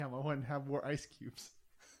and have more ice cubes.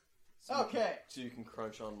 So So you can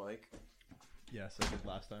crunch on mic. Yes, I did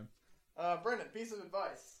last time. Brendan, piece of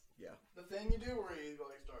advice. Yeah. The thing you do where you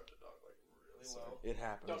start to talk really low. It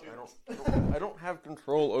happens. Don't do I don't have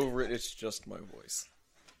control over it. It's just my voice.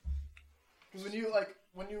 Because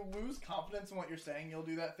when you lose confidence in what you're saying, you'll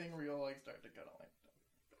do that thing where you'll start to kind of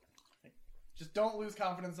just don't lose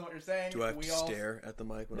confidence in what you're saying. Do I have to stare at the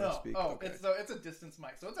mic when I speak? Oh, okay. it's a distance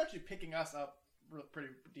mic, so it's actually picking us up pretty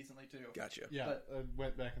decently too. Gotcha. Yeah, But- I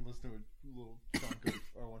went back and listened to a little chunk of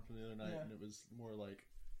our one from the other night, and it was more like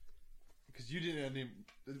because you didn't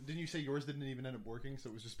you say yours didn't even end up working, so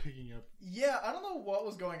it was just picking up. Yeah, I don't know what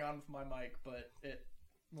was going on with my mic, but it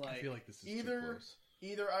I feel like this is either too close.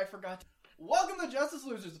 either I forgot. Welcome to Justice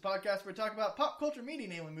Losers, the podcast where we talk about pop culture media,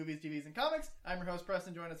 namely movies, TVs, and comics. I'm your host,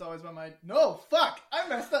 Preston, joined as always by my... No, fuck! I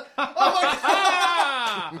messed up! Oh my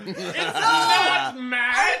god! It's not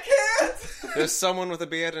Matt! I can't! There's someone with a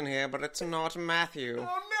beard in here, but it's not Matthew.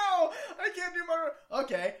 Oh no! I can't do my...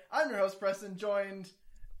 Okay, I'm your host, Preston, joined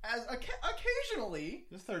as occasionally...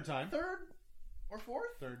 This third time. Third or fourth?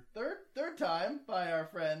 Third time by our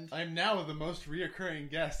friend... I am now the most reoccurring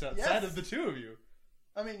guest outside Yes. of the two of you.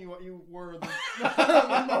 I mean, you were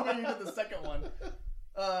the moment you did the second one.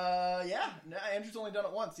 Yeah. Andrew's only done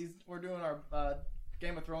it once. We're doing our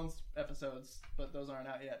Game of Thrones episodes, but those aren't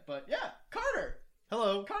out yet. But yeah, Carter.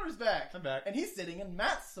 Hello. Carter's back. I'm back. And he's sitting in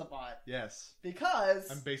Matt's spot. Yes.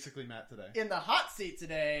 Because I'm basically Matt today. in the hot seat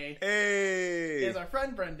today Hey! is our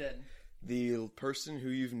friend Brendan. The person who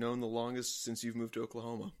you've known the longest since you've moved to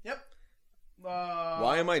Oklahoma. Yep.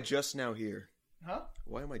 Why am I just now here? Huh?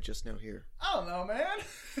 Why am I just now here? I don't know, man.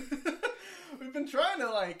 We've been trying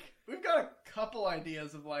to we've got a couple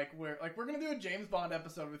ideas of where we're gonna do a James Bond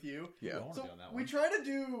episode with you. Yeah. I wanna So be on that we one. try to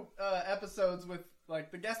do episodes with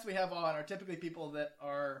the guests we have on are typically people that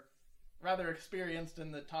are rather experienced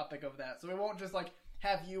in the topic of that. So we won't just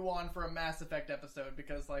have you on for a Mass Effect episode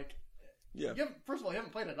because Yeah. first of all, you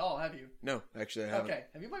haven't played it at all, have you? No, actually I haven't. Okay,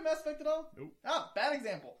 have you played Mass Effect at all? Nope. Oh, bad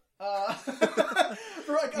example.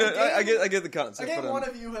 For No, I get the concept. A game but one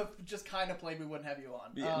of you have just kind of played, we wouldn't have you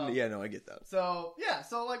on. yeah, no, I get that. So we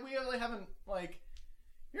really haven't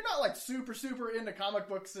you're not super into comic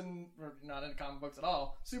books or not into comic books at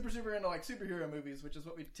all. Super into superhero movies, which is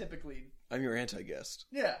what we typically. I'm your anti-guest.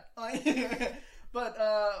 Yeah, but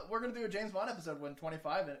we're gonna do a James Bond episode when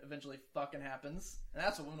 25 eventually fucking happens, and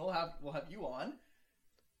that's when we'll have you on.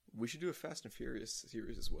 We should do a Fast and Furious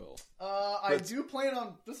series as well. I do plan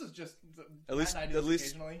on. This is just At least,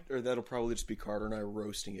 occasionally. or that'll probably just be Carter and I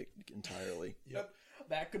roasting it entirely. Yep.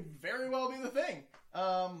 That could very well be the thing.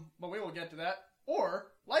 But we will get to that. Or,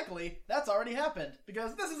 likely, that's already happened.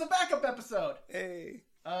 Because this is a backup episode. Hey.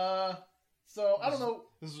 So, I don't know.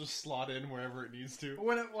 This will just slot in wherever it needs to.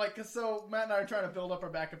 When so Matt and I are trying to build up our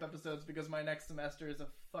backup episodes because my next semester is a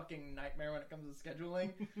fucking nightmare when it comes to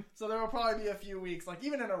scheduling. So there will probably be a few weeks,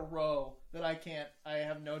 even in a row, that I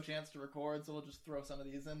have no chance to record, so we'll just throw some of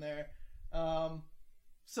these in there.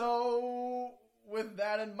 So, with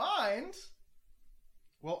that in mind...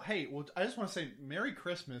 Well, hey, I just want to say Merry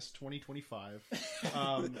Christmas 2025.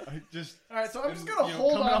 Alright, so I'm just going to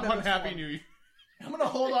hold on to this Happy one. New Year. I'm going to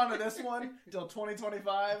hold on to this one till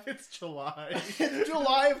 2025. It's July. It's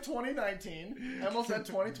July of 2019. I almost said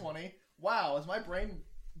 2020. Wow, is my brain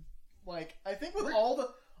I think with all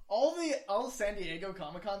the San Diego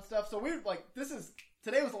Comic-Con stuff. So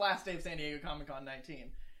today was the last day of San Diego Comic-Con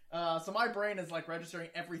 19. So my brain is registering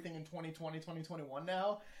everything in 2020, 2021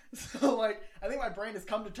 now. So I think my brain has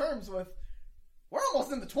come to terms with we're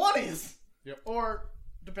almost in the 20s. Yep. Or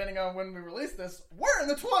depending on when we release this, we're in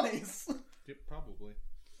the 20s. Yep, probably.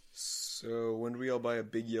 So when do we all buy a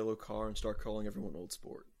big yellow car and start calling everyone Old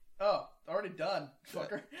Sport? Oh, already done,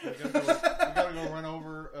 fucker. We gotta go run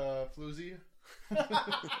over Floozy.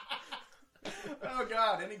 Oh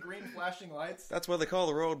god, any green flashing lights? That's why they call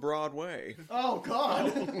the road Broadway. Oh god.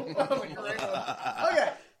 That was a great one.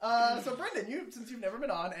 Okay, so Brendan, since you've never been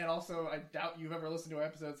on, and also I doubt you've ever listened to our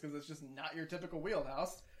episodes because it's just not your typical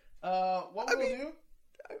wheelhouse, what will we do?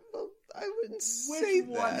 I wouldn't say Which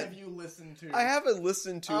that. one have you listened to? I haven't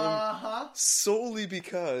listened to him solely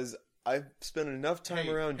because I've spent enough time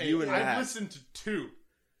around you and I've Matt. listened to two.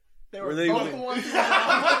 They were Were they both like- the ones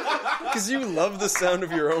Because you love the sound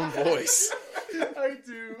of your own voice. I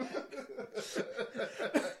do.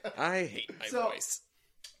 I hate my voice.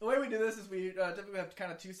 The way we do this is we typically have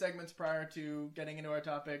kind of two segments prior to getting into our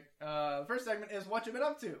topic. The first segment is what you've been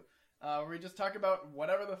up to, where we just talk about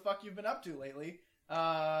whatever the fuck you've been up to lately.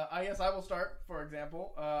 I guess I will start, for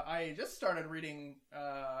example. I just started reading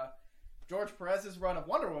George Perez's run of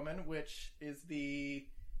Wonder Woman, which is the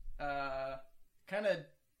kind of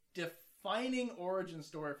defining origin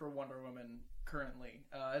story for Wonder Woman currently.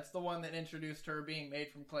 It's the one that introduced her being made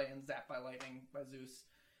from clay and zapped by lightning by Zeus.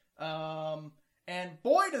 And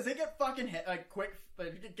boy, does it get fucking hit quick.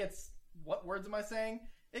 It gets, what words am I saying?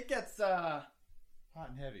 It gets hot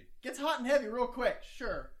and heavy. Gets hot and heavy real quick.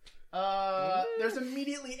 Sure. There's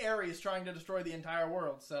immediately Ares trying to destroy the entire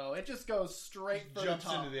world, so it just goes straight for Jumps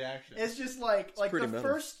the top. into the action. It's just like pretty the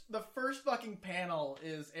metal. first fucking panel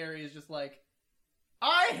is Ares just like,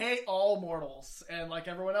 I hate all mortals, and like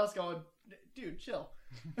everyone else going, dude, chill.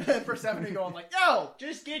 And Persephone going like, yo,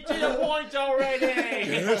 Just get to the point already.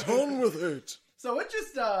 Get on with it. So it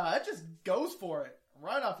just goes for it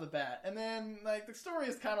right off the bat, and then like the story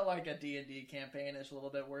is kind of like a D&D campaign-ish a little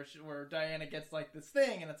bit, where Diana gets like this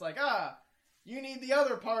thing, and it's like, you need the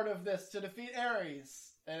other part of this to defeat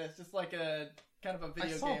Ares, and it's just like a kind of a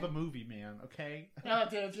video I saw game. the movie, man. Okay. Oh,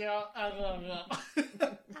 did you? I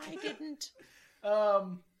didn't.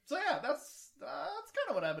 So yeah, that's kind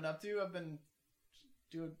of what I've been up to. I've been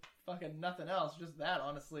doing fucking nothing else, just that,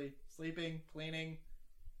 honestly. Sleeping, cleaning.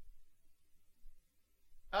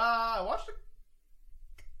 I watched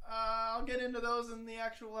I'll get into those in the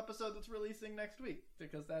actual episode that's releasing next week,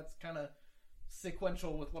 because that's kind of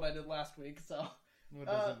sequential with what I did last week, so... Well, it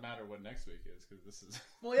doesn't matter what next week is, because this is...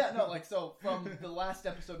 Well, yeah, no, like, so, from the last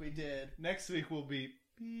episode we did... Next week will be...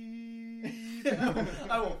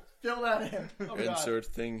 I will fill that in. Oh, God. Insert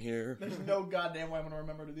thing here. There's no goddamn way I'm going to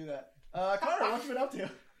remember to do that. Connor, what you been up to?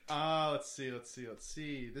 Let's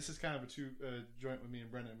see. This is kind of a joint with me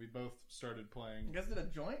and Brendan. We both started playing... You guys did a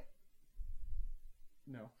joint?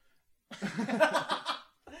 No.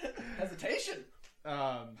 Hesitation.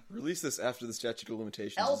 Release this after the statute of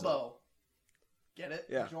limitations. Elbow. Get it?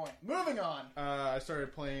 Yeah. Joint. Moving on. I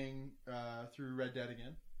started playing through Red Dead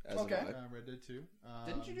again. As Okay. have I. Red Dead 2.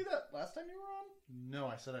 Didn't you do that last time you were on? No,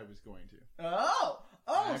 I said I was going to. Oh,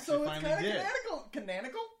 I so actually it's finally kind of did.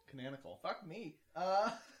 canonical. Canonical. Fuck me.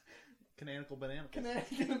 Canonical banana.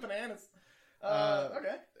 Canonical bananas.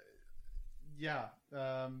 Okay. Yeah,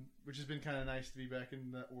 which has been kind of nice to be back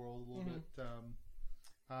in that world a little bit.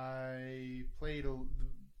 I played the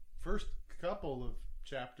first couple of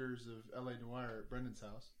chapters of L.A. Noire at Brendan's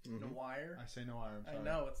house. Noir. I say Noire, I'm sorry. I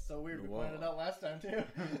know, it's so weird. Noir. We pointed it out last time, too.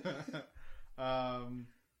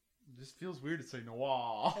 Just feels weird to say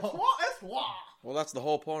Noir. It's noir. Well, that's the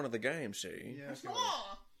whole point of the game, see? Yeah, It's okay,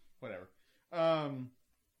 noir. whatever.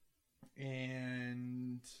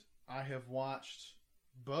 And I have watched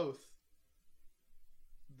both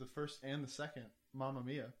the first and the second Mamma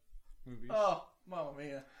Mia movies. Oh, Mamma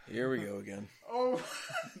Mia. Here we go again. Oh.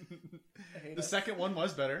 I hate The it. second one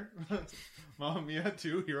was better. Mamma Mia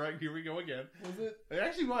 2, here we go again. Was it It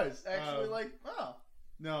actually was. actually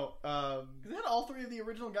No, because it had all three of the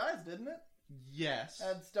original guys, didn't it? yes.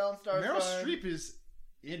 Had Stone Star. Meryl Streep is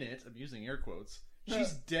in it. I'm using air quotes.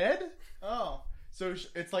 She's dead. Oh. So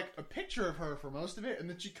it's like a picture of her for most of it, and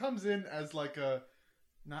then she comes in as like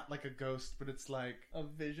not like a ghost, but it's like A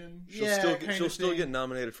vision. She'll still get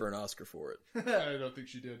nominated for an Oscar for it. I don't think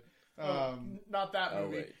she did. Not that Oh,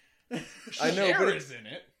 movie. wait. I know, Cher but is in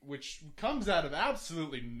it, which comes out of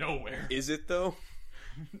absolutely nowhere. Is it, though?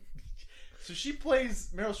 So she plays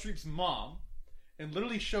Meryl Streep's mom, and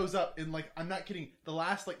literally shows up in like, I'm not kidding, the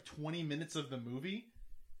last like 20 minutes of the movie.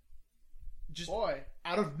 Just Boy,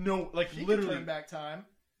 out of like she literally can turn back time.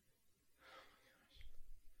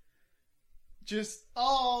 just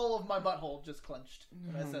All of my butthole just clenched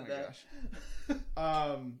when I Oh said my that.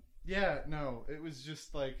 gosh. Yeah, no, it was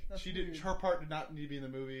just like That's she weird. did. Her part did not need to be in the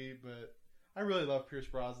movie, but I really love Pierce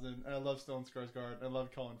Brosnan, and I love Stellan Skarsgård, and I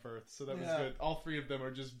love Colin Firth, so that was Yeah. good. All three of them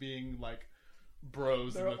are just being like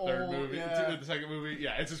bros They're in the third old, movie, yeah. the second movie.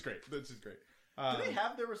 Yeah, it's just great. It's just great. Do they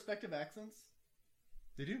have their respective accents?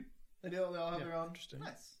 They do. They do. They all have Yeah. their own. Interesting.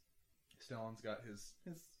 Nice. Stellan's got his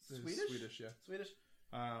Swedish. Swedish, yeah. Swedish.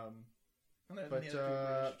 And then But the other two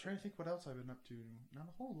British. trying to think what else I've been up to. Not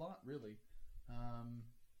a whole lot, really.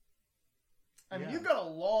 I mean, yeah. you've got a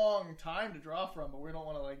long time to draw from, but we don't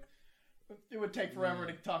want to like. It would take forever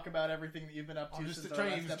to talk about everything that you've been up to I'm just since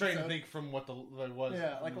trying, our last trying to episode. think from what there was.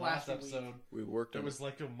 Yeah, like in the last week. episode. We worked It on was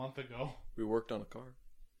like a month ago. We worked on a car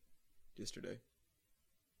yesterday.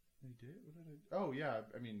 They did? What did I? Oh yeah,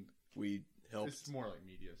 I mean, We helped. it's more like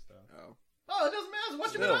media stuff. Oh. Oh, it doesn't matter.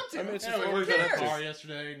 What you been Still, up to? I mean, it's Yeah, just we what worked we've on been a up to. car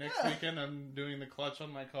yesterday. Next Yeah. weekend, I'm doing the clutch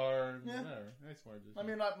on my car. And Yeah. whatever. It's more just. I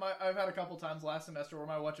mean, I've had a couple times last semester where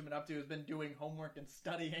my what you've been up to has been doing homework and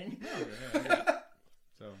studying. Oh, yeah.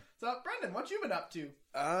 So So, Brendan, what you been up to?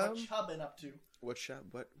 What you been up to? What?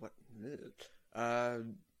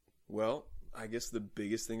 Well, I guess the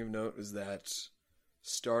biggest thing of note is that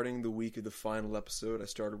starting the week of the final episode, I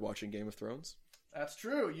started watching Game of Thrones. That's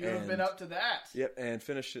true. You have been And- up to that. Yep, and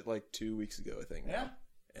finished it like 2 weeks ago, I think. Yeah.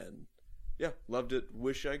 now. And yeah, loved it.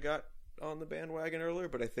 Wish I got on the bandwagon earlier,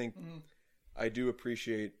 but I think I do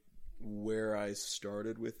appreciate where I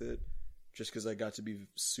started with it, just because I got to be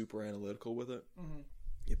super analytical with it. Mm-hmm.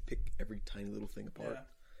 You pick every tiny little thing apart.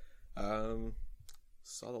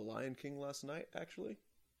 Saw The Lion King last night, actually,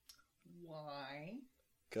 Why?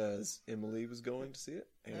 because Emily was going to see it,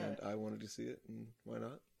 and I wanted to see it, and why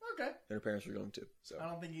not? Okay. And her parents were going to. So I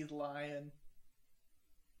don't think he's lying.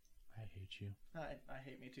 I hate you. I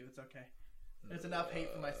hate me too. It's okay. There's enough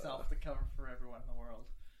hate for myself to cover for everyone in the world.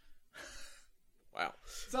 wow.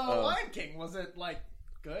 So, Lion King, was it, like,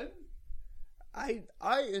 good? I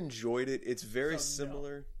enjoyed it. It's very So, no.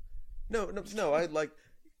 similar. No. I like.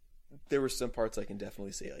 There were some parts I can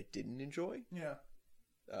definitely say I didn't enjoy. Yeah.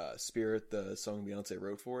 Spirit, the song Beyonce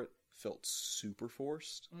wrote for it, felt super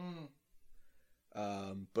forced.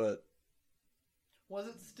 But Was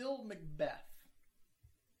it still Macbeth?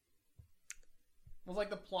 Was, like,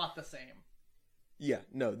 the plot the same? yeah,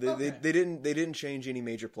 no, they Okay. they didn't change any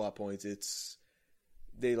major plot points. It's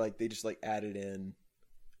they just added in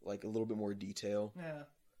like a little bit more detail. Yeah.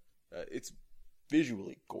 It's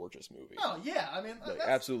visually gorgeous movie. Oh, yeah. I mean, Like that's,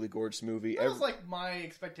 absolutely gorgeous movie. that was, like, my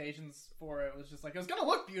expectations for it. Was just like, it was gonna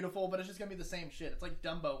look beautiful, but it's just gonna be the same shit. It's like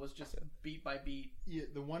Dumbo was just beat by beat. Yeah,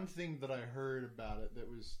 the one thing that I heard about it that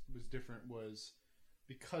was different was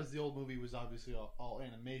because the old movie was obviously all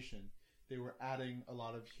animation. They were adding a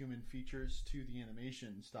lot of human features to the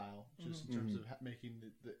animation style, just in terms of making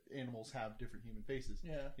the animals have different human faces.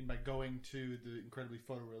 Yeah. And by going to the incredibly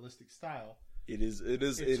photorealistic style, It is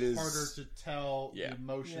harder to tell Yeah. the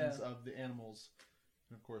emotions Yeah. of the animals.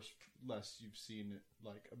 And of course, less you've seen it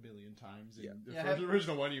like a million times. In Yeah. the Yeah, first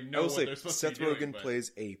original one, you know I will what say they're supposed Seth to be doing. Rogen but-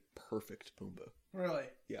 plays a perfect Pumbaa. Really?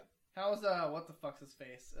 Yeah. How's what the fuck's his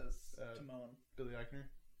face as Timon? Billy Eichner.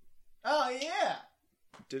 Oh yeah.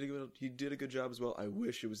 He did a good job as well. I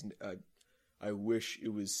wish it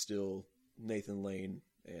was still Nathan Lane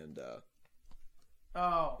and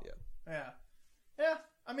Oh. Yeah. Yeah.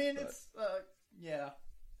 I mean, But- it's yeah.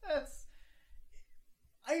 That's.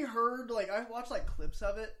 I heard I watched clips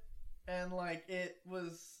of it, and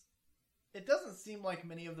it doesn't seem like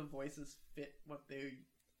many of the voices fit what they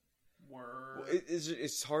were.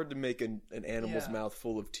 it's hard to make an animal's Yeah. mouth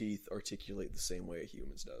full of teeth articulate the same way a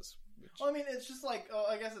human's does. Well, I mean, it's just I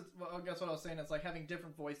guess what I was saying is having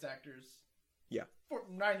different voice actors. Yeah. For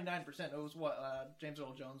 99%, it was James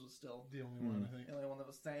Earl Jones was still The only one, I think. the only one that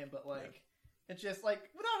was saying, but it's just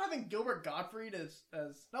without having Gilbert Gottfried as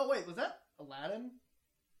no wait, was that Aladdin?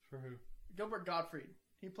 For who? Gilbert Gottfried.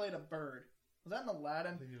 He played a bird. Was that in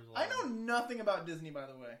Aladdin? I think it was I know Aladdin. nothing about Disney, by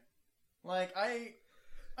the way.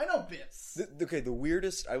 I know bits. The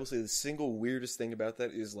weirdest, I will say, the single weirdest thing about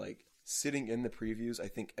that is sitting in the previews. I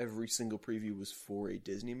think every single preview was for a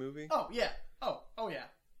Disney movie, Oh yeah. Oh yeah.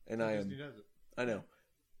 and I Disney does it. I know.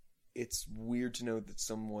 It's weird to know that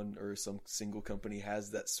someone or some single company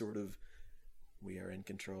has that sort of "we are in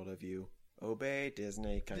control of you, obey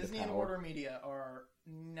Disney" kind Disney of and power. Warner Media are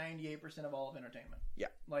 98% of all of entertainment. Yeah.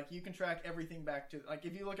 You can track everything back to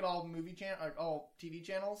if you look at all all TV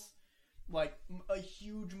channels, a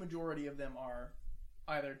huge majority of them are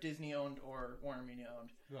either Disney owned or Warner Media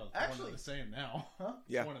owned. Well, it's Actually- one and the same now. Huh?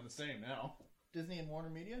 Yeah. It's one and the same now. Disney and Warner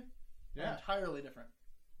Media? Yeah. Are entirely different.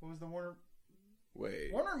 What was the Warner?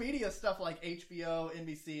 Wait, Warner Media stuff like HBO,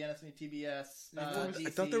 NBC, NSC, TBS, I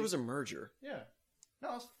thought there was a merger. Yeah.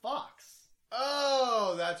 No, it's Fox.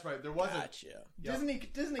 Oh, that's right. There wasn't. Gotcha.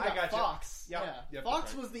 Yep. Disney I got gotcha. Fox. Yep. Yeah. Yep, Fox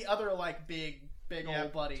that's right. was the other big Yep,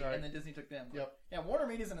 old buddy, sorry. and then Disney took them. Yep. Yeah, Warner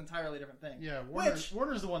Media's an entirely different thing. Yeah, Which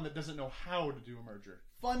Warner's the one that doesn't know how to do a merger.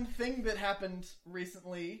 fun thing that happened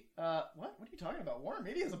recently? What are you talking about? Warner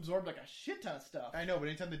Media's absorbed a shit ton of stuff. I know, but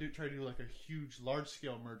anytime they try to do a huge,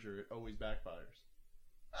 large-scale merger, it always backfires.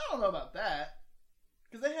 I don't know about that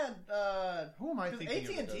because they had Who am I because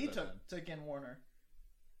thinking? AT&T took in Warner,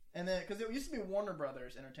 and then because it used to be Warner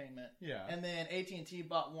Brothers Entertainment. Yeah. And then AT&T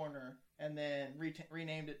bought Warner, and then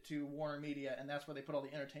renamed it to Warner Media, and that's where they put all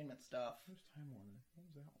the entertainment stuff. Who's Time Warner? What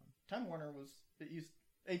was that one? Time Warner was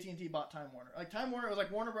AT&T bought Time Warner. Time Warner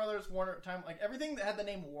was Warner Brothers, everything that had the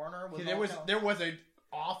name Warner was. Okay, there was a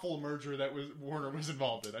awful merger that Warner was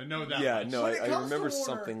involved in. I know that. Yeah, much. no, When it I comes to remember Warner-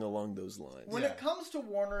 something along those lines. When Yeah. it comes to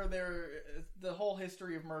Warner, the whole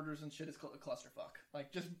history of mergers and shit is a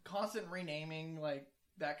clusterfuck. Just constant renaming,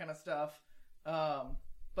 that kind of stuff.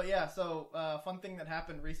 But yeah, so fun thing that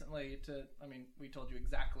happened recently. We told you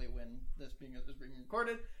exactly when this is being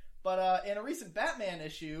recorded, but in a recent Batman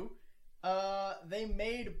issue, they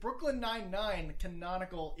made Brooklyn Nine-Nine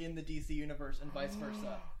canonical in the DC universe and vice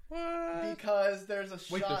versa. What? because there's a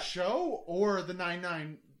Wait, the shot. show or the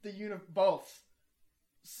 9/9? Both.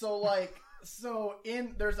 So like,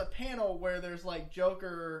 there's a panel where there's like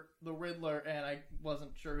Joker, the Riddler, and I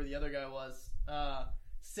wasn't sure who the other guy was,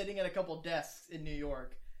 sitting at a couple desks in New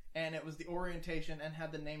York, and it was the orientation and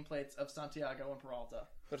had the nameplates of Santiago and Peralta.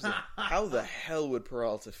 How the hell would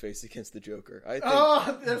Peralta face against the Joker? I think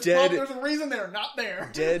Oh, dead. there's a reason they're not there.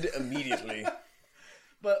 Dead immediately.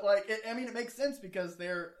 But like, it makes sense because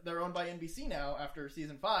they're owned by NBC now after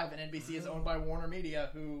season 5, and NBC is owned by Warner Media,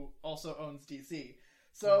 who also owns DC.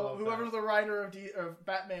 So Love whoever's that. the writer of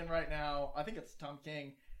Batman right now, I think it's Tom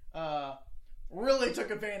King, really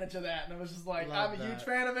took advantage of that, and it was just like, Love I'm a that. huge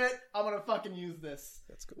fan of it. I'm gonna fucking use this.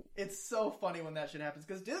 That's cool. It's so funny when that shit happens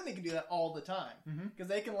because Disney can do that all the time. Mhm. Because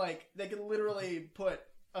they can literally put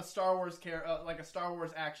a Star Wars like a Star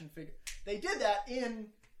Wars action figure. They did that in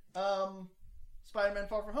Spider-Man: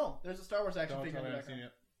 Far From Home. There's a Star Wars action Don't figure tell in me the I've seen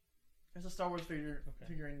background. it. There's a Star Wars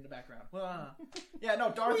figurine in the background. Okay. Yeah,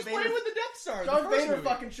 no, Darth Who's Vader. playing with the Death Star? Darth the first Vader movie.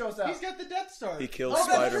 fucking shows up. He's got the Death Star. He kills Oh,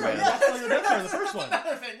 that's true. Spider-Man. Yeah, That's like the Death Star, the first one.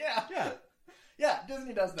 Another thing, yeah. Yeah. Yeah,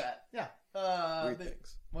 Disney does that. Yeah. Weird They-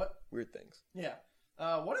 things. What? Weird things. Yeah.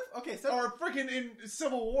 What if? Okay, so Or freaking in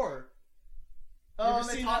Civil War. You oh, ever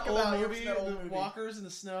they seen talk that about old you ever movie, seen that old the movie. walkers in the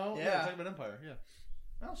snow? Yeah. They're talking about Empire. Yeah,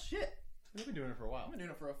 Oh shit! they've been doing it for a while. I've been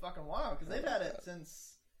doing it for a fucking while because they've had it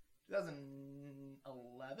since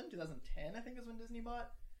 2011, 2010. I think is when Disney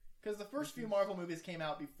bought. Because the first few Marvel movies came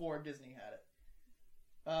out before Disney had it.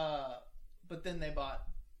 But then they bought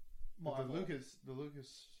But Marvel. the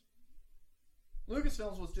Lucas.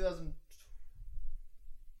 Lucasfilms was 2013.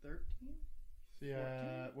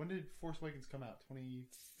 Yeah. When did Force Awakens come out?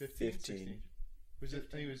 2015? 15. 16? Was it?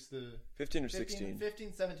 I think it was the. 15 or 15, 16.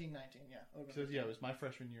 15, 17, 19. Yeah. So yeah, it was my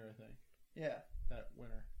freshman year, I think. Yeah. That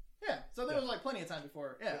winter. Yeah. So there was like plenty of time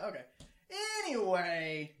before. Yeah. Okay.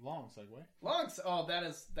 Anyway, Long segue. that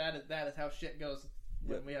is how shit goes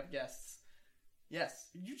when we have guests. Yes.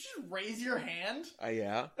 Did you just raise your hand?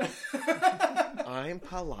 Yeah. I'm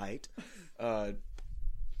polite. I'm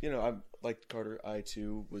like Carter. I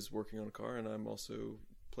too was working on a car, and I'm also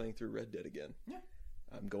playing through Red Dead again. Yeah.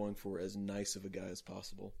 I'm going for as nice of a guy as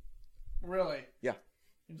possible. Really? Yeah.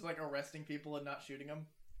 You're just like arresting people and not shooting them?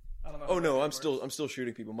 I don't know. Oh how no, that I'm works. still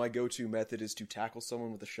shooting people. My go-to method is to tackle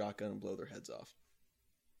someone with a shotgun and blow their heads off.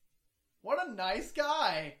 What a nice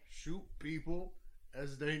guy. Shoot people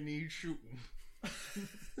as they need shooting.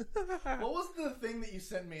 What was the thing that you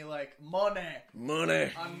sent me? Like, money.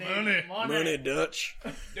 Money, I need money, Dutch.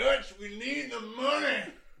 Dutch, we need the money.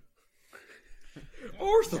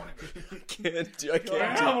 Arthur, I can't do.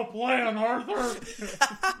 a plan, Arthur.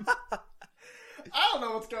 I don't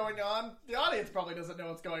know what's going on. The audience probably doesn't know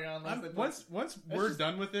what's going on. Unless they Once we're just-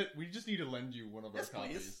 done with it, we just need to lend you one of Yes, our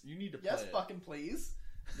copies. please. You need to play yes, it. fucking please.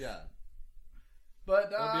 Yeah, But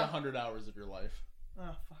that'll be 100 hours of your life.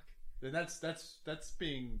 oh fuck. Then that's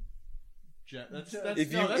being. That's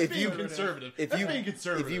If being conservative. if That's you being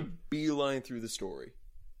conservative. if you beeline through the story,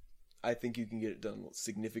 I think you can get it done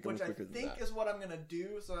significantly Which I quicker than think that. is what I'm gonna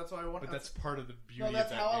do. So that's why I want. But that's part of the beauty. no,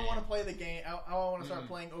 that's of how that I want to game. play the game. How I want to start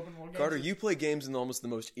playing open world games. Carter, you play games in almost the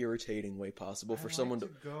most irritating way possible for I someone like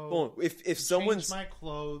to go. Hold on, if change someone's my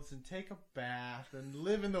clothes and take a bath and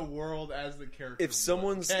live in the world as the character. if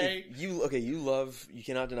someone's would, okay? you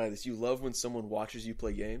cannot deny this. You love when someone watches you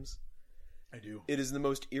play games. I do. It is the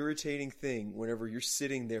most irritating thing whenever you're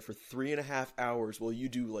sitting there for 3.5 hours while you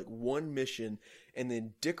do like one mission and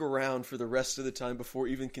then dick around for the rest of the time before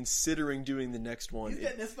even considering doing the next one. He's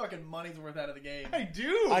getting his fucking money's worth out of the game. I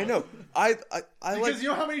do. I know. I Because like you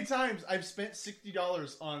know how many times I've spent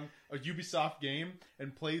 $60 on a Ubisoft game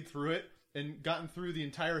and played through it and gotten through the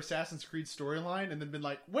entire Assassin's Creed storyline and then been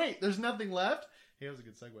like, wait, there's nothing left? Hey, that was a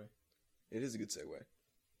good segue. it is a good segue.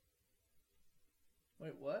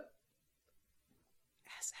 Wait, what?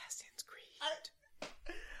 Assassin's Creed.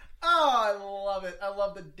 Oh, I love it. I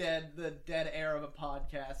love the dead air of a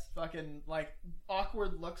podcast. Fucking like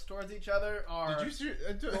awkward looks towards each other are. Did you see?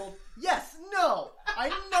 Well, yes, no. I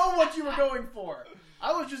know what you were going for.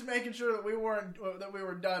 I was just making sure that we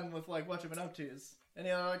were done with like what you've been up to's.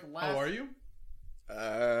 Any other like last? Oh, are you?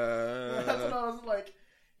 That's what I was like.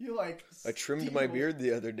 You like. I trimmed my steal- beard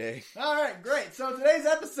the other day. All right, great. So today's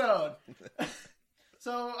episode.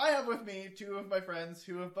 So I have with me two of my friends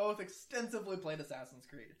who have both extensively played Assassin's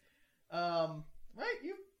Creed. Right?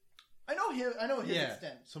 I know him. I know his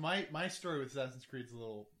extent. So my story with Assassin's Creed is a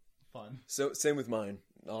little fun. So same with mine.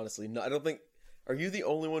 Honestly, no, I don't think. Are you the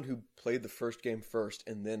only one who played the first game first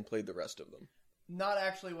and then played the rest of them? Not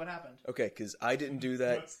actually what happened. Okay, because I didn't do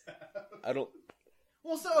that. I don't.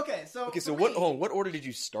 Well, so Okay, so for what? me- Hold on, what order did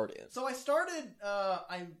you start in? So I started.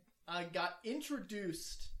 I I got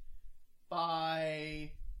introduced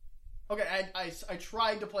by... Okay, I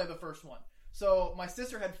tried to play the first one. So my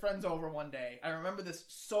sister had friends over one day. I remember this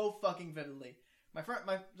so fucking vividly.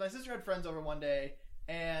 My sister had friends over one day,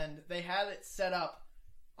 and they had it set up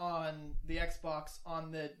on the Xbox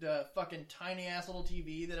on the fucking tiny ass little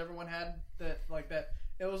TV that everyone had. That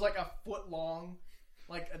it was like a foot long,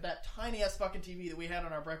 like that tiny ass fucking TV that we had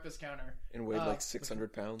on our breakfast counter. And weighed like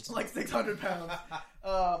 600 pounds. Like 600 pounds.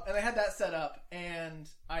 And they had that set up, and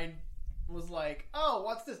I was like, "Oh,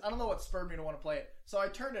 what's this?" I don't know what spurred me to want to play it. So I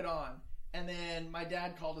turned it on, and then my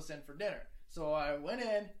dad called us in for dinner. So I went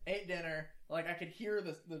in, ate dinner, like I could hear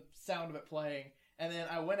the sound of it playing, and then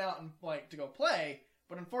I went out and to go play.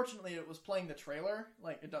 But unfortunately, it was playing the trailer,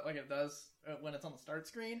 like it does when it's on the start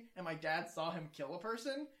screen. And my dad saw him kill a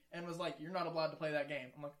person and was like, "You're not allowed to play that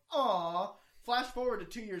game." I'm like, "Aw." Flash forward to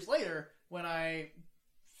 2 years later, when I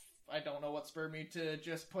don't know what spurred me to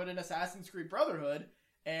just put in Assassin's Creed Brotherhood,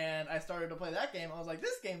 and I started to play that game. I was like,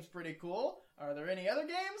 "This game's pretty cool. Are there any other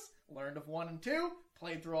games?" Learned of 1 and 2,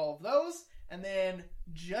 played through all of those, and then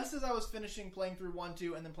just as I was finishing playing through 1,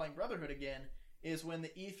 2, and then playing Brotherhood again, is when the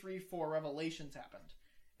E3 for Revelations happened.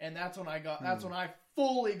 And that's when I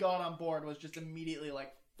fully got on board, was just immediately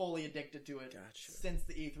fully addicted to it. Gotcha. Since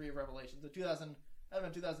the E3 of Revelations. The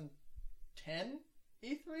 2010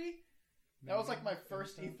 E3? That was my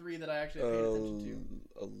first E3 that I actually paid attention to.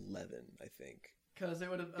 11, I think. Because it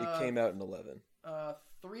would have... it came out in 11.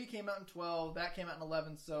 3 came out in 12, that came out in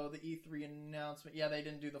 11, so the E3 announcement... Yeah, they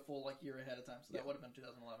didn't do the full year ahead of time, so that would have been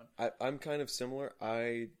 2011. I'm kind of similar.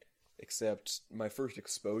 Except my first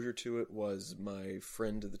exposure to it was my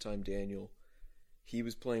friend at the time, Daniel. He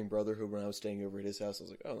was playing Brotherhood when I was staying over at his house. I was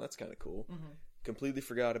like, "Oh, that's kind of cool." Mm-hmm. Completely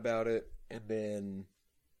forgot about it, and then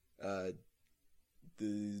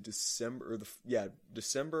December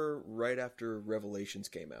right after Revelations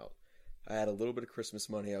came out, I had a little bit of Christmas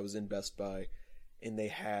money. I was in Best Buy, and they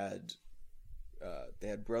had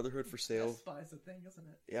Brotherhood for sale. Best Buy's a thing, isn't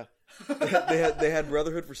it? Yeah, they had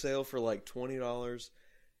Brotherhood for sale for like $20.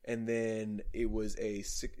 And then it was a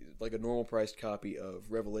normal priced copy of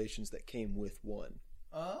Revelations that came with 1.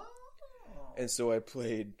 Oh. And so I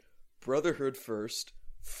played Brotherhood first,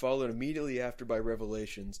 followed immediately after by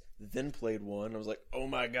Revelations, then played 1. I was like, "Oh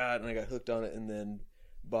my god," and I got hooked on it, and then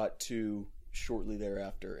bought 2 shortly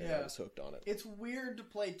thereafter, and I was hooked on it. It's weird to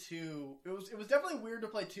play 2. It was definitely weird to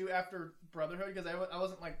play 2 after Brotherhood, because I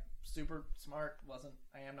wasn't super smart.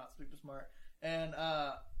 I am not super smart. And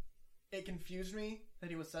it confused me that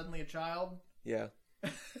he was suddenly a child. Yeah.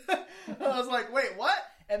 I was like, "Wait, what?"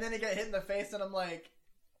 And then he got hit in the face, and I'm like,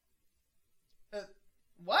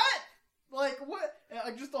 "What? What?"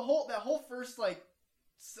 Just that whole first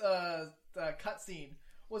cutscene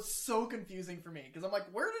was so confusing for me, because I'm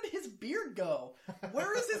like, "Where did his beard go?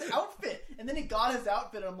 Where is his outfit?" And then he got his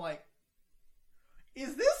outfit, and I'm like,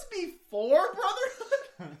 "Is this before Brotherhood?"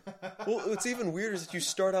 Well, what's even weird is that you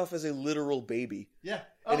start off as a literal baby. Yeah.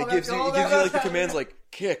 And it gives you the commands like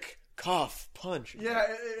kick, cough, punch. Yeah,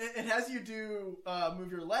 it has you do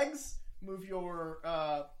move your legs, move your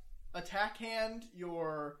attack hand,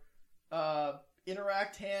 your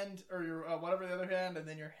interact hand, or your whatever the other hand, and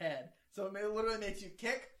then your head. So it literally makes you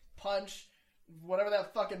kick, punch, whatever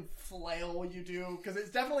that fucking flail you do. Because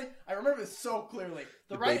it's definitely... I remember this so clearly.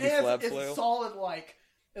 The right hand is a solid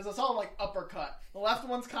uppercut. The left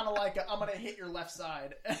one's kind of like I'm gonna hit your left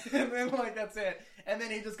side, and then that's it. And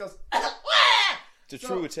then he just goes. It's a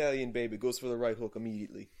true Italian baby. Goes for the right hook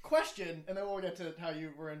immediately. Question, and then we'll get to how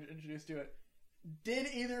you were introduced to it. Did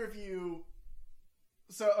either of you?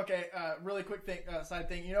 So okay, really quick thing, side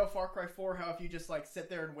thing. You know, Far Cry 4, how if you just sit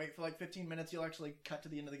there and wait for 15 minutes, you'll actually cut to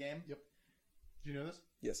the end of the game. Yep. Do you know this?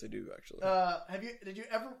 Yes, I do actually. Have you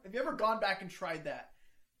ever gone back and tried that?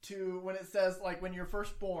 To when it says when you're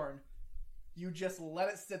first born, you just let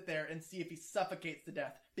it sit there and see if he suffocates to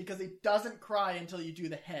death, because he doesn't cry until you do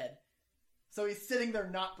the head. So he's sitting there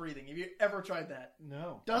not breathing. Have you ever tried that?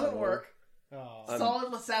 No. Doesn't work. Oh.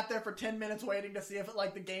 Solid sat there for 10 minutes waiting to see if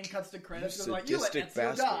the game cuts to credits. You sadistic you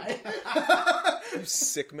let Ezio die. You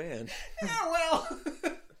sick man. Yeah, well.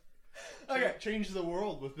 Okay. Change the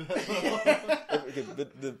world with that.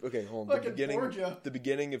 Okay, hold on. The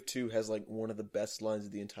beginning of 2 has one of the best lines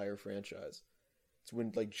of the entire franchise. It's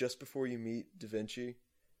when just before you meet Da Vinci,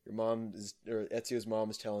 Ezio's mom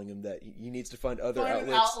is telling him that he needs to find other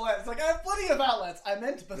outlets. I have plenty of outlets. I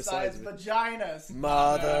meant besides vaginas.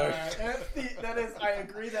 Mother. I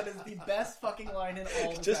agree. That is the best fucking line in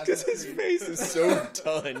all of Just because his face is so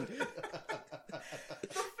done.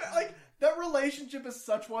 That relationship is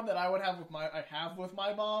such one that I have with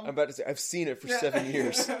my mom. I'm about to say I've seen it for 7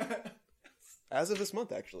 years. As of this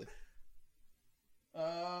month, actually.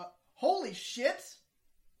 Holy shit!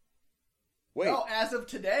 Wait. No, as of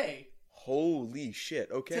today. Holy shit.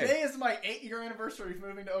 Okay. Today is my 8-year anniversary of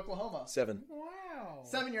moving to Oklahoma. 7. Wow.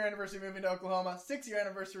 7-year anniversary of moving to Oklahoma. 6-year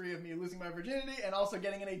anniversary of me losing my virginity and also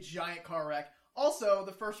getting in a giant car wreck. Also,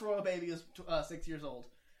 the first royal baby is 6 years old.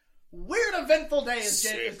 Weird eventful day is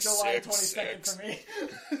July 22nd for me.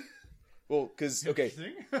 Well, because, okay,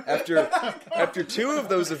 Interesting. after 2 of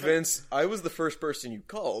those events, I was the first person you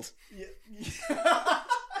called.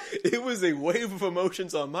 It was a wave of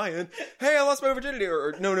emotions on my end. Hey, I lost my virginity.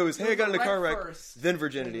 Or no, it was, hey, I got in a car wreck. First. Then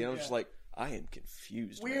virginity. And I was Yeah. just like, I am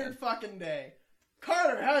confused, Weird man. fucking day.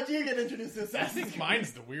 Carter, how'd you get introduced to I Assassin's think Creed?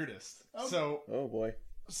 mine's the weirdest. Oh. Oh, boy.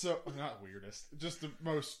 So not weirdest, just the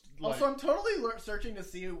most. Like, Also, I'm totally searching to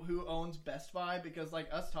see who owns Best Buy because, like,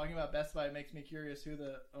 us talking about Best Buy makes me curious who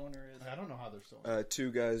the owner is. I don't know how they're still.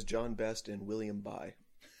 2 guys, John Best and William By.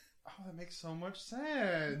 Oh, that makes so much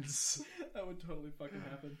sense. That would totally fucking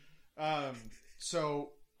happen.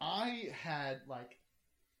 So I had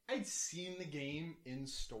I'd seen the game in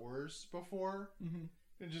stores before, Mhm.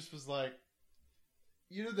 and just was like,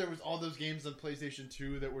 there was all those games on PlayStation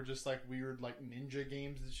 2 that were just like weird, like ninja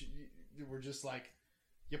games that you were just like,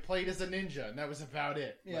 you played as a ninja, and that was about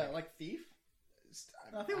it. Yeah, like Thief?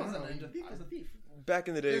 No, Thief wasn't a ninja. Thief was a thief. Back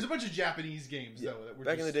in the day, There's a bunch of Japanese games though that were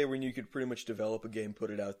back in the day when you could pretty much develop a game,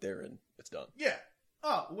 put it out there, and it's done. Yeah.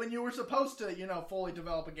 Oh, when you were supposed to, fully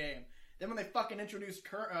develop a game. Then when they fucking introduced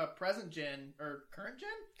present gen, or current gen?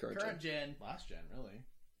 Current gen. Last gen, really.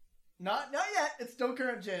 Not yet. It's still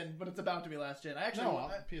current gen, but it's about to be last gen. I actually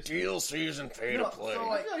PS3. DLCs and pay No, to play. so, I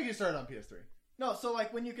like- feel like you started on PS3. No, so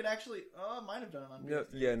like when you could actually, might have done it on No, PS3.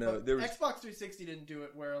 yeah, no, But there was- Xbox 360 didn't do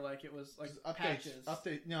it where like it was like patches.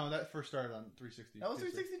 Update. No, that first started on 360. That was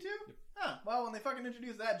 360 too? Huh. Well, when they fucking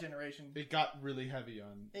introduced that generation, It got really heavy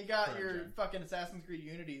on. it got current your gen. fucking Assassin's Creed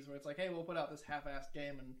Unities where it's like, hey, we'll put out this half-assed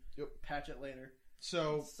game and patch it later.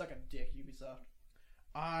 So Suck a dick, Ubisoft.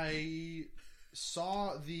 I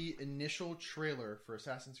saw the initial trailer for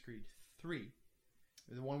Assassin's Creed 3,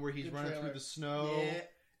 the one where he's Good running trailer. through the snow.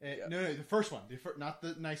 Yeah. No, the first one, not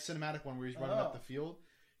the nice cinematic one where he's running up Oh. the field.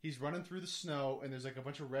 He's running through the snow, and there's like a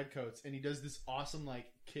bunch of redcoats, and he does this awesome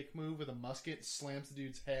like kick move with a musket, slams the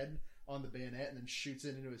dude's head on the bayonet, and then shoots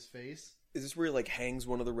it into his face. Is this where he, like, hangs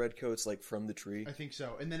one of the redcoats, like, from the tree? I think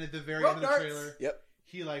so. And then at the very Rope end of the darts! trailer, Yep.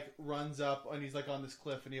 he like runs up and he's like on this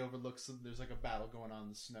cliff, and he overlooks. There's like a battle going on in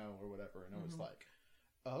the snow or whatever, and I was like,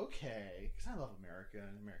 okay, because I love America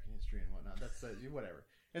and American history and whatnot. That's whatever.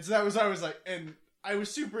 And so I was like, and I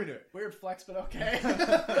was super into it. Weird flex, but okay.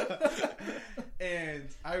 And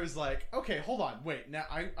I was like, okay, hold on, wait. Now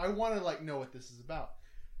I want to like know what this is about.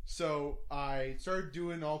 So I started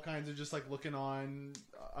doing all kinds of just like looking on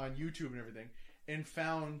YouTube and everything, and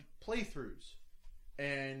found playthroughs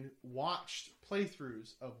and watched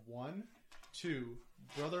playthroughs of 1, 2,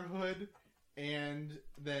 Brotherhood, and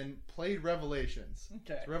then played Revelations.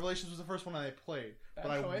 Okay. So Revelations was the first one I played, Bad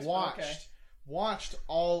but I choice, but watched okay. watched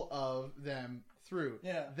all of them through.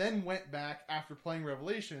 Yeah. Then went back after playing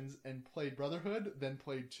Revelations and played Brotherhood, then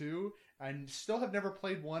played 2, and still have never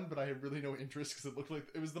played 1, but I have really no interest because it looked like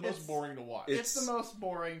it was the most It's- boring to watch. It's the most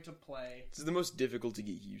boring to play. It's the most difficult to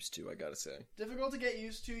get used to, I gotta say. Difficult to get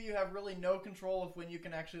used to. You have really no control of when you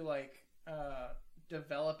can actually like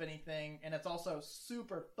develop anything, and it's also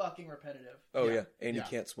super fucking repetitive. Oh, Yeah. yeah. And Yeah. you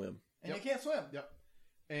can't swim. And Yep. you can't swim. Yep.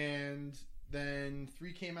 And then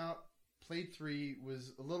 3 came out, played 3,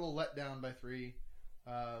 was a little let down by 3.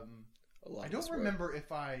 A lot I of don't us were. remember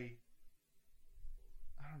if I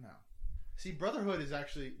don't know. See, Brotherhood is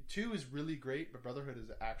actually 2 is really great, but Brotherhood is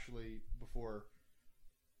actually before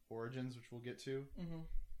Origins, which we'll get to. Mm-hmm.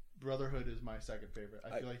 Brotherhood is my second favorite.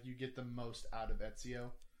 I feel like you get the most out of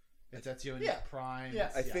Ezio. It's Ezio in Yeah. his prime.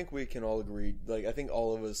 Yes. I think we can all agree. Like, I think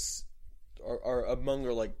all of us are among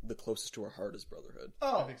like the closest to our heart is Brotherhood.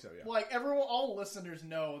 Oh, I think so, yeah. Like everyone, all listeners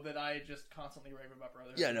know that I just constantly rave about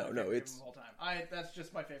Brotherhood. Yeah, It's no, my no, favorite game it's- of the whole time. That's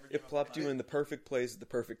just my favorite. game It of plopped all you time. in the perfect place at the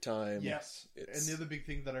perfect time. Yes. It's- And the other big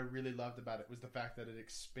thing that I really loved about it was the fact that it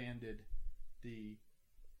expanded the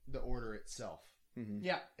order itself. Mhm.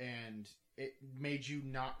 Yeah, And it made you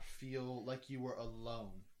not feel like you were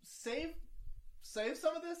alone. save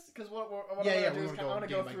some of this because what Yeah, I yeah, want to we're do is gonna I go want to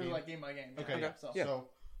go game by through game. like game by game. Okay, Yeah. yeah. So, Yeah. So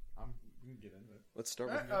we can get into it. Let's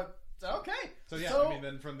start with okay. So yeah, So, I mean,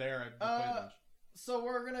 then from there I played a bunch. So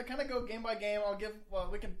we're gonna kind of go game by game.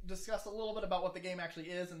 We can discuss a little bit about what the game actually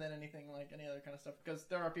is, and then anything like any other kind of stuff, because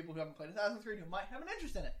there are people who haven't played Assassin's Creed who might have an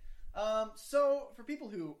interest in it. So for people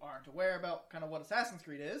who aren't aware about kind of what Assassin's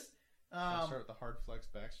Creed is, I'll start with the Hard Flex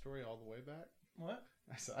backstory all the way back. What?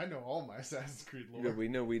 I said I know all my Assassin's Creed lore. Yeah, we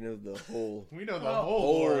know the whole We know the Well,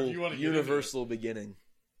 whole lore. whole If you want to get into it. universal beginning.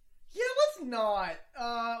 Yeah, let's not.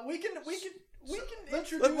 We can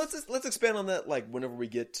introduce Let's expand on that. Like whenever we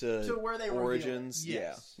get to where they reveal it. origins.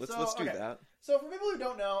 Yes. Yeah, So, let's do okay. that. So for people who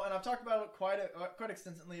don't know, and I've talked about it quite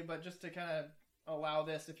extensively, but just to kind of allow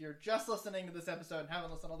this, if you're just listening to this episode and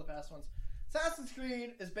haven't listened to all the past ones, Assassin's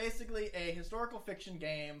Creed is basically a historical fiction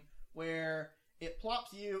game where it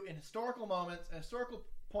plops you in historical moments and historical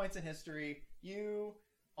points in history. You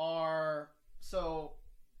are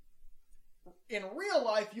in real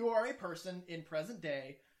life, you are a person in present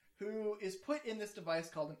day who is put in this device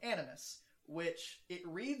called an animus, which it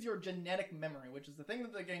reads your genetic memory, which is the thing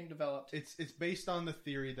that the game developed. It's based on the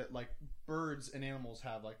theory that like birds and animals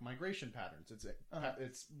have like migration patterns.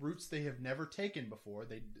 It's routes they have never taken before.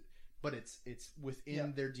 But it's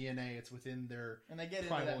within their DNA. It's within their and they get into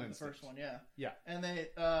primal that in the instinct. first one, yeah. Yeah. And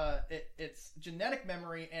it's genetic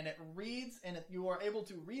memory, and it reads, and you are able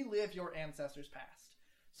to relive your ancestors' past.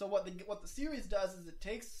 So what the series does is it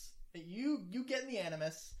takes you get in the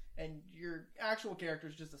animus, and your actual character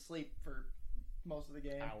is just asleep for most of the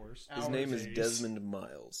game. hours. His name is days. Desmond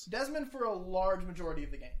Miles. Desmond for a large majority of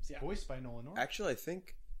the games, yeah, Voiced by Nolan North. Actually, I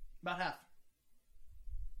think about half.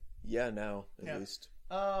 now at Yeah. least.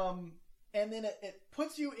 And then it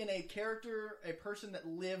puts you in a person that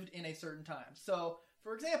lived in a certain time. So,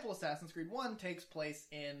 for example, Assassin's Creed 1 takes place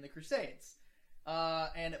in the Crusades.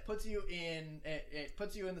 And it puts you in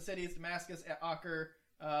the cities Damascus, Acre,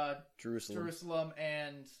 Jerusalem,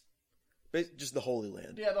 and Just the Holy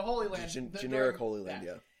Land. the Holy Land. Generic Holy Land,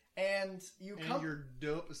 yeah. And you and come your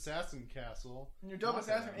dope assassin castle. your dope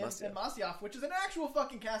assassin in Masyaf. Masyaf, which is an actual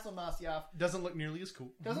fucking castle in Masyaf. Doesn't look nearly as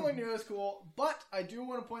cool. Doesn't look nearly as cool, but I do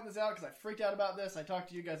want to point this out because I freaked out about this. I talked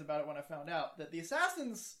to you guys about it when I found out that the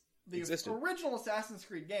Existed. original Assassin's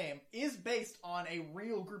Creed game is based on a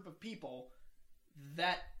real group of people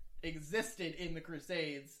that existed in the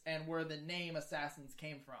Crusades and where the name Assassins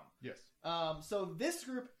came from. Yes. So this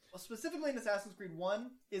group, specifically in Assassin's Creed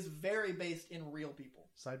 1, is very based in real people.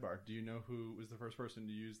 Sidebar: do you know who was the first person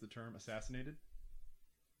to use the term assassinated?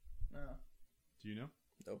 No. Do you know?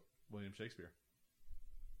 No. William Shakespeare.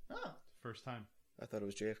 Oh. First time. I thought it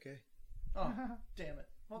was JFK. Oh, damn it.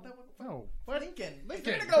 Well, that would... No. Lincoln. Lincoln. We're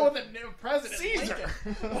going to go with the new president, Caesar.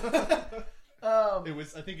 Lincoln. It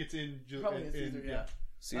was. I think it's in. Probably is Caesar, yeah.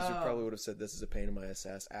 Caesar probably would have said, "This is a pain in my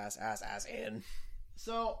ass, in."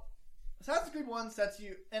 So, Assassin's Creed 1 sets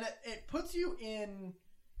you, and it puts you in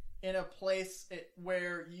a place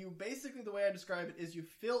where you basically, the way I describe it, is you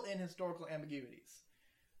fill in historical ambiguities.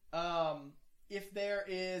 If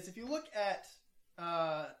you look at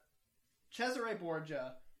Cesare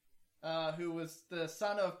Borgia, who was the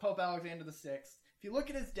son of Pope Alexander VI, if you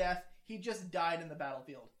look at his death, he just died in the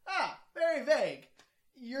battlefield. Very vague.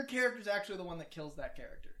 Your character's actually the one that kills that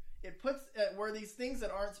character. It puts where these things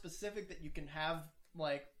that aren't specific that you can have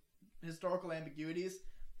like historical ambiguities,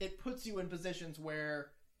 it puts you in positions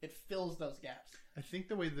where it fills those gaps. I think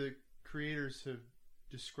the way the creators have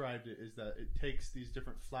described it is that it takes these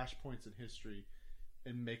different flashpoints in history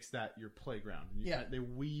and makes that your playground. And they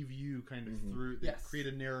weave you kind of through. They create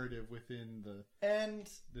a narrative within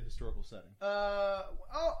the historical setting.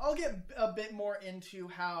 I'll get a bit more into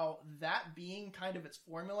how that being kind of its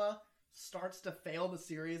formula starts to fail the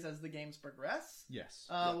series as the games progress. Yes.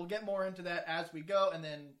 We'll get more into that as we go, and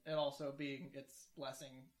then it also being its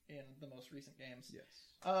blessing in the most recent games. Yes.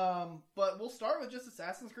 But we'll start with just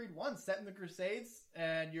Assassin's Creed 1, set in the Crusades,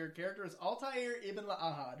 and your character is Altair ibn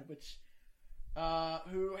Ahad,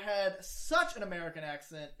 who had such an American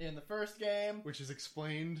accent in the first game. Which is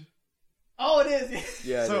explained. Oh, it is!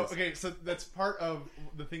 Yeah, So, it is. okay, so that's part of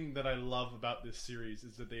the thing that I love about this series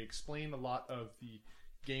is that they explain a lot of the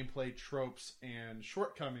gameplay tropes and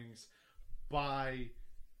shortcomings by,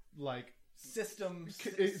 like, it's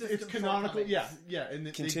canonical, shortcomings. yeah, and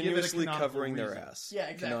they Continuously give it a canonical covering their reason. ass. Yeah,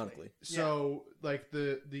 exactly. Canonically. So, like,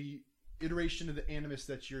 the iteration of the animus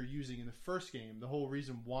that you're using in the first game, the whole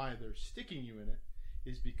reason why they're sticking you in it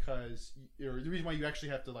is because, or the reason why you actually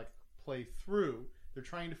have to, like, play through, they're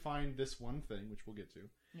trying to find this one thing, which we'll get to.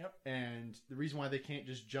 Yep. And the reason why they can't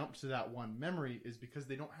just jump to that one memory is because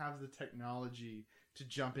they don't have the technology to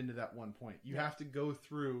jump into that one point. You have to go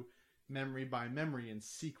through memory by memory and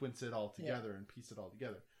sequence it all together and piece it all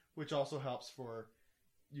together, which also helps for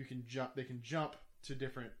they can jump to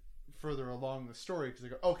different further along the story because they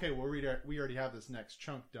go, okay, well we already have this next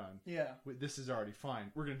chunk done. Yeah. This is already fine.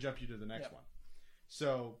 We're going to jump you to the next one.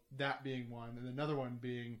 So that being one, and another one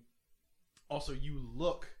being also you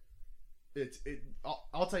look.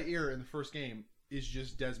 Altair in the first game is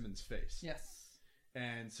just Desmond's face. Yes.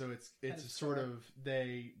 and so it's Kind of a sort scar. of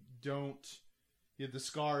they don't. Yeah, the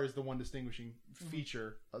scar is the one distinguishing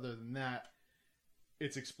feature. Other than that,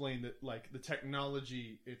 it's explained that like the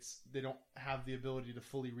technology, they don't have the ability to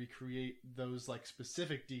fully recreate those like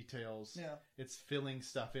specific details. Yeah. It's filling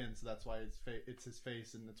stuff in, so that's why it's his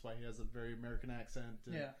face, and that's why he has a very American accent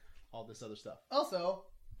and Yeah. all this other stuff. Also,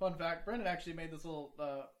 fun fact: Brendan actually made this little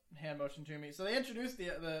hand motion to me. So they introduced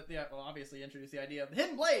obviously introduced the idea of the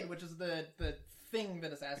hidden blade, which is the thing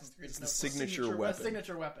that Assassin's Creed It's is the known for. signature weapon. A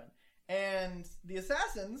signature weapon. And the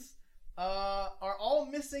assassins are all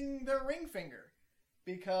missing their ring finger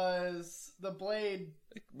because the blade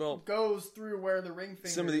Well, goes through where the ring finger.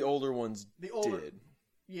 some of the older ones older, did.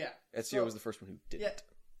 yeah. Ezio So- was the first one who didn't. Yeah.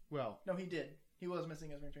 Well, No, he did. He was missing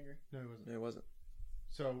his ring finger. no, he wasn't. No, it wasn't.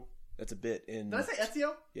 So That's a bit in. Did I say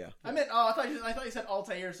Ezio? Yeah. I meant. Oh, I thought you said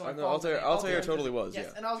Altair. So I No, followed the name. Altair totally was. Yes,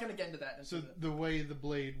 Yeah. and I was going to get into that. So the way the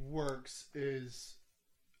blade works is,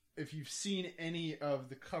 if you've seen any of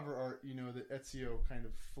the cover art, you know that Ezio kind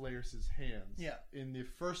of flares his hands. Yeah. In the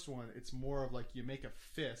first one, it's more of like you make a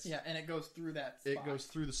fist. yeah, and it goes through that spot. It goes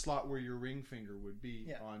through the slot where your ring finger would be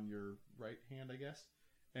Yeah. on your right hand, I guess.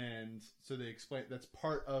 And so they explain that's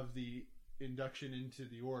part of the induction into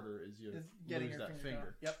the order is you is getting lose your that finger.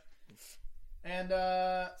 finger. Yep. And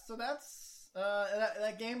so that's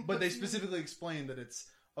that game. But they puts you- specifically explain that it's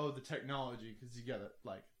the technology because you gotta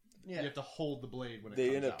like you Yeah. have to hold the blade when it They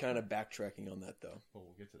comes end up out. kind of backtracking on that though. Well,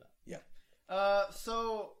 we'll get to that.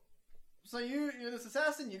 So you're this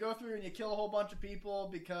assassin. You go through and you kill a whole bunch of people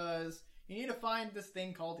because you need to find this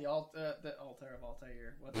thing called the Altair of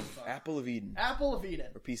Altair. What's it called? Apple of Eden Apple of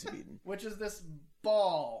Eden, or Piece of Eden. which is this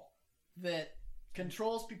ball that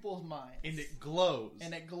controls people's minds. And it glows.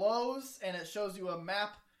 And it glows, and it shows you a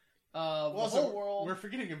map of Well, the also, whole world. We're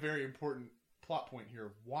forgetting a very important plot point here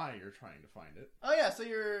of why you're trying to find it. Oh yeah, so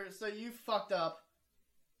you fucked up.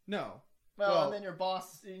 No. Well, and then your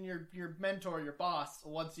boss, and your mentor, your boss,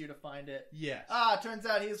 wants you to find it. Yes. It turns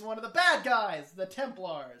out he's one of the bad guys, the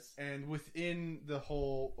Templars. And within the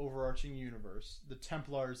whole overarching universe, the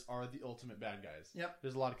Templars are the ultimate bad guys. Yep.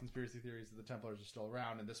 There's a lot of conspiracy theories that the Templars are still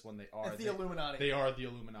around, and this one they are. It's the Illuminati. They are the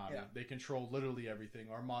Illuminati. Yeah. They control literally everything.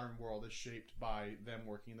 Our modern world is shaped by them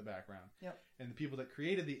working in the background. Yep. And the people that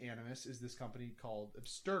created the Animus is this company called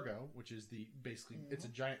Abstergo, which is it's a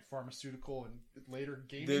giant pharmaceutical and later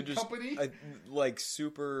They're gaming just company. like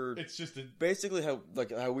super. It's just a Basically how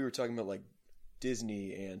we were talking about like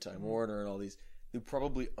Disney and Time Warner and all these. Who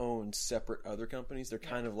probably own separate other companies. They're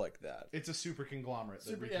kind of like that. It's a super conglomerate.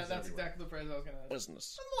 That reaches that's everywhere. exactly the phrase I was gonna.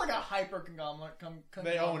 Business. It's more like a hyper conglomerate. They own because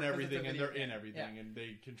it's a everything and video they're in game. everything and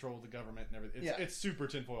they control the government and everything. Yeah. It's super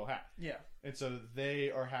tinfoil hat. Yeah. And so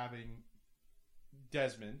they are having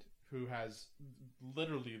Desmond, who has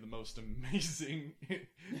literally the most amazing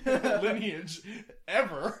lineage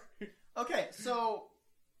ever. Okay, so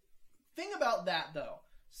thing about that though.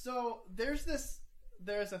 So there's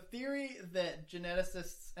a theory that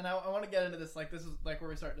geneticists, and I want to get into this. Like this is like where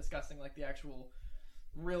we start discussing like the actual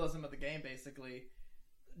realism of the game. Basically,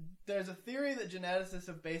 there's a theory that geneticists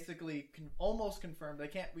have basically almost confirmed.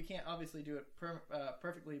 We can't obviously do it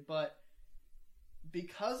perfectly, but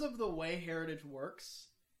because of the way heritage works,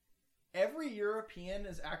 every European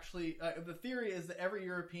is actually the theory is that every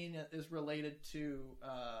European is related to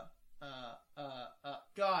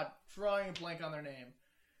God, drawing a blank on their name.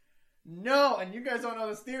 No, and you guys don't know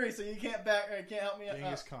this theory, so you can't help me.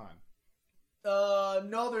 Genghis Khan.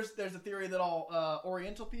 No, there's a theory that all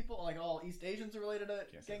Oriental people, like all East Asians, are related to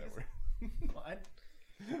Can't say Genghis. that word.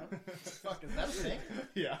 Fuck, is that a thing?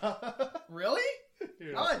 Yeah. Really?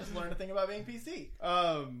 Yeah. Oh, I just learned a thing about being PC.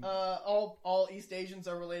 All East Asians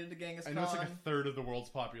are related to Genghis I Khan. know it's like a third of the world's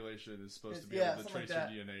population is supposed to be Yeah, able to something trace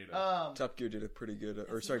like your that. DNA to. Top Gear did a pretty good,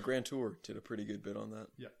 Grand Tour did a pretty good bit on that.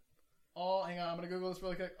 Hang on, I'm gonna Google this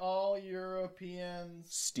really quick. All Europeans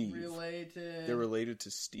Steve. related. They're related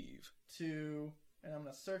to Steve. to, and I'm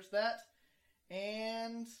gonna search that.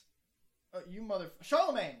 And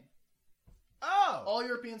Charlemagne. Oh! All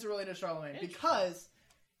Europeans are related to Charlemagne because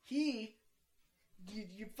you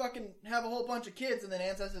fucking have a whole bunch of kids and then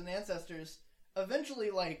ancestors.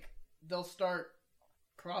 Eventually, like they'll start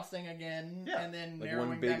crossing again, Yeah. and then Like narrowing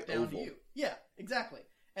one big back down oval. to you. Yeah, exactly.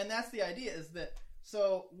 And that's the idea. Is that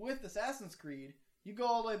so? With Assassin's Creed, you go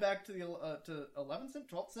all the way back to the to 11th,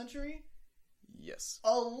 12th century. Yes.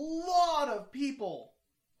 A lot of people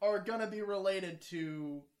are gonna be related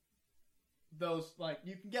to those. Like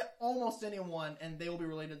you can get almost anyone, and they will be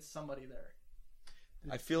related to somebody there.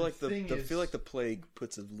 I feel like thing I is- feel like the plague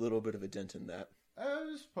puts a little bit of a dent in that. It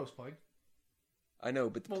was post-plague. I know,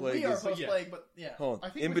 but the Well, plague we are is post-plague, but yeah. hold I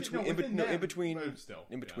on. think In between, within them,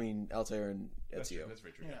 in between Altair and That's true. Ezio. That's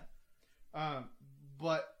very true. Yeah.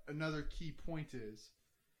 But another key point is,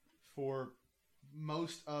 for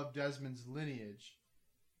most of Desmond's lineage,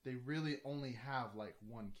 they really only have like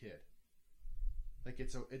one kid. Like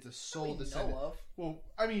it's a sole We descendant. know of. Well,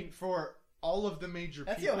 I mean, for all of the major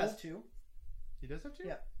Ezio people, has 2. he does have 2.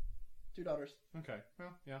 Yeah. 2 daughters. Okay.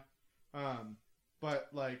 Well, yeah. But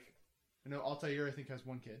like, I know Altair I think has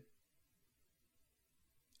 1 kid.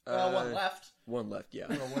 One left. One left, yeah.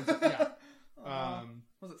 Well, one's, yeah.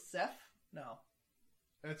 Was it Seth? No.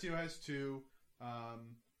 Ezio has 2.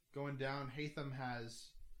 Going down, Hatham has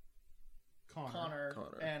Connor.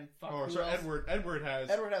 Connor. And fuck, Oh, who sorry, else? Edward has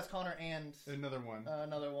Edward has Connor and another one.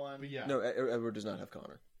 another one. But yeah, No, Edward does not have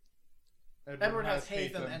Connor. Edward has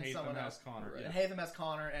Hatham and Hatham someone has else. Connor. Right. And Hatham has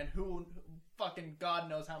Connor, and who fucking God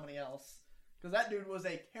knows how many else. Because that dude was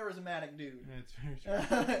a charismatic dude. It's very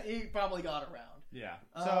true. He probably got around. Yeah.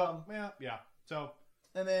 So Um, yeah. So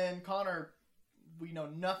And then Connor, we know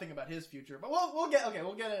nothing about his future, but we'll get it. Yeah,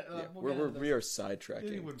 We'll get into we this. are did sidetracking.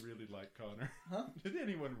 anyone really like Connor? Huh? Did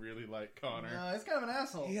anyone really like Connor? No, he's kind of an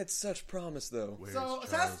asshole. He had such promise, though. Where's So Charles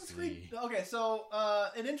Assassin's Lee? Creed. Okay, so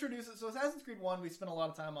it introduces. So Assassin's Creed 1, we spent a lot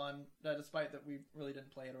of time on, despite that we really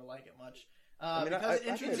didn't play it or like it much. I mean, because I it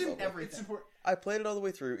introduced played it. everything. It's important. I played it all the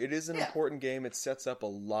way through. It is an Yeah. important game. It sets up a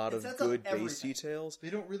lot It of sets up good base everything. details.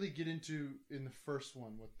 They don't really get into in the first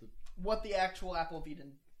one what the What the actual Apple of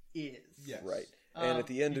Eden is. Yes. Right. And at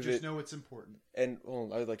the end you of just it, know it's important. and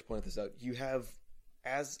I would like to point this out. You have,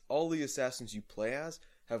 as all the assassins you play as,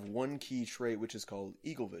 have one key trait, which is called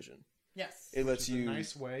Eagle Vision. Yes. It lets It's you. a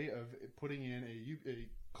nice way of putting in a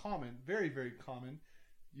common, very very common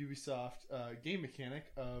Ubisoft game mechanic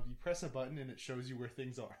of you press a button and it shows you where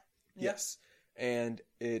things are. Yes, and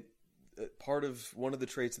it part of one of the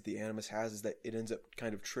traits that the Animus has is that it ends up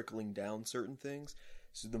kind of trickling down certain things.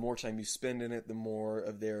 So the more time you spend in it, the more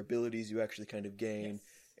of their abilities you actually kind of gain. Yes.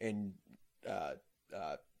 And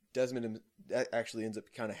Desmond actually ends up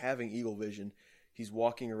kind of having Eagle Vision. He's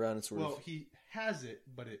walking around and sort Well, of he has it,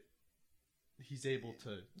 but he's able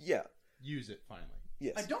to yeah, use it finally.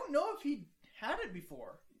 yes. I don't know if he had it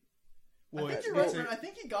before. Well, I think it's- you're right, it's a- Brendan. I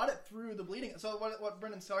think he got it through the bleeding. So what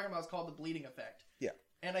Brendan's talking about is called the bleeding effect. Yeah.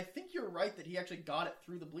 And I think you're right that he actually got it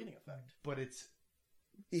through the bleeding effect. but it's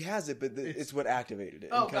He has it, but It's- it's what activated it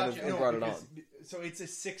Oh, and kind gotcha. of and No, brought it because- on. So it's a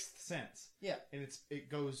sixth sense. Yeah. And it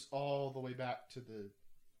goes all the way back to the.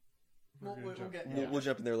 We'll get- We'll, we'll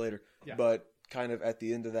jump in there later. Yeah. But kind of at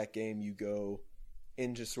the end of that game, you go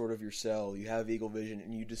into sort of your cell. You have Eagle Vision,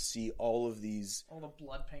 and you just see all of these. All the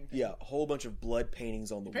blood painting. Yeah, a whole bunch of blood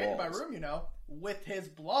paintings on the Painted walls. by Room, with his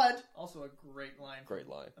blood. Also a great line. Great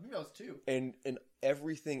line. I think that was 2. And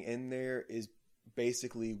everything in there is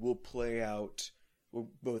basically will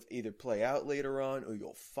both either play out later on or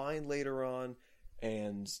you'll find later on.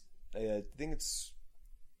 And I think it's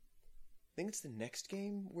the next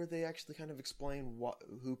game where they actually kind of explain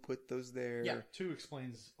who put those there. Yeah. 2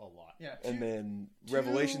 explains a lot. Yeah. And then two-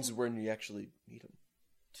 Revelations is when you actually meet them.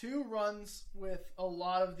 2 runs with a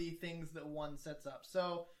lot of the things that 1 sets up.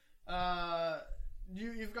 So,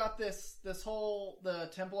 you've got this whole the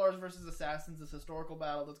Templars versus Assassins, this historical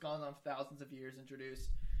battle that's gone on for thousands of years introduced.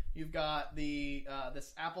 You've got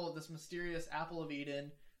this mysterious apple of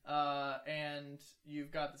Eden, and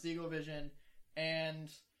you've got the Eagle Vision, and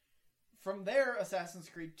from there, Assassin's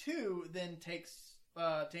Creed 2 then takes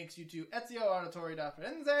you to Ezio Auditore da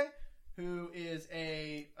Firenze, who is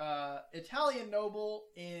a Italian noble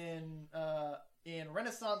in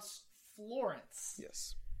Renaissance Florence.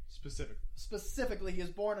 Yes. Specifically. He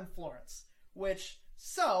is born in Florence.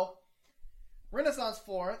 Renaissance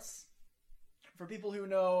Florence, for people who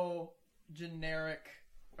know generic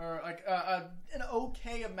or like an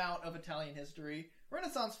okay amount of Italian history,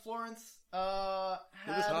 Renaissance Florence had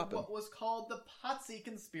hopping. what was called the Pazzi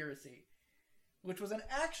Conspiracy, which was an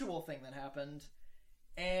actual thing that happened,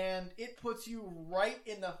 and it puts you right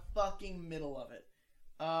in the fucking middle of it.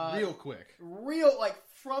 Real quick. Like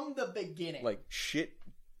from the beginning. Like shit.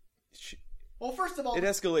 Well, first of all, It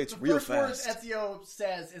escalates the real first words fast. Ezio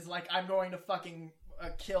says is like, "I'm going to fucking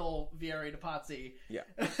kill Vieri de Pazzi." Yeah.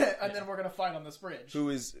 and then we're gonna fight on this bridge. Who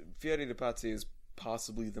is Fieri de Pazzi is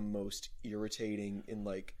possibly the most irritating and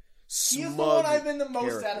like smug. He is the one I've been the most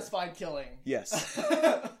character. satisfied killing. Yes.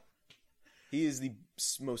 He is the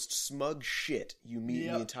most smug shit you meet in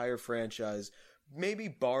Yep. the entire franchise. Maybe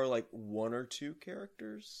bar like 1 or 2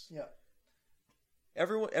 characters. Yeah.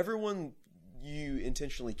 Everyone you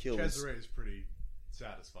intentionally kill is Cesare is pretty.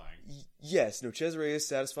 satisfying. Yes, no, Cesare is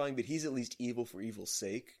satisfying, but he's at least evil for evil's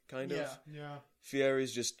sake, kind of. Yeah.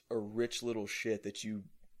 Fieri's just a rich little shit that you...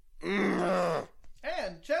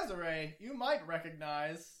 And Cesare, you might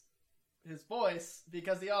recognize his voice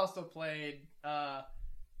because he also played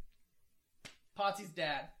Pazzi's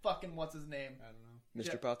dad. Fucking what's his name? I don't know.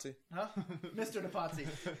 Mr. Yeah. Pazzi? Huh? Mr. DePazzi.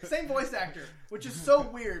 Same voice actor, which is so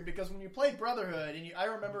weird because when you play Brotherhood, and I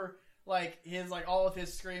remember like all of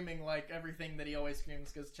his screaming, like everything that he always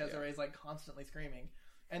screams because Cesare is like constantly screaming.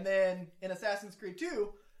 And then in Assassin's Creed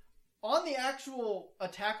 2, on the actual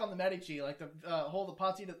attack on the Medici, like the whole the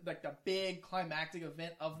Pazzi, like the big climactic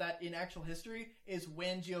event of that in actual history is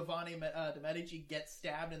when Giovanni de Medici gets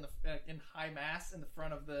stabbed in the in high mass in the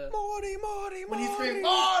front of the Morty! when he's screaming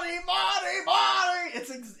Marty!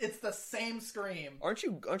 It's the same scream. Aren't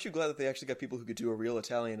you glad that they actually got people who could do a real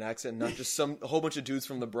Italian accent, not just a whole bunch of dudes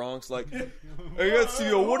from the Bronx like, hey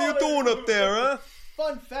Ezio, what are you doing up there, huh?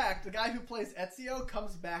 Fun fact: the guy who plays Ezio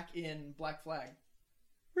comes back in Black Flag.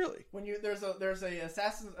 Really? When there's a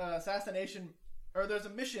assassination, or there's a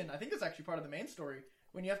mission. I think it's actually part of the main story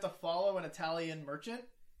when you have to follow an Italian merchant.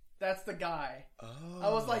 That's the guy. Oh. I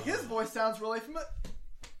was like, his voice sounds really familiar.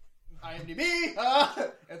 IMDb.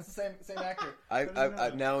 It's the same actor.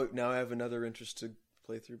 I now I have another interest to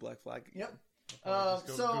play through Black Flag. Yep.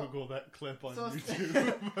 Just go Google that clip on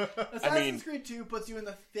YouTube. Assassin's Creed 2 puts you in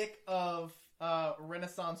the thick of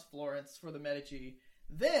Renaissance Florence for the Medici.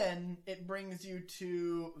 Then it brings you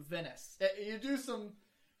to Venice. You do some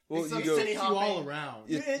city hopping. all around.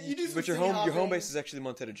 You do some but your city home hopping. base is actually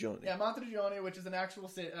Monteriggioni. Yeah, Monteriggioni, which is an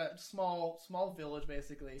actual small village,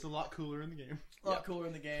 basically. It's a lot cooler in the game. A lot cooler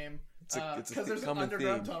in the game It's a because there's an common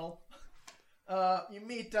underground theme. tunnel. You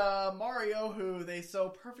meet Mario, who they so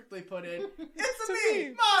perfectly put in. It's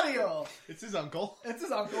me, Mario. It's his uncle. It's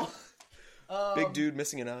his uncle. Big dude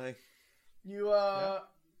missing an eye. You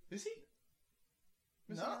Is he?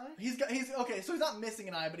 Missing no, an eye? he's okay. So he's not missing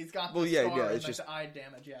an eye, but he's got the Well, yeah, scar yeah, and it's like, just- the eye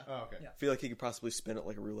damage. Yeah. Oh, okay. Yeah. I feel like he could possibly spin it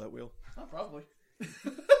like a roulette wheel. Oh, probably.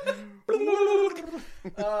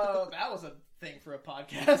 That was a thing for a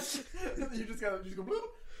podcast. you just go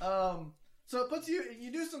bloop. So it puts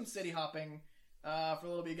you do some city hopping for a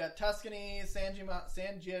little bit. You got Tuscany, San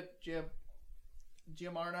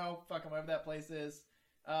Giamarno, fucking whatever that place is.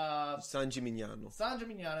 San Gimignano. San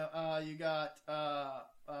Gimignano. You got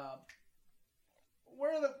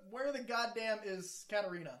where the goddamn is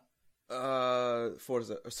Caterina?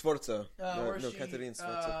 Sforza. Where's no, she? Caterina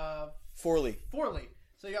Sforza. Forlì. Forlì.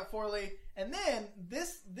 So you got Forlì, and then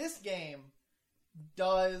this game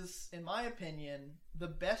does, in my opinion, the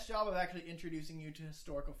best job of actually introducing you to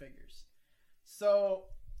historical figures. So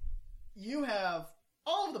you have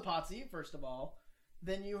all of the Pazzi, first of all.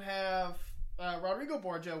 Then you have Rodrigo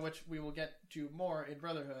Borgia, which we will get to more in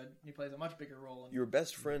Brotherhood. He plays a much bigger role. Your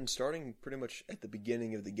best friend, starting pretty much at the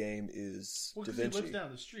beginning of the game, is Well, Da 'cause he Vinci. lives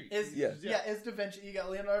down the street. Is Yeah. Da Vinci. You got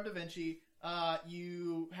Leonardo da Vinci.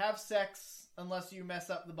 You have sex unless you mess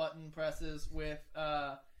up the button presses with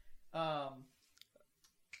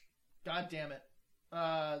God damn it.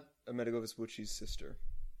 Amerigo Vespucci's sister.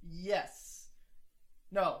 Yes.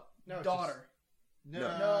 No. No, daughter.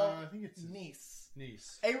 No, I think it's his Niece.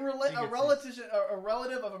 niece. A it's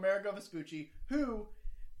relative of Amerigo Vespucci who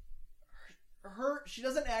she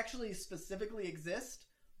doesn't actually specifically exist,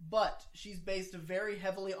 but she's based very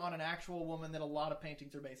heavily on an actual woman that a lot of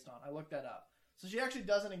paintings are based on. I looked that up. So she actually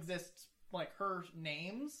doesn't exist like her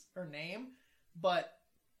name, but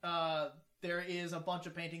there is a bunch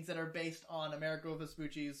of paintings that are based on Amerigo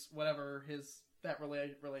Vespucci's whatever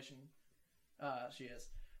relation she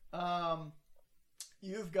is.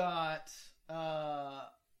 You've got all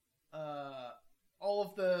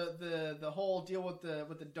of the whole deal with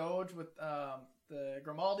the Doge with the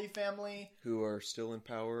Grimaldi family, Who are still in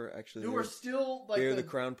power, actually. who are still like They're the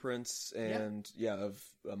crown prince and, of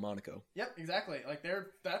Monaco. Yep, exactly. Like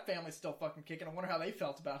that family's still fucking kicking. I wonder how they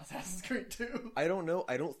felt about Assassin's Creed 2. I don't know.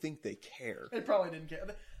 I don't think they care. They probably didn't care.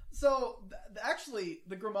 So actually,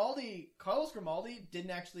 Carlos Grimaldi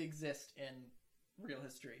didn't actually exist in real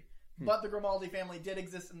history. But the Grimaldi family did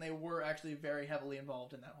exist, and they were actually very heavily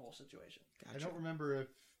involved in that whole situation. Gotcha. I don't remember if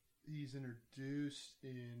he's introduced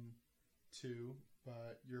in 2,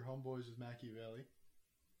 but your homeboys is Machiavelli.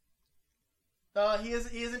 He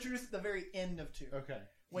is introduced at the very end of 2. Okay.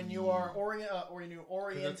 When you are oriented.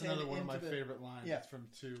 That's another one of my favorite lines from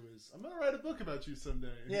 2 is, I'm going to write a book about you someday.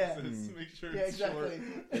 Yeah. It says, make sure Yeah, it's exactly.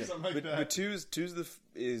 short. Or something like But that. two's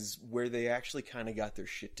is where they actually kind of got their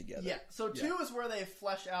shit together. Yeah, so 2 is where they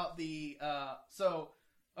flesh out the...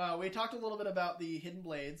 we talked a little bit about the hidden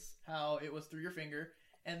blades, how it was through your finger.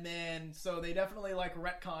 And then, so they definitely like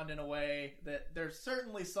retconned in a way that there's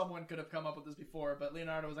certainly someone could have come up with this before, but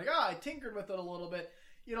Leonardo was like, I tinkered with it a little bit.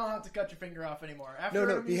 You don't have to cut your finger off anymore.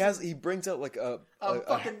 No, he brings out like a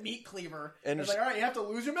fucking meat cleaver. and it's like, all right, you have to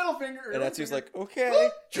lose your middle finger. and Etsu's like, okay.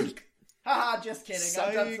 Haha, just kidding.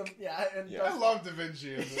 I've done some, I love Da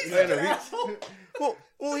Vinci. I know,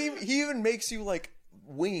 well, he even makes you like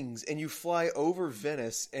wings, and you fly over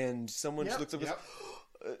Venice, and someone just looks up.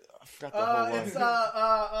 I forgot the whole line. It's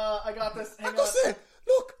I got this. Hang on. Makose,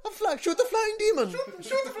 look, I'm flying. Shoot the flying demon.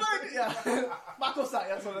 Shoot the flying. Yeah, Makosai.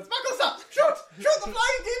 That's what it is. Makosai, shoot the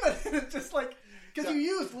flying demon. It's just like. Because you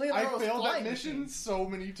used Leonardo's I failed that flying mission so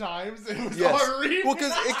many times. It was Yes. horrible. Well,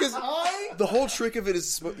 because the whole trick of it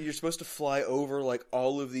is you're supposed to fly over like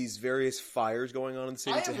all of these various fires going on in the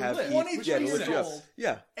city I to am have 23 years lift you up. old.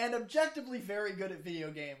 Yeah, and objectively very good at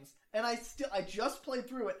video games. And I just played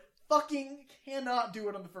through it. Fucking cannot do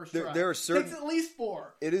it on the first try. There are certain. Takes at least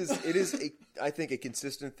 4. It is I think a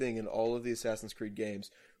consistent thing in all of the Assassin's Creed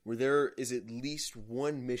games where there is at least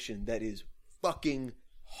one mission that is fucking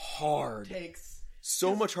hard. Takes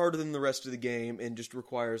so much harder than the rest of the game and just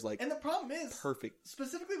requires like and the problem is perfect.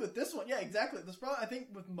 Specifically with this one, yeah, exactly. This problem I think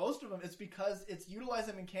with most of them is because it's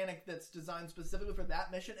utilizing a mechanic that's designed specifically for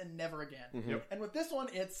that mission and never again. Yep. And with this one,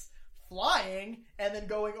 it's flying and then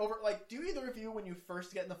going over. Like, do either of you, when you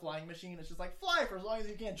first get in the flying machine, it's just like fly for as long as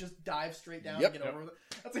you can, just dive straight down and get over it.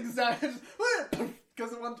 That's exactly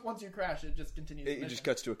because once you crash, it just continues. It just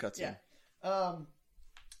cuts to a cutscene. Yeah.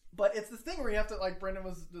 But it's this thing where you have to, like Brendan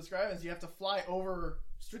was describing, is you have to fly over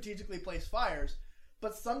strategically placed fires.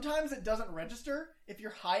 But sometimes it doesn't register. If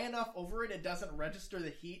you're high enough over it, it doesn't register the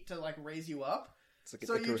heat to like raise you up. It's like an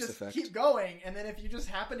so you Icarus just effect. keep going, and then if you just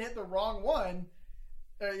happen to hit the wrong one,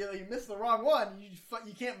 or you miss the wrong one,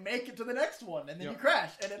 you can't make it to the next one, and then you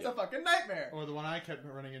crash, and it's a fucking nightmare. Or the one I kept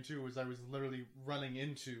running into was I was literally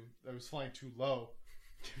I was flying too low.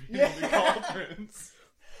 Yeah. The cauldrons.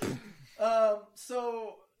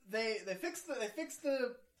 So they fix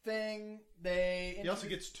the thing. He also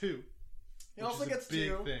gets 2. He also gets big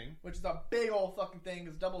 2, thing. which is a big old fucking thing.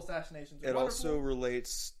 Because double assassinations. It also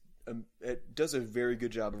relates. It does a very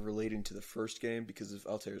good job of relating to the first game because of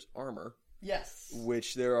Altair's armor. Yes.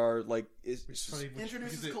 Which there are like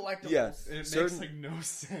Introduces collectibles. Yeah, and it makes like no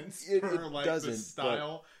sense for like the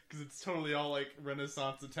style because it's totally all like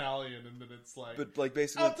Renaissance Italian, and then it's like, but like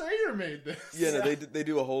basically Altair made this. Yeah, no, they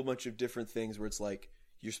do a whole bunch of different things where it's like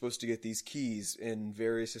you're supposed to get these keys in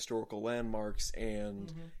various historical landmarks,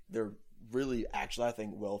 and they're really actually I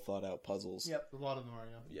think well thought out puzzles. Yep, a lot of them are.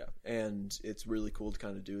 Yeah, and it's really cool to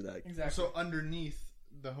kind of do that. Exactly. So underneath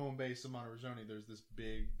the home base of Monterozzoni, there's this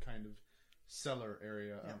big kind of cellar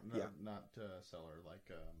area. Not cellar,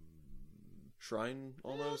 like shrine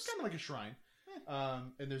almost. Kind of like a shrine.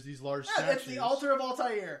 And there's these large statues. It's the altar of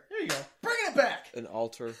Altair. There you go. Bringing it back. An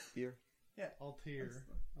altar here. Yeah. Altair.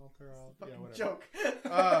 Whatever. Joke.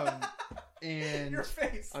 And your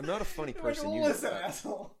face. I'm not a funny person. Like, listen,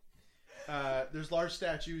 asshole. There's large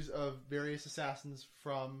statues of various assassins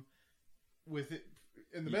from with it.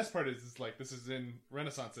 And the best part is like this is in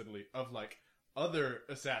Renaissance Italy of like other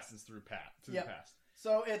assassins the past.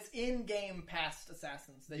 So it's in-game past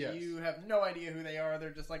assassins that Yes. you have no idea who they are. They're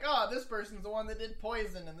just like, this person's the one that did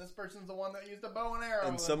poison, and this person's the one that used a bow and arrow.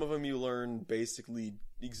 And some of them you learn basically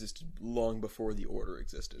existed long before the Order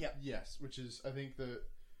existed. Yeah. Yes, which is I think the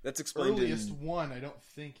That's explained earliest in... one. I don't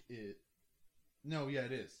think it. No, yeah,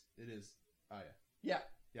 it is. It is Aya. Yeah.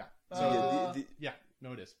 Yeah. So, yeah.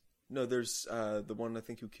 No, it is. No, there's the one I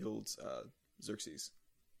think who killed Xerxes.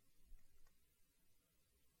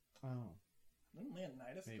 Oh. Didn't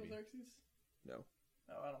Leonidas kill Xerxes? No.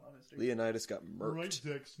 Oh, I don't know history. Leonidas got murked. Right,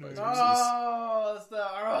 Dex, no. by Xerxes. Oh, it's the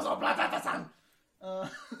Aroso Platatasan.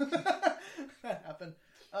 That happened.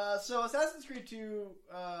 So Assassin's Creed 2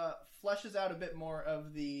 fleshes out a bit more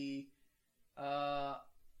of the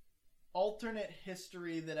alternate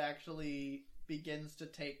history that actually begins to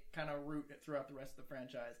take kind of root throughout the rest of the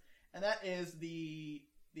franchise. And that is the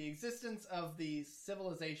existence of the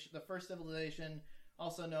civilization, the first civilization,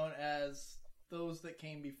 also known as those that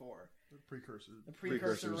came before. The precursor. The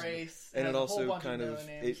precursor race. And it has a whole also bunch kind of...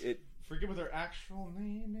 names. It Forget what their actual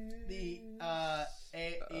name is. The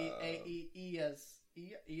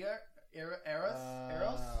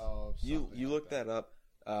Eros. you look that up.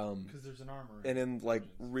 Because there's an armor. And in like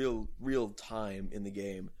real time in the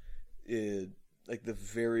game, like the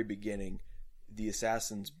very beginning, the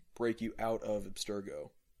assassins break you out of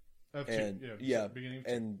Abstergo. Beginning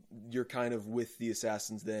and you're kind of with the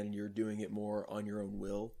assassins. Then you're doing it more on your own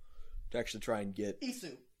will to actually try and get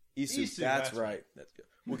Isu. That's right. That's good.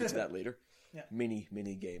 We'll get to that later. Yeah.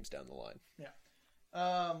 Many games down the line. Yeah.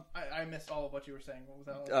 I missed all of what you were saying. What was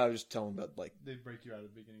that? I was just telling about like They break you out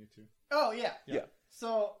at the beginning of 2. Oh yeah. Yeah.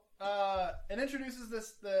 So it introduces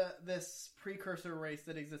this precursor race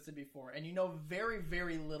that existed before, and you know very,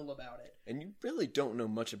 very little about it. and you really don't know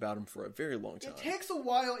much about him for a very long time. It takes a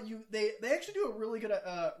while. They actually do a really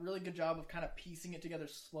good job of kind of piecing it together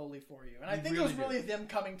slowly for you. And I They think really it was really them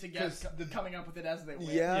coming together, 'Cause coming up with it as they went.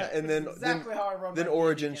 Yeah, and then exactly how I run. then my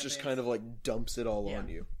Origins campaigns. just kind of like dumps it all Yeah. on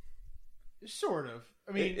you. Sort of.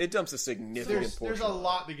 I mean, It dumps a significant there's portion. a of it.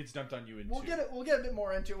 lot that gets dumped on you in 2. We'll get a bit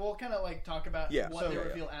more into it. We'll kind of like talk about Yeah. what So- they yeah,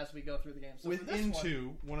 reveal as we go through the game. So for this Within one-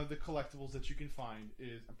 2, one of the collectibles that you can find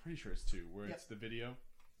is, I'm pretty sure it's 2, where Yep. it's the video.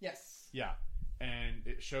 yes, Yeah. And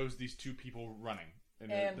it shows these 2 people running.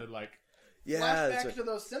 And And- they're like, Yeah, flashback it's like- to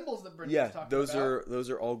those symbols that Brendan yeah. was talking Those about.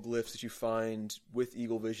 are all glyphs that you find with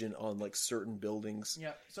Eagle Vision on like certain buildings.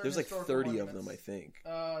 Yeah, certain There's like historical 30 of them, I monuments. think.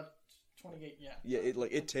 28. Yeah. Yeah,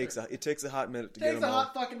 it takes a hot minute to Takes get a them all.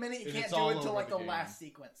 hot fucking minute. You And can't it's do all it until over like the the game. last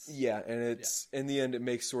sequence. Yeah, and it's in the end it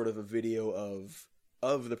makes sort of a video of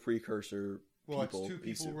the precursor well, people. it's 2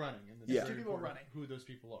 people Isu. running. And Yeah. it's very 2 people important running. Who those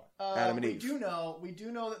people are. Adam and we Eve.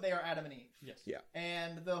 do know that they are Adam and Eve. Yes. Yeah.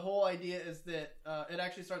 And the whole idea is that it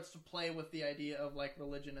actually starts to play with the idea of like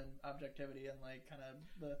religion and objectivity and like kind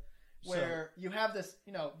of where you have this,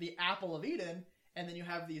 the Apple of Eden, and then you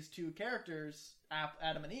have these 2 characters,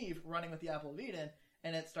 Adam and Eve, running with the Apple of Eden,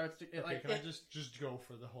 and it starts to Okay, can I just go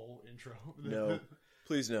for the whole intro? No.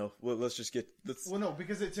 Please no. Well, let's just get Well, no,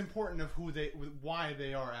 because it's important of why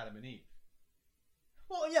they are Adam and Eve.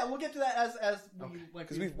 Well, yeah, we'll get to that as we Okay. like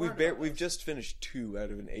because learned we've about we've this. just finished 2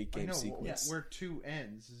 out of an 8 I game know sequence. where 2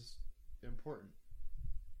 ends is important.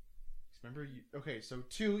 Remember, so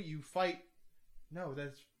 2 you fight. No,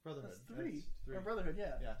 that's Brotherhood. That's 3. That's 3. Or Brotherhood,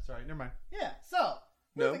 yeah. Yeah, sorry, never mind. Yeah. So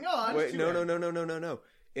No, moving on. wait, two no. ends.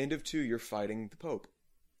 End of 2, you're fighting the Pope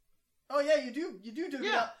Oh yeah, you do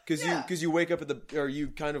Yeah. that. because you wake up you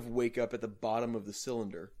kind of wake up at the bottom of the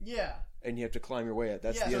cylinder Yeah. and you have to climb your way out.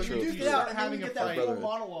 That's Yeah, the so intro. you do to get the- out and then having you a get that fight. full Brotherhood.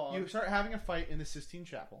 monologue. You start having a fight in the Sistine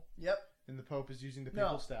Chapel, Yep. and the Pope is using the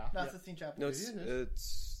papal No, staff. not Yeah. Sistine Chapel. No, It is.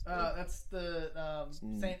 it's That's the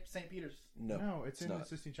n- Saint Peter's. no, No, it's in not. the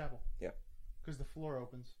Sistine Chapel. Yeah. Because the floor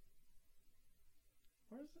opens.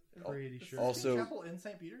 Where is it? Pretty The sure. Sistine Also- Chapel in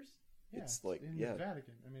Saint Peter's. Yeah, it's like- in yeah. the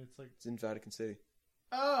Vatican. I mean, it's like it's in Vatican City.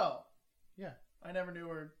 Oh. Yeah. I never knew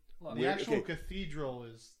where. the Where- actual okay. cathedral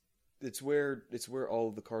is. It's where all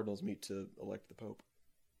of the cardinals meet to elect the Pope.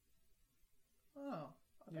 Oh.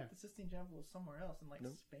 I Yeah. thought the Sistine Chapel was somewhere else in like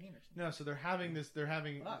Nope. Spain or something. No, so they're having this. They're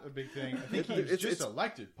having Fuck. a big thing. I think It- he's it's- just it's-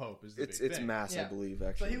 elected Pope. Is the It's big thing. mass, I Yeah. believe, So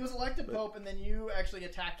actually. he was elected But- pope, and then you actually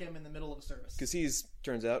attack him in the middle of a service. Because he's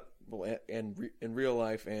turns out in real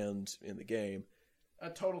life and in the game. A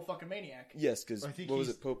total fucking maniac. Yes, because I think what was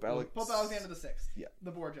he's- it, Pope Alex? Pope Alexander the Sixth. Yeah.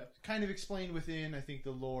 The Borgia. Kind of explained within. I think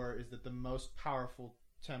the lore is that the most powerful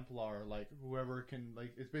Templar, like whoever can,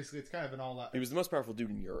 like it's basically it's kind of an all out. He was the most powerful dude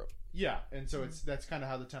in Europe. Yeah, and so that's kind of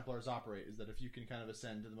how the Templars operate. Is that if you can kind of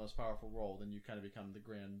ascend to the most powerful role, then you kind of become the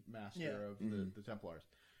Grand Master Yeah. of Mhm. the Templars.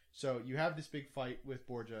 So you have this big fight with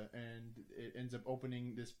Borgia, and it ends up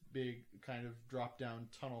opening this big kind of drop down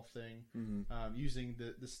tunnel thing, Mm-hmm. using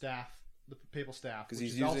the staff, the papal staff, Because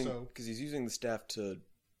which he's is using also the staff to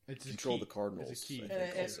it's a control key. the cardinals. It's a key. I And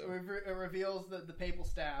think, it also. reveals that the papal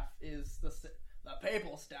staff is the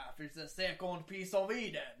papal staff is the second piece of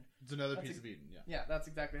Eden. It's another That's piece a- of Eden. Yeah. Yeah, that's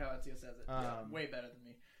exactly how Ezio says it. Way better than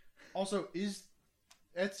me. Also, is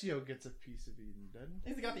Ezio gets a piece of Eden, doesn't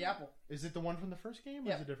He's got the apple. he? Is it the one from the first game, or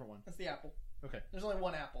Yeah. is it a different one? That's the apple. Okay. There's only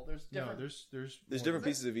one apple. There's different. No, there's There's more different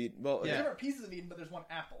than pieces of Eden. Well, there's Yeah. different pieces of Eden, but there's one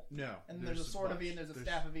apple. that. No, And there's a sword of bunch. Eden. There's a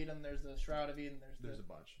staff of Eden. There's the shroud of Eden. There's a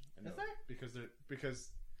bunch. I know. Is there?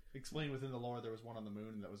 Because explained within the lore there was one on the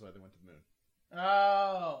moon, and that was why they went to the moon.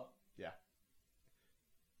 Oh.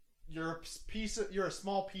 You're a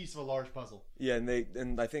small piece of a large puzzle. yeah,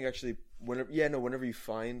 and I think actually whenever you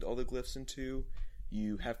find all the glyphs in 2,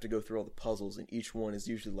 you have to go through all the puzzles, and each one is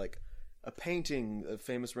usually like a painting, a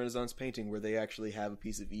famous Renaissance painting where they actually have a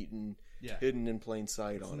piece of Eden Yeah. hidden in plain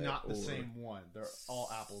sight It's on it. not the or- same one. They're all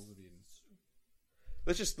apples of Eden.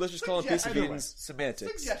 Let's just call it piece of Either way. Eden's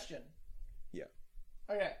semantics. Suggestion. Yeah.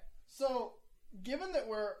 Okay. So, given that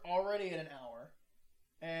we're already at an hour,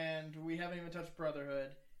 and we haven't even touched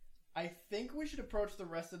Brotherhood, I think we should approach the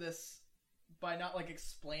rest of this by not like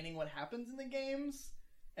explaining what happens in the games,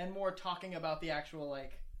 and more talking about the actual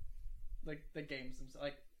like the games themselves.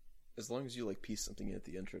 Like, As long as you like piece something in at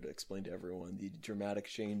the intro to explain to everyone the dramatic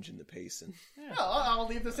change in the pace and Yeah. no, I'll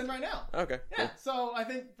leave this in right now. okay, Yeah. cool. So I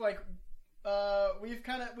think like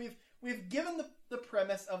we've we've given the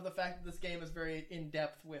premise of the fact that this game is very in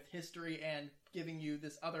depth with history and giving you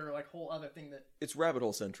this other like whole other thing that It's Rabbit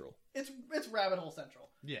Hole Central. it's Rabbit Hole Central.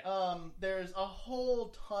 Yeah. There's a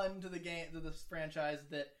whole ton to the game, to this franchise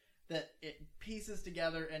that it pieces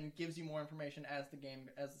together and gives you more information as the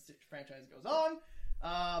franchise goes on.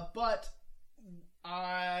 But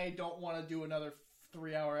I don't want to do another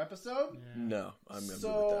 3-hour episode. Yeah. No, I'm good with that.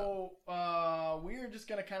 So we're just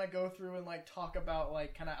gonna kind of go through and like talk about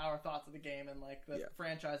like kind of our thoughts of the game and like the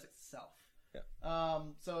franchise itself. Yeah.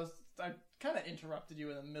 So I kind of interrupted you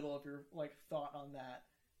in the middle of your like thought on that,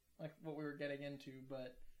 like what we were getting into.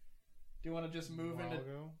 But do you want to just move into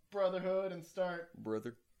Brotherhood and start?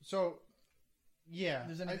 Brother. So, yeah.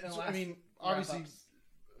 There's anything I mean, obviously,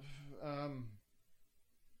 wrap-ups?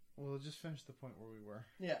 we'll just finish the point where we were.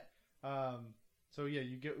 Yeah. So yeah,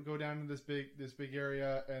 you go down to this big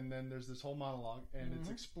area, and then there's this whole monologue, and it's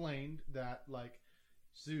explained that like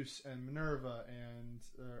Zeus and Minerva and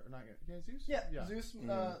Zeus. Yeah. Zeus,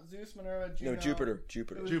 Zeus, Minerva, Juno. No, Jupiter.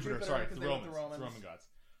 Jupiter. Sorry, 'cause the they were Romans. The Roman gods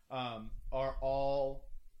are all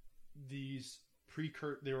these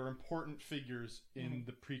they were important figures in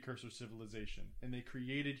the precursor civilization, and they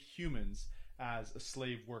created humans as a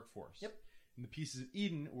slave workforce. Yep. And the pieces of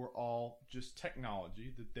Eden were all just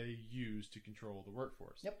technology that they used to control the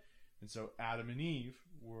workforce. Yep. And so Adam and Eve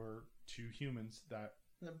were two humans that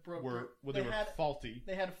broke were faulty.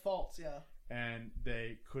 They had faults, yeah. And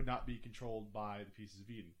they could not be controlled by the pieces of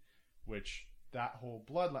Eden, which that whole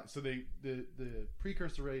bloodline. So the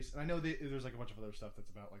precursor race, and I know there's like a bunch of other stuff that's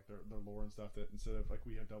about like their lore and stuff, that instead of like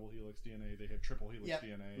we had double helix DNA, they had triple helix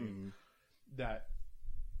DNA. Mm-hmm. That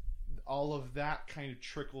all of that kind of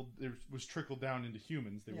was trickled down into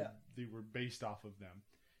humans. They were based off of them,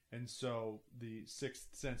 and so the Sixth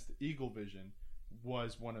Sense, the Eagle Vision,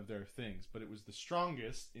 was one of their things, but it was the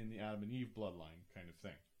strongest in the Adam and Eve bloodline kind of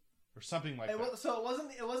thing, or something like that. So it wasn't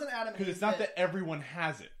Adam and Eve. Because it's not that everyone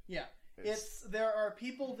has it. Yeah. There are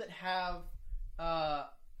people that have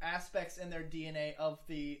aspects in their DNA of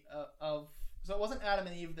so it wasn't Adam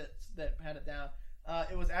and Eve that had it down.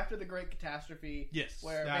 It was after the Great Catastrophe. Yes,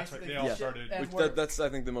 where that's right. basically They all started. That's I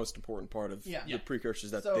think the most important part of the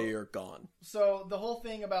precursors, that they are gone. So the whole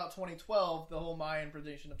thing about 2012, the whole Mayan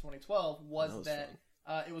prediction of 2012 was that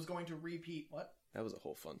it was going to repeat. What? That was a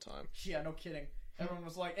whole fun time. Yeah, no kidding. Everyone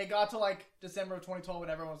was like, it got to like December of 2012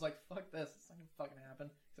 and everyone was like, fuck this, it's not gonna fucking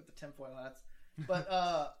happen, except the tinfoil hats.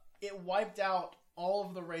 But it wiped out all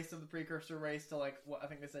of the race of the precursor race to like, what I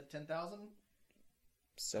think they said 10,000?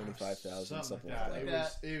 75,000, something like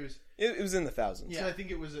that. It was in the thousands. Yeah, so I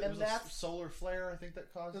think it was a solar flare. I think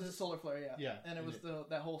that caused it. It was a solar flare, yeah. Yeah, and it was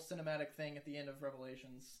that whole cinematic thing at the end of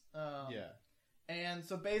Revelations. Yeah, and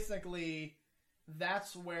so basically,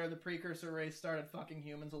 that's where the precursor race started fucking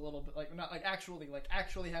humans a little bit, like not like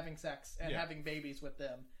actually having sex and having babies with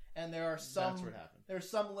them. And there are some that's what happened. There's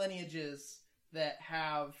some lineages that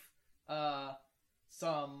have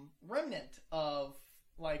some remnant of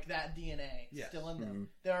like that DNA still in them. Mm-hmm.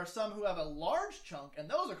 There are some who have a large chunk, and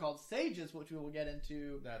those are called sages, which we will get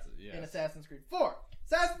into in Assassin's Creed 4.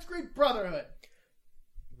 Assassin's Creed Brotherhood.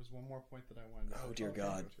 There was one more point that I wanted to Oh, dear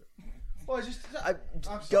God. Well, I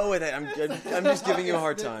just... go with it. I'm just giving you a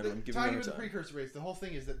hard time. I'm giving you a hard with time. The precursor race, the whole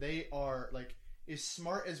thing is that they are, like, as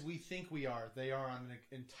smart as we think we are, they are on an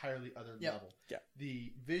entirely other level. Yeah.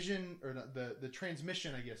 The vision, or the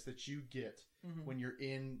transmission, I guess, that you get when you're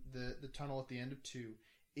in the tunnel at the end of 2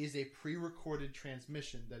 is a pre-recorded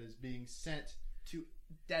transmission that is being sent to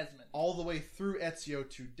Desmond, all the way through Ezio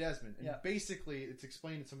to Desmond. And basically, it's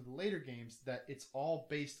explained in some of the later games that it's all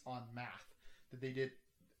based on math. That they did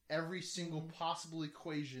every single possible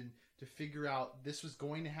equation to figure out this was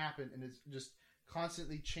going to happen, and it's just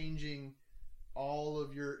constantly changing all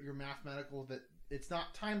of your mathematical, that it's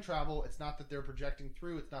not time travel, it's not that they're projecting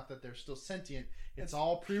through, it's not that they're still sentient, it's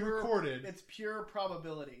all pre-recorded. It's pure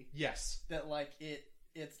probability. Yes. That like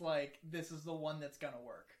it's like this is the one that's gonna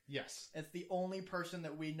work. Yes. It's the only person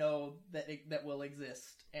that we know that will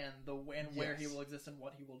exist, and where he will exist and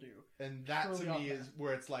what he will do. And that truly to me is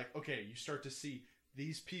where it's like, okay, you start to see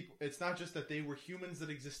these people. It's not just that they were humans that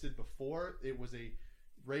existed before, it was a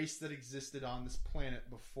race that existed on this planet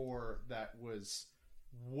before that was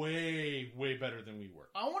way, way better than we were.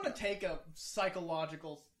 I want to take a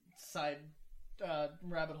psychological side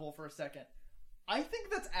rabbit hole for a second. I think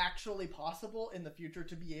that's actually possible in the future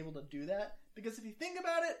to be able to do that. Because if you think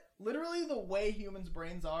about it, literally the way humans'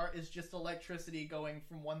 brains are is just electricity going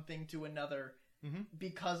from one thing to another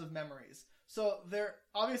because of memories. So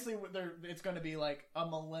it's going to be like a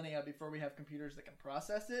millennia before we have computers that can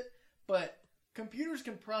process it. But computers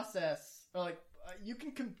can process, or like you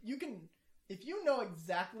can if you know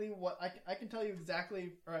exactly what I can tell you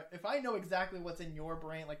exactly, or if I know exactly what's in your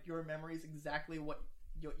brain, like your memories, exactly what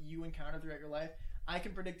you encounter throughout your life, I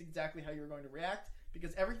can predict exactly how you're going to react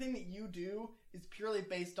because everything that you do is purely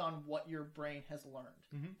based on what your brain has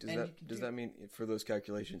learned. Does that mean for those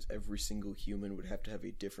calculations, every single human would have to have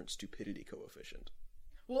a different stupidity coefficient?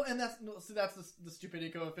 Well, and that's the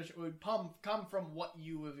stupidity coefficient would come from what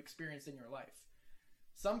you have experienced in your life.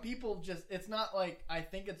 Some people just, it's not like, I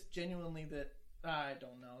think it's genuinely that, I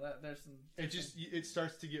don't know, that there's some... It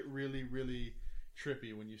starts to get really, really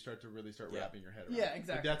trippy when you start wrapping your head around. Yeah,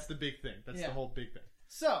 exactly. But that's the big thing. That's the whole big thing.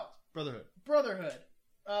 So... Brotherhood.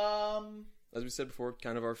 As we said before,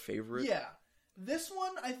 kind of our favorite. Yeah. This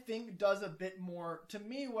one, I think, does a bit more... To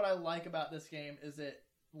me, what I like about this game is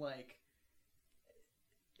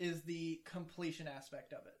is the completion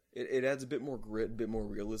aspect of it. It adds a bit more grit, a bit more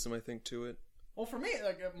realism, I think, to it. Well, for me,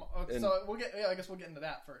 so we'll get. Yeah, I guess we'll get into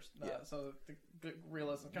that first. So the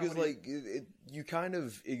realism, because you kind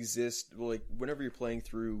of exist. Like whenever you're playing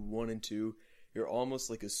through 1 and 2, you're almost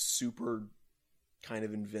like a super kind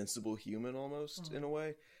of invincible human, almost in a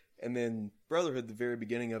way. And then Brotherhood, the very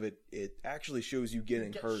beginning of it, it actually shows you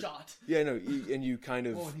getting hurt. Shot. Yeah, no, and you kind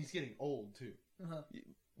of. Oh, and he's getting old too.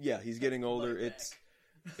 Yeah, he's getting older. It's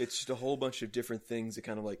just a whole bunch of different things that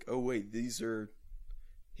kind of like, oh wait,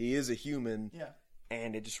 he is a human. Yeah.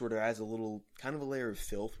 And it just sort of adds a little, kind of a layer of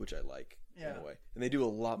filth, which I like in a way. And they do a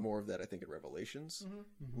lot more of that, I think, in Revelations.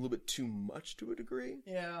 A little bit too much to a degree.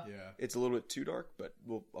 Yeah. It's a little bit too dark, but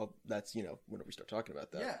that's, whenever we start talking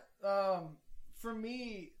about that. Yeah. For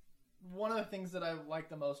me, one of the things that I like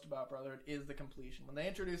the most about Brotherhood is the completion. When they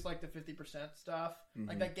introduced like the 50% stuff,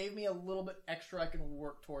 like that gave me a little bit extra I can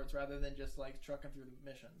work towards rather than just like trucking through the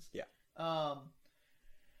missions. Yeah.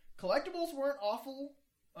 Collectibles weren't awful.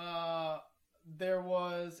 It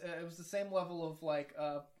was the same level of like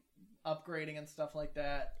upgrading and stuff like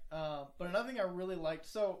that. But another thing I really liked,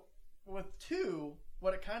 so with 2,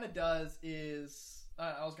 what it kind of does is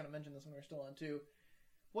I was going to mention this when we were still on 2.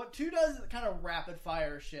 What 2 does is it kind of rapid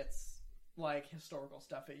fire shits like historical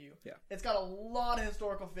stuff at you. Yeah. It's got a lot of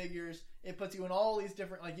historical figures. It puts you in all these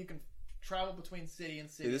different, like you can travel between city and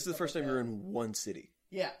city. Yeah, this is the first time you're in one city.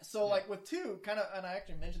 Yeah. So like with 2, kind of, and I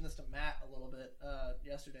actually mentioned this to Matt a little bit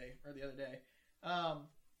yesterday or the other day.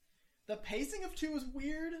 The pacing of 2 is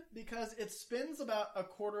weird because it spends about a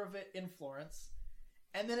quarter of it in Florence,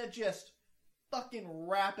 and then it just fucking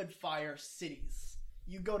rapid fire cities.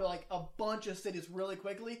 You go to like a bunch of cities really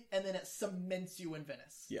quickly, and then it cements you in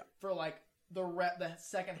Venice. Yeah. For like the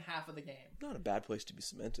second half of the game. Not a bad place to be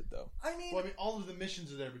cemented, though. I mean, all of the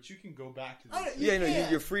missions are there, but you can go back to them.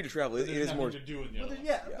 You're free to travel. It is more to do in the other.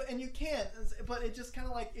 And you can, but it just kind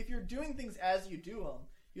of like if you're doing things as you do them,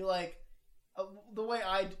 you like the way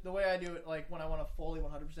I do it. Like when I want to fully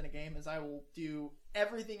 100% a game, is I will do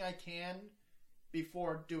everything I can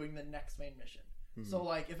before doing the next main mission. So,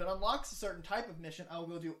 like, if it unlocks a certain type of mission, I'll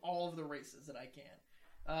go do all of the races that I can.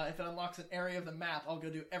 If it unlocks an area of the map, I'll go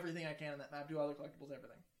do everything I can in that map, do all the collectibles,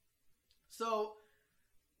 everything. So,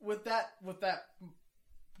 with that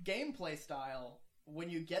gameplay style, when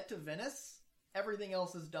you get to Venice, everything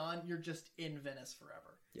else is done. You're just in Venice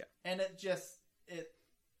forever. Yeah. And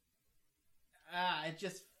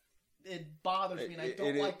it bothers me, and I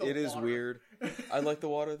don't like the water. It is weird. I like the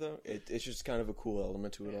water, though. It's just kind of a cool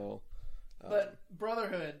element to it all. But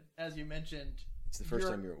Brotherhood, as you mentioned, it's the first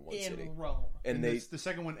time you're in one city. Rome. And the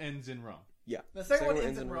second one ends in Rome. Yeah. The second one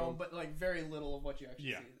ends in Rome, but like very little of what you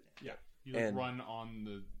actually see. Yeah. You run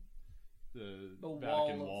on the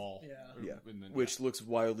Vatican wall. Yeah. Which looks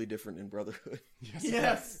wildly different in Brotherhood.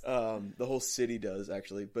 Yes. The whole city does,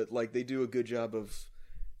 actually. But like they do a good job of...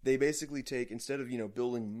 They basically take, instead of,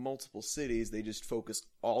 building multiple cities, they just focus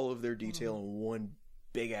all of their detail on one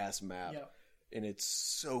big-ass map. Yep. And it's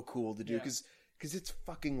so cool to do because it's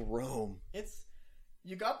fucking Rome.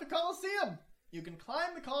 You got the Colosseum. You can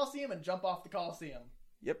climb the Colosseum and jump off the Colosseum.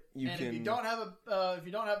 Yep, if you don't have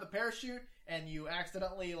the parachute and you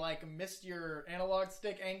accidentally like missed your analog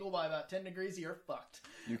stick angle by about 10 degrees, you're fucked.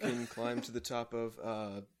 You can climb to the top of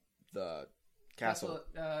the castle.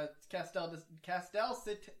 Castel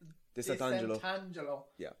di Sant'Angelo.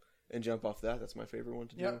 Yeah, and jump off that. That's my favorite one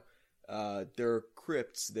to do. There are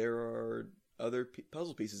crypts. There are other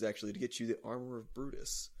puzzle pieces actually to get you the armor of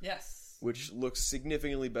Brutus. Yes. Which looks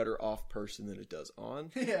significantly better off person than it does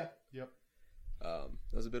on. Yeah. Yep. That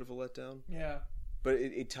was a bit of a letdown. Yeah. But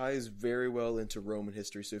it ties very well into Roman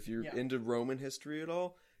history. So if you're into Roman history at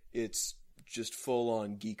all, it's just full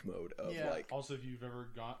on geek mode of like. Also, if you've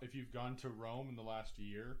gone to Rome in the last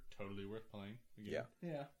year, totally worth playing again.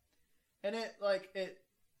 Yeah. And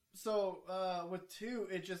So with 2,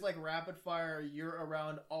 it's just like rapid fire. You're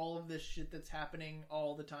around all of this shit that's happening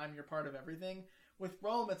all the time. You're part of everything. With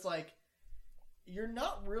Rome, it's like you're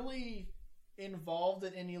not really involved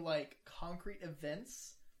in any like concrete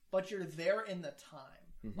events, but you're there in the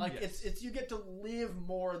time. Like it's you get to live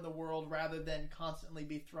more in the world rather than constantly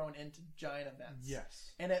be thrown into giant events.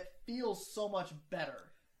 Yes. And it feels so much better.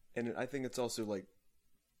 And I think it's also like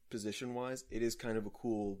position wise, it is kind of a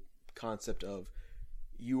cool concept of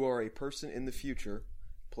you are a person in the future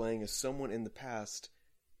playing as someone in the past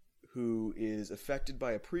who is affected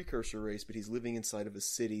by a precursor race, but he's living inside of a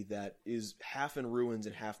city that is half in ruins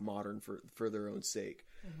and half modern for their own sake.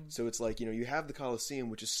 So it's like, you have the Colosseum,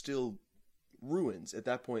 which is still ruins. At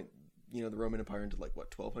that point, the Roman Empire ended like,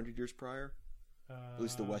 what, 1,200 years prior? At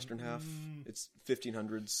least the western half. It's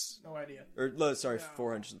 1500s. No idea. Or, sorry,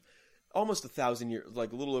 400s. Almost 1,000 years,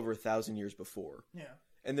 like a little over 1,000 years before. Yeah.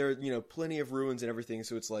 And there are, plenty of ruins and everything,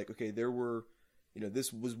 so it's like, okay, there were,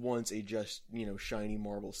 this was once a just, shiny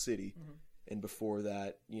marble city. And before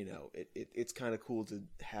that, it's kind of cool to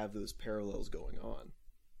have those parallels going on.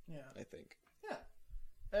 Yeah. I think. Yeah.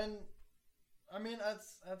 And, I mean,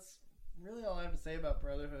 that's really all I have to say about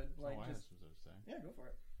Brotherhood. Like, I have just... something to say. Yeah, go for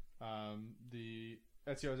it. The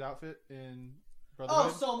Ezio's outfit in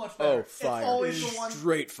Brotherhood. Oh, so much better. Oh, fire. It's always the one...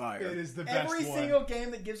 Straight fire. It is the best Every one. single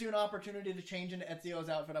game that gives you an opportunity to change into Ezio's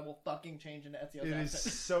outfit, I will fucking change into Ezio's It outfit.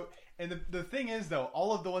 is so... And the thing is, though,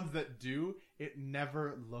 all of the ones that do, it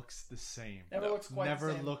never looks the same. Never looks quite the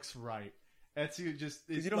Never same. looks right. Ezio just...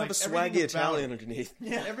 Because you don't like, have a everything swaggy about Italian it- underneath.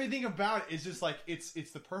 Yeah. Everything about it is just like, it's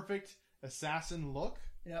the perfect assassin look.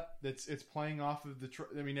 Yep. It's playing off of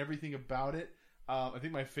everything about it. I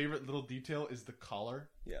think my favorite little detail is the collar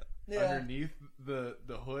Yeah. underneath the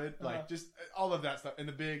hood, like just all of that stuff. And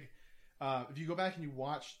the big, if you go back and you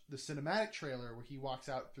watch the cinematic trailer where he walks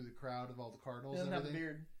out through the crowd of all the Cardinals, He doesn't and have the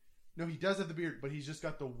everything. beard. No, he does have the beard, but he's just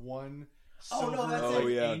got the one Oh, no, silver that's it. Oh,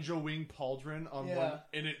 yeah. angel wing pauldron on Yeah. one,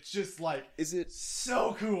 and it's just like Is it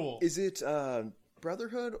so cool.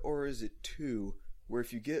 Brotherhood or is it 2 where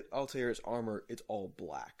if you get Altair's armor, it's all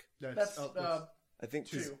black? That's I think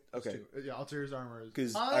 2. Okay. Yeah, Altair's armor is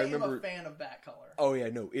Because I remember. am a fan of that color. Oh yeah,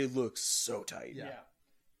 no, it looks so tight. Yeah. Yeah.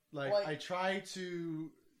 like Like- I try to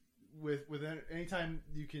with anytime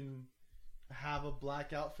you can have a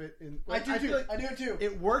black outfit in. Like, I do feel like I do it too.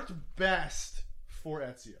 it worked best for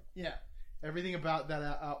Ezio. Yeah. Everything about that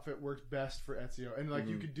outfit worked best for Ezio, and like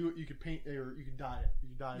you could do it, you could paint or you could dye it. You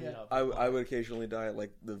could dye Yeah. the outfit. I would occasionally dye it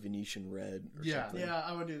like the Venetian red or Yeah. something. Yeah,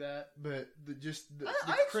 I would do that. but the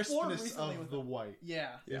I explored crispness recently of with the it. white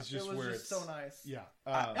Yeah. is just it was where just it's so nice. Yeah,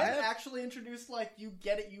 And it actually introduced like you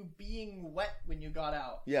being wet when you got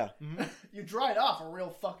out. Yeah. You dried off real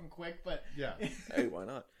fucking quick, but yeah. Hey, why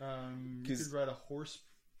not? You could ride a horse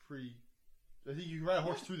I think you can ride a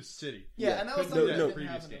horse through the city. yeah, and that was Couldn't something do that that didn't in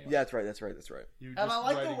happen previous anymore. Yeah, that's right. You And just I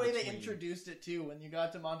like the riding way they between. introduced it too. When you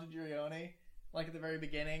got to Montegireone, like at the very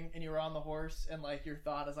beginning, and you were on the horse, and like your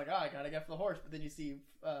thought is like, "Oh, I gotta get for the horse," but then you see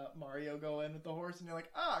Mario go in with the horse, and you're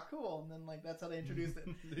like, "Ah, cool!" And then like that's how they introduced it.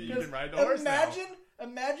 You 'Cause can ride the horse now.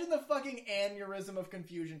 Imagine the fucking aneurysm of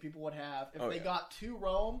confusion people would have if Oh, they yeah. got to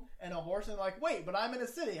Rome and a horse, and they're like, "Wait, but I'm in a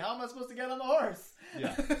city. How am I supposed to get on the horse?"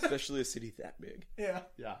 Yeah. Especially a city that big. Yeah.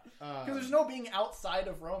 Yeah, Because there's no being outside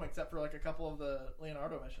of Rome except for like a couple of the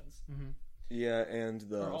Leonardo missions. Yeah, and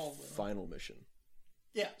the Or all of them. final mission.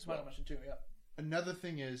 Yeah, Final mission too. Yeah. Another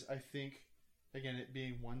thing is, I think, again, it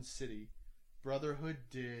being one city, Brotherhood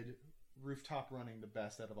did rooftop running the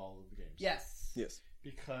best out of all of the games. Yes. Yes.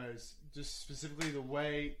 Because just specifically the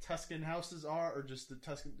way Tuscan houses are, or just the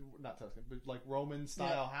not Tuscan, but like Roman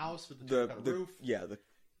style house with the turret roof. Yeah,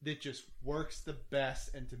 It just works the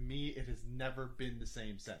best, and to me, it has never been the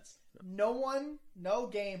same since. No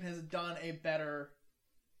game has done a better.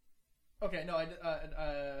 Okay, no,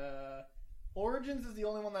 Origins is the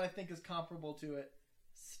only one that I think is comparable to it.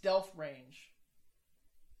 Stealth range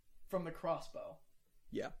from the crossbow.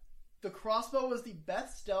 yeah. The crossbow was the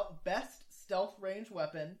best stealth range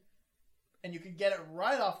weapon, and you could get it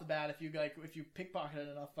right off the bat if you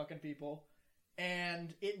pickpocketed enough fucking people,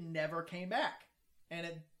 and it never came back, and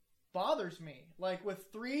it bothers me. Like with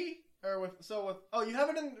 3 you have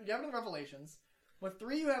it in Revelations. With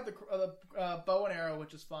 3 you have the bow and arrow,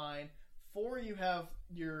 which is fine. 4 you have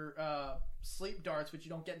your sleep darts, which you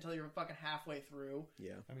don't get until you're fucking halfway through.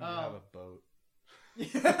 Yeah. I mean, you have a boat.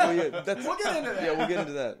 Oh, yeah, that's, We'll get into that. Yeah, we'll get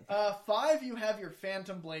into that. 5 you have your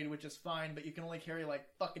phantom blade, which is fine, but you can only carry like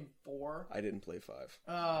fucking 4. I didn't play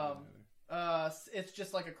 5. It's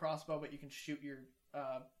just like a crossbow, but you can shoot your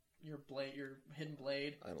blade, your hidden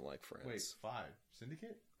blade. I don't like France. Wait, 5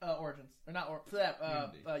 Syndicate? Origins or not?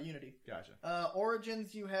 Unity. Gotcha.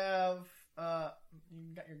 Origins, you have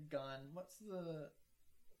you got your gun. What's the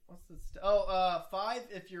 5?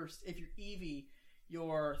 If you're Eevee,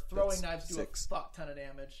 your throwing That's knives do 6. a fuck ton of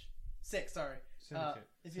damage. 6, sorry. Syndicate.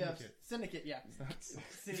 If you have Syndicate, yeah.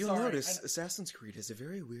 If you'll Sorry, notice, Assassin's Creed has a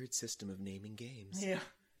very weird system of naming games. Yeah.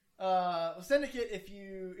 Syndicate. If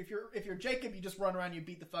you're Jacob, you just run around, you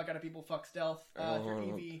beat the fuck out of people, fuck stealth. If you're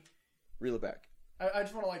Eevee, Reel it back. I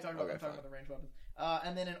just want to talk about Okay, the ranged weapons.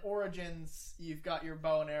 And then in Origins, you've got your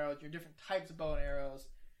bow and arrows, your different types of bow and arrows.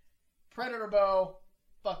 Predator bow,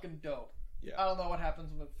 fucking dope. Yeah. I don't know what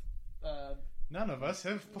happens with. None of us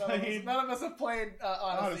have played. None of us have played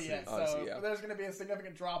Odyssey yet, so there's going to be a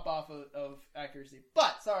significant drop off of accuracy.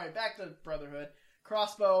 But sorry, back to Brotherhood.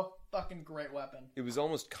 Crossbow, fucking great weapon. It was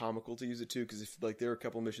almost comical to use it too, because there are a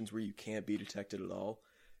couple missions where you can't be detected at all,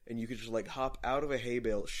 and you could just hop out of a hay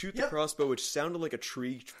bale, shoot the crossbow, which sounded like a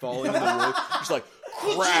tree falling on the road, just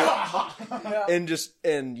crap, and just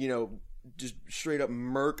straight up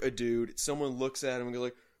murk a dude. Someone looks at him and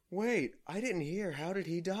goes wait, I didn't hear. How did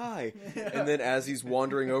he die? Yeah. And then as he's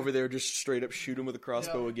wandering over there, just straight up shoot him with a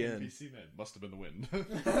crossbow again. NPC man, must have been the wind.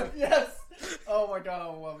 Yes. Oh my god,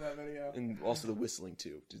 I love that video. And also the whistling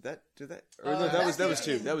too. Did that? Or no, that was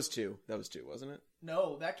 2. That was 2, wasn't it?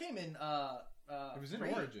 No, that came in. It was in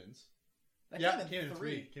 3. Origins. That came in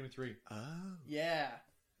 3. Came in 3. Oh. Yeah.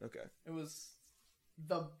 Okay. It was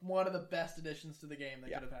one of the best additions to the game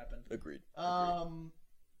that could have happened. Agreed.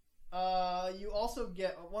 You also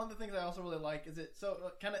get one of the things I also really like is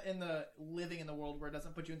kind of in the living in the world where it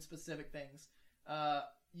doesn't put you in specific things.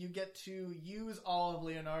 You get to use all of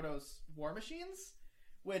Leonardo's war machines,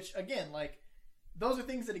 which again, those are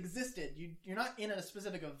things that existed. You're not in a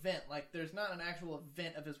specific event. There's not an actual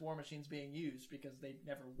event of his war machines being used because they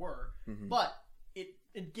never were. Mm-hmm. But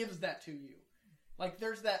it gives that to you.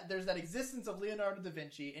 There's that existence of Leonardo da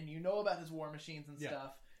Vinci, and you know about his war machines and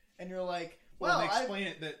stuff, and you're like. Well, they explain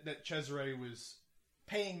it that Cesare was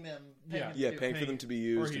paying them. Paying for them to be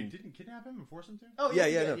used. Or he didn't kidnap him and force him to? Oh,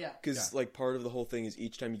 yeah. Because part of the whole thing is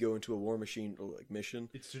each time you go into a war machine or mission,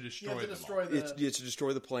 it's to destroy them. It's to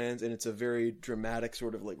destroy the plans, and it's a very dramatic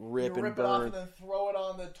sort of rip and rip burn. It off and then throw it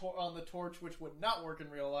on the torch, which would not work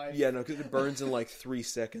in real life. Yeah, no, because it burns in 3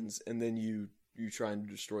 seconds, and then you try and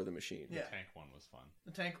destroy the machine. Yeah. The tank one was fun.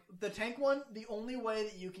 The tank one, the only way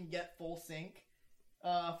that you can get full sync.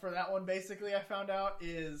 For that one, basically, I found out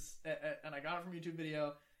is, and I got it from YouTube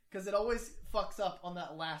video, because it always fucks up on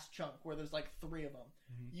that last chunk where there's 3 of them.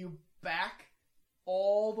 Mm-hmm. You back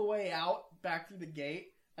all the way out, back through the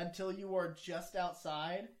gate, until you are just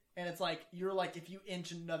outside, and it's you're if you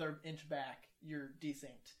inch another inch back, you're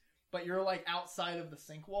desynced. But you're outside of the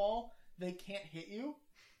sync wall, they can't hit you,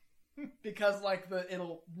 because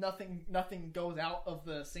nothing goes out of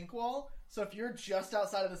the sync wall. So if you're just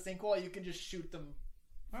outside of the sync wall, you can just shoot them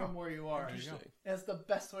from where you are. Interesting. And it's the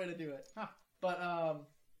best way to do it. Huh. But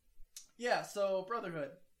so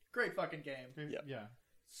Brotherhood, great fucking game. Yeah.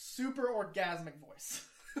 Super orgasmic voice.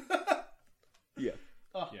 Yeah.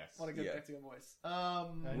 Oh, yes. What a good sexy voice.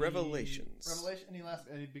 Revelations.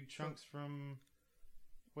 Any big chunks from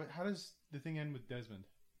what? How does the thing end with Desmond?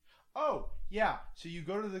 Oh, yeah. So you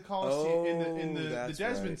go to the Colosseum in the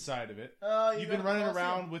Desmond side of it. You've been running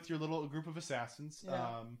around with your little group of assassins,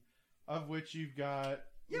 of which you've got.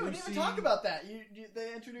 Yeah, we didn't even talk about that.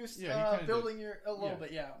 They introduced building a little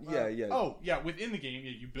bit. Yeah. Oh, yeah. Within the game,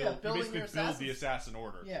 you basically build the assassin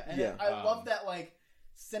order. Yeah, and I love that.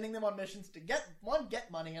 Sending them on missions to get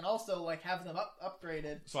money, and also have them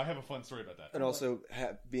upgraded. So I have a fun story about that. And also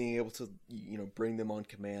being able to everyone them on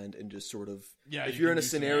command and just sort of if you're in a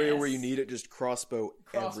scenario where you need it, just crossbow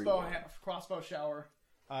shower.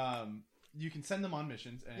 You can send them on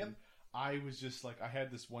missions, and I was just I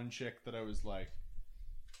had this one chick that I was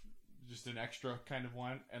just an extra kind of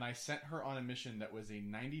one, and I sent her on a mission that was a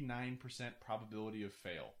 99% probability of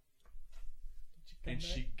fail, and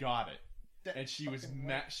she got it. And she was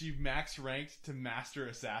she max ranked to master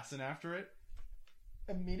assassin after it.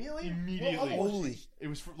 Immediately. Holy! It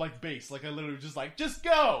was for, base. I literally was just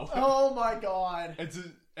go. Oh my god!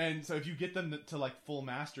 And so if you get them to full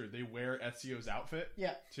master, they wear Ezio's outfit.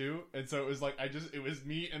 Yeah. Too. And so it was it was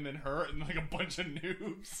me and then her and a bunch of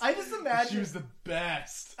noobs. I just imagine she was the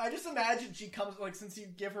best. I just imagine she comes since you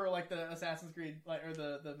give her the Assassin's Creed or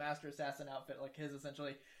the master assassin outfit his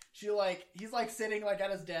essentially. She he's sitting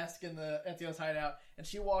at his desk in the Ezio's hideout, and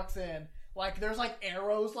she walks in there's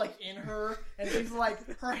arrows in her, and she's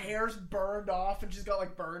her hair's burned off, and she's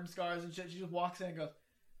got burn scars and shit. She just walks in and goes,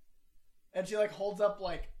 and she holds up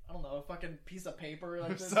I don't know, a fucking piece of paper,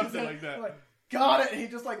 like Something like that. Like, got it. And he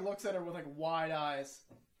just like looks at her with like wide eyes,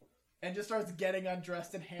 and just starts getting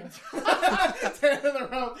undressed and hands in the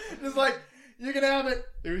rope. Just like, you can have it.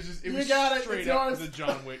 It was just, it You was got it, straight it's up yours. the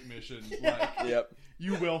John Wick mission. Yeah. Like, Yep.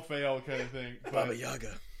 you will fail kind of thing. But, Baba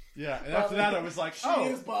Yaga. yeah, and after that I was like, She oh.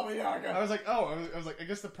 is Baba Yaga. I was like, I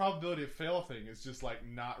guess the probability of fail thing is just like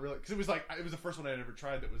not really, because it was the first one I'd ever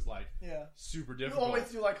tried that was like yeah. super You difficult. always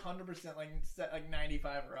do like 100%, like set like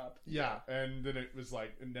 95 or up. Yeah, and then it was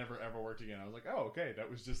like it never ever worked again. I was like, oh, okay, that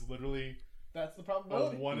was just literally That's the a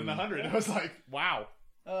probability. 1 in 100. I was like, wow.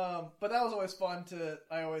 But that was always fun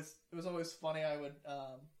it was always funny. I would,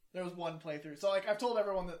 there was one playthrough. So like I've told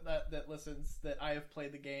everyone that listens that I have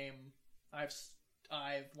played the game. I've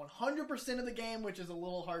 100% of the game, which is a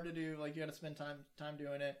little hard to do. Like you got to spend time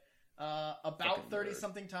doing it. About Fucking 30 nerd.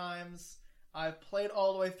 something times. I've played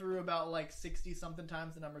all the way through about like 60 something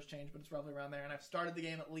times. The numbers change, but it's roughly around there. And I've started the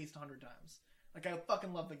game at least 100 times. Like I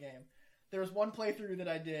fucking love the game. There was one playthrough that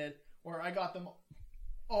I did where I got them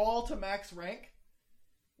all to max rank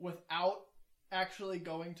without actually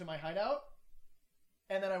going to my hideout.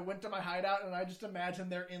 And then I went to my hideout and I just imagine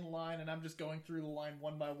they're in line and I'm just going through the line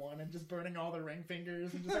one by one and just burning all the ring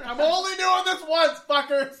fingers and just like, I'm only doing this once,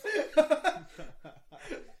 fuckers!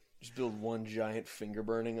 Just build one giant finger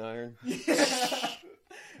burning iron. Yeah.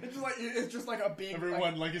 It's just like a big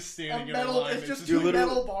Everyone like is a standing in a metal. line. It's just You're two literally-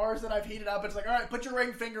 metal bars that I've heated up. It's like, all right, put your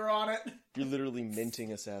ring finger on it. You're literally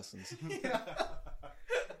minting assassins. Yeah.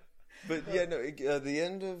 But yeah, no. The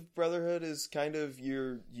end of Brotherhood is kind of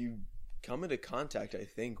you come into contact, I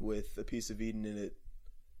think, with a piece of Eden in it.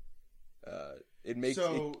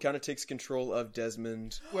 It kind of takes control of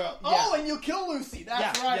Desmond. Well, yeah. Oh, and you kill Lucy.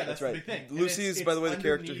 That's Yeah, right. yeah, That's the right. big thing. And Lucy it's- is, by the way, the it's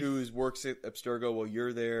character underneath- who works at Abstergo while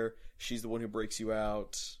you're there. She's the one who breaks you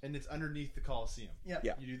out. and it's underneath the Coliseum. Yeah.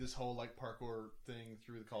 Yeah. You do this whole like parkour thing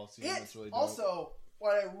through the Coliseum. It's That's really dope. also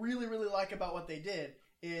what I really, really like about what they did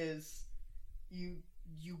is you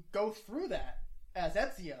go through that as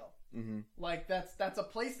Ezio. Mm-hmm. Like that's a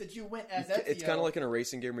place that you went as Ezio. It's kind of like in a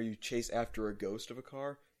racing game where you chase after a ghost of a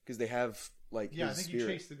car because they have like yeah, I his think spirit.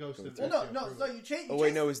 you chase the ghost of well, Ezio no. through So it. you chase. Oh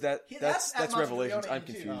wait, no, is that that's that's at Revelations? Montevideo I'm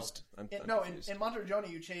too. confused. I'm in confused. Montergione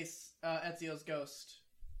you chase Ezio's ghost.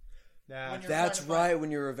 Nah, when you're That's trying to find- right.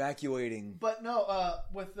 When you're evacuating, But no,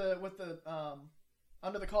 with the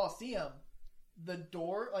under the Colosseum, the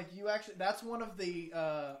door that's one of the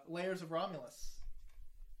layers of Romulus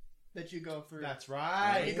that you go through. that's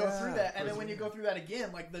right. You go through that, and Yeah. then when you go through that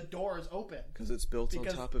again, like the door is open. because it's built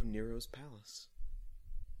Because- on top of Nero's palace.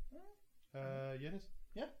 Yeah, it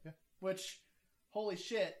is. Which, holy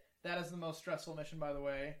shit, that is the most stressful mission, by the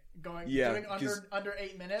way. Doing because under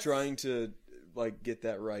 8 minutes. Trying to like get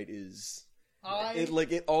that right is I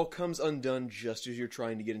it all comes undone just as you're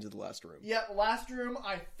trying to get into the last room. yeah, last room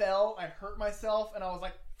I fell, I hurt myself, and I was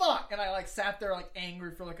like, fuck, and I like sat there like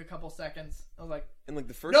angry for like a couple seconds. I was like, And like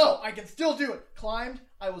the first no, I can still do it. Climbed,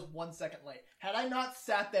 I was 1 second late. Had I not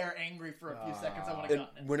sat there angry for a few seconds, I would have and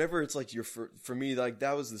gotten it. whenever it's like for me, like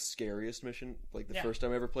that was the scariest mission, like the Yeah. first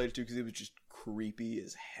time I ever played it too, because it was just creepy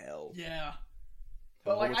as hell. Yeah. A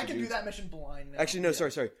But whole like bunch I of can do dudes- that mission blind now. Actually, no,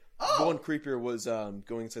 sorry. Oh! The one creepier was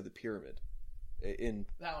going inside the pyramid. In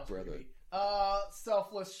That one's Brother. creepy.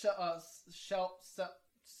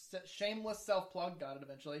 Shameless self-plug. Got it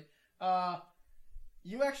eventually.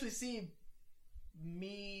 You actually see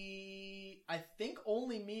me. I think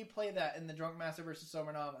only me play that in the Drunk Master versus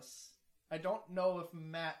Sober Novice. I don't know if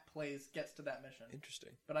Matt gets to that mission,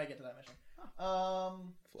 interesting. but I get to that mission.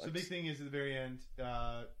 Flex. So the big thing is at the very end,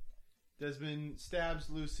 Desmond stabs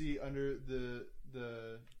Lucy under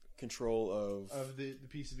the Control of the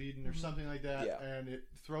piece of Eden or something like that, Yeah. and it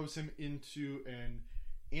throws him into an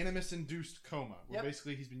animus-induced coma, where Yep.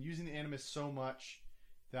 basically he's been using the animus so much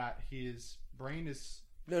that his brain is.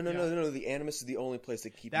 no. The animus is the only place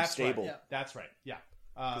that keeps him That's stable. right. Yeah. That's right. Yeah.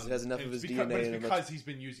 'Cause it has enough and of it's his because, DNA But it's and because he's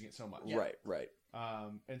been using it so much. Yeah. Right.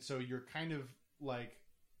 And so you're kind of like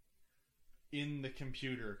in the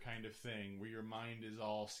computer kind of thing, where your mind is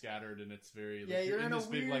all scattered and it's very Yeah, you're in a this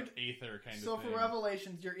big weird- like aether kind so of for thing.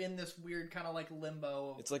 Revelations, you're in this weird kind of like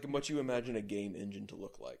limbo. It's like what you imagine a game engine to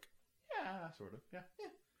look like. Yeah, sort of. Yeah.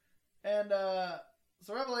 And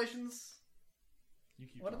so Revelations, You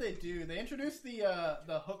keep what did talking. they do? They introduced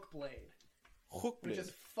the hook blade, Hook which blade.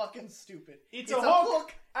 is fucking stupid. It's a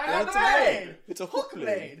hook and It's a blade. It's a Hook hook blade.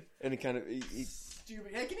 blade. And it kind of.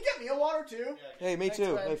 Stupid. Hey, can you get me a water too? Hey, me Thanks,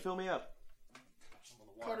 too. man. Hey, fill me up.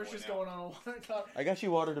 Carter's just going on a water. I got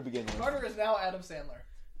you water to begin with. Carter is now Adam Sandler.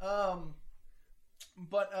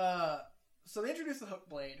 So they introduced the hook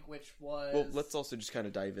blade, which was Well, let's also just kind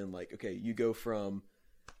of dive in. Like, okay, you go from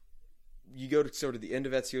you go to sort of the end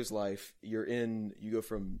of Ezio's life. You're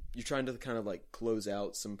trying to kind of like close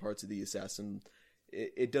out some parts of the assassin.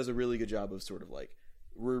 It does a really good job of sort of like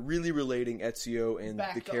we're really relating Ezio and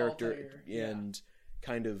Back the to character Altair, and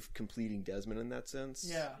kind of completing Desmond in that sense.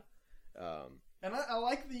 Yeah. And I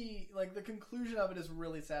like the conclusion of it is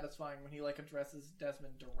really satisfying when he like addresses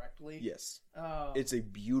Desmond directly. Yes, it's a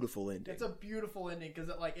beautiful ending. It's a beautiful ending because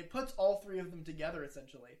it puts all three of them together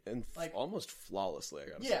essentially, and like almost flawlessly. I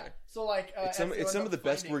gotta yeah. say. So like it's some of the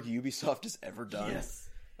best work Ubisoft has ever done. Yes.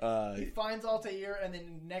 He finds Altair and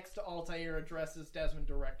then next to Altair addresses Desmond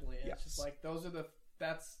directly, and it's just like those are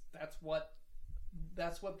that's what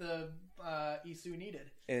the Isu needed,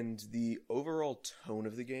 and the overall tone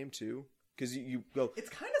of the game too. Because you go, it's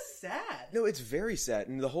kind of sad. No, it's very sad,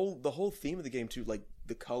 and the whole theme of the game too, like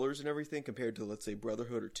the colors and everything, compared to let's say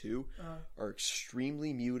Brotherhood or 2, are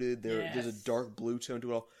extremely muted. There's a dark blue tone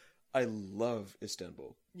to it all. I love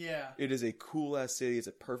Istanbul. Yeah, it is a cool ass city. It's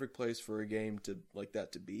a perfect place for a game to like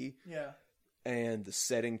that to be. Yeah, and the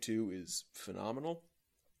setting too is phenomenal.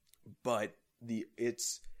 But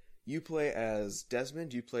you play as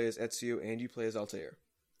Desmond, you play as Ezio, and you play as Altair.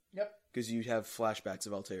 Yep. Because you have flashbacks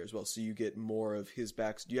of Altair as well, so you get more of his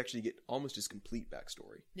you actually get almost his complete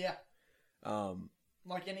backstory. Yeah.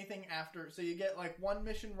 Like anything after, so you get like one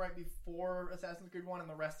mission right before Assassin's Creed 1, and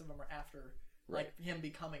the rest of them are after, like him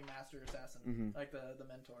becoming Master Assassin, like the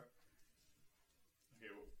mentor.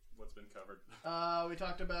 Okay, what's been covered? We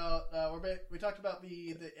talked about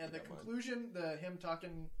the conclusion, him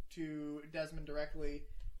talking to Desmond directly.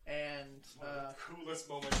 And one of the coolest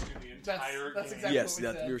moments in the entire that's game. exactly yes,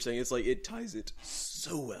 what we were saying. It's like it ties it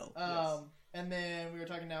so well. And then we were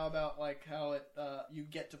talking now about like how you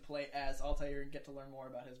get to play as Altair and get to learn more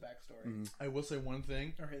about his backstory. Mm-hmm. I will say one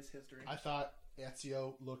thing, or his history. I thought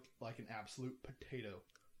Ezio looked like an absolute potato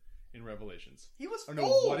in Revelations. He was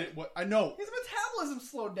old. I know his metabolism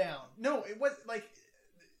slowed down. No, it was like.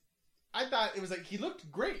 I thought it was like he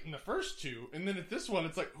looked great in the first two, and then at this one,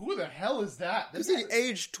 it's like, who the hell is that? Because he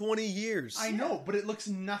aged 20 years. I know, but it looks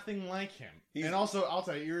nothing like him. And also,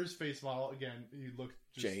 Altair's face model, again, he looked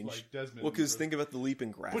just changed. like Desmond. Well, because think about the leap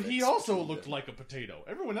in graphics. But he also looked like a potato.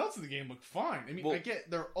 Everyone else in the game looked fine. I mean, I get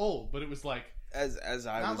they're old, but it was like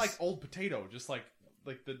not like old potato, just like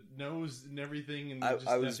the nose and everything. And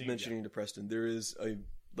I was mentioning to Preston, there is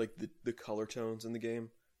the color tones in the game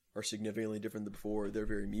are significantly different than before. They're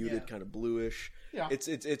very muted, kind of bluish. Yeah, it's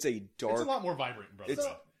a dark. It's a lot more vibrant in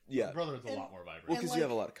Brotherhood. Brotherhood's a lot more vibrant. Well, because you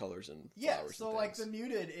have a lot of colors and flowers. So and like the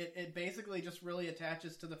muted, it basically just really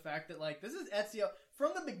attaches to the fact that like this is Ezio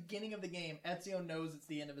from the beginning of the game. Ezio knows it's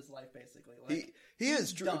the end of his life, basically. Like, he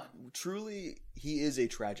is truly he is a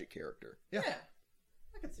tragic character. Yeah.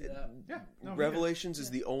 I can see that. Yeah, Revelations is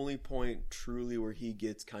the only point truly where he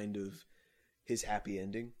gets kind of his happy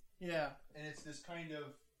ending. Yeah, and it's this kind of.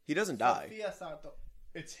 He doesn't die.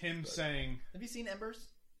 It's him saying... Have you seen Embers?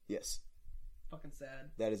 Yes. Fucking sad.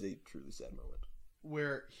 That is a truly sad moment.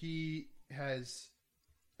 Where he has...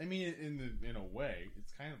 I mean, in a way,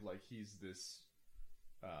 it's kind of like he's this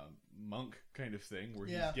monk kind of thing, where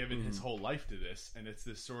he's given his whole life to this, and it's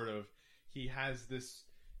this sort of... He has this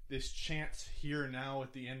chance here now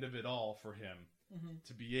at the end of it all for him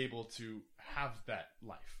to be able to have that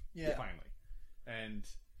life, finally. And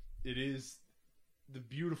it is... the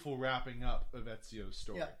beautiful wrapping up of Ezio's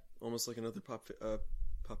story. Yeah. Almost like another pop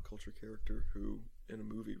culture character who, in a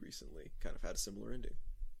movie recently, kind of had a similar ending.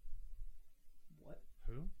 What?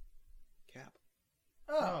 Who? Cap.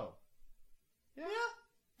 Oh. Yeah.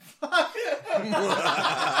 That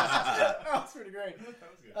was pretty great. That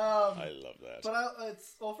was good. I love that.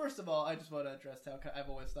 But first of all, I just want to address how I've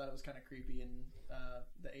always thought it was kind of creepy in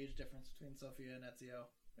the age difference between Sofia and Ezio.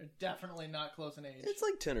 They're definitely not close in age. It's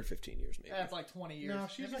like 10 or 15 years, maybe. That's like 20 years. No,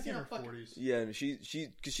 she's like in her 40s. Yeah, and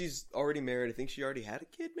because she's already married. I think she already had a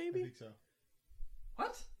kid, maybe? I think so.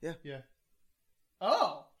 What? Yeah. Yeah.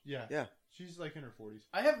 Oh. Yeah. Yeah. She's like in her 40s.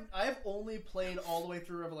 I have only played all the way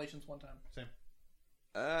through Revelations one time. Same.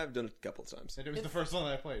 I've done it a couple of times. And it was the first one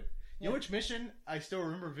that I played. You know which mission I still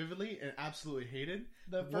remember vividly and absolutely hated?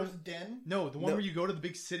 The first den? No, the one where you go to the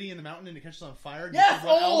big city in the mountain and it catches on fire. And yes!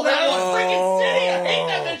 Oh, that was freaking city! I hate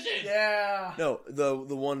that mission! Yeah! No,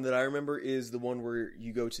 the one that I remember is the one where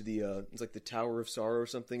you go to the, it's like the Tower of Sorrow or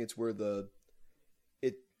something. It's where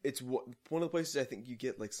it's one of the places I think you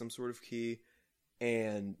get like some sort of key,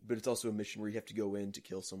 but it's also a mission where you have to go in to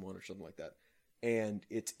kill someone or something like that. And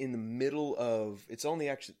it's in the middle of, it's on the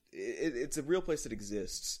actual, it's a real place that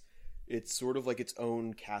exists. It's sort of like its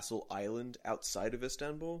own castle island outside of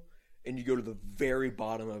Istanbul, and you go to the very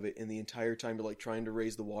bottom of it, and the entire time you're like trying to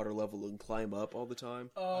raise the water level and climb up all the time.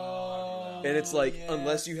 Oh, And it's like, yes.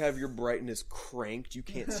 unless you have your brightness cranked, you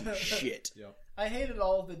can't see shit. Yep. I hated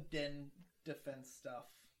all of the den defense stuff.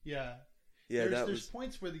 Yeah. Yeah, There's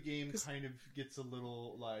points where the game kind of gets a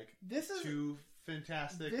little like too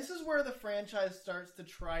fantastic. This is where the franchise starts to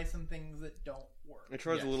try some things that don't work. It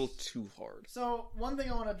tries Yes. a little too hard. So one thing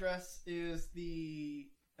I want to address is the.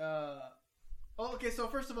 So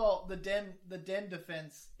first of all, the den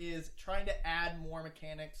defense is trying to add more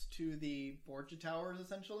mechanics to the Borgia Towers,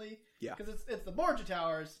 essentially. Yeah. Because it's the Borgia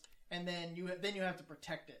Towers, and then you have to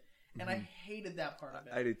protect it, and I hated that part of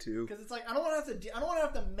it. I did too. Because it's like I don't want to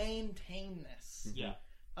have to maintain this. Yeah.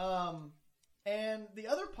 And the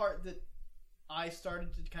other part that I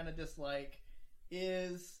started to kind of dislike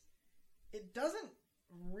is it doesn't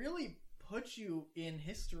really put you in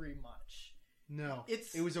history much. No,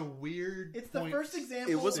 It's- it was a weird. It's the point. first example.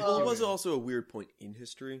 It was of, also a weird point in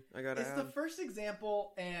history, I gotta It's add. the first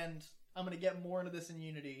example, and I'm going to get more into this in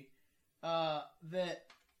Unity. That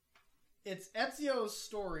it's Ezio's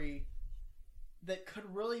story that could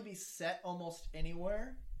really be set almost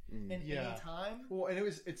anywhere in any time. Well, and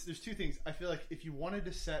there's two things. I feel like if you wanted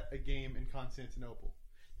to set a game in Constantinople,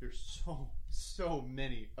 there's so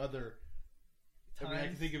many other. I mean, I can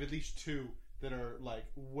Times. think of at least two that are like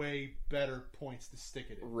way better points to stick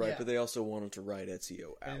it in. Right, Yeah. but they also wanted to write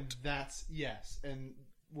Ezio out. And that's and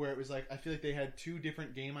where it was like I feel like they had two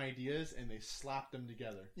different game ideas and they slapped them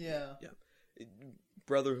together. Yeah.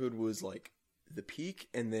 Brotherhood was like the peak,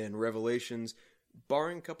 and then Revelations,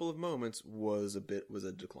 barring a couple of moments, was a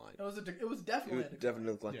decline. It was definitely It was a decline. definitely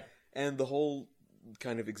a decline. Yeah. And the whole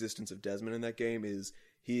kind of existence of Desmond in that game is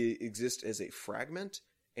he exists as a fragment,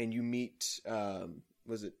 and you meet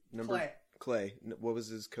was it Clay? What was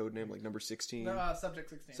his code name? Like number 16? No, Subject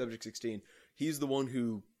 16. Subject 16. He's the one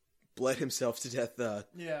who bled himself to death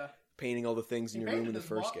Yeah. painting all the things in He your room in painted the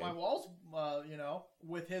first my game. walls,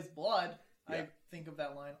 with his blood. Yeah. I think of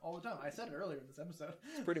that line all the time. I said it earlier in this episode.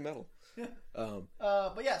 It's pretty metal.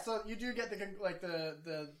 But yeah, so you do get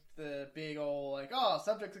the big old like, oh,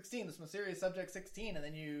 Subject 16, this mysterious Subject 16, and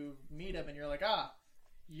then you meet him and you're like,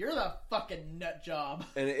 you're the fucking nut job.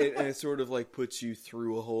 And it sort of like puts you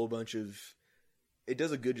through a whole bunch of. It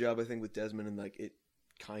does a good job, I think, with Desmond, and like it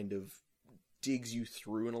kind of digs you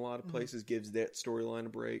through in a lot of places, gives that storyline a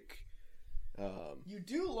break. You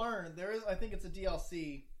do learn I think it's a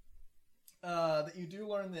DLC that you do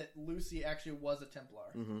learn that Lucy actually was a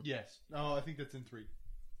Templar. Yes. Oh, I think that's in 3. I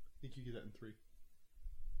think you get that in 3.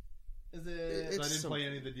 Is it It's So I didn't something. play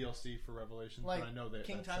any of the DLC for Revelations, like but I know that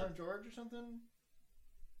King that's Tyler George or something?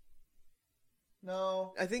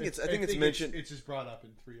 No. I think it's I mentioned. It's just brought up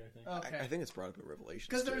in 3. I think. Okay. I think it's brought up in Revelations.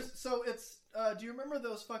 Because too. do you remember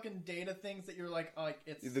those fucking data things that you're like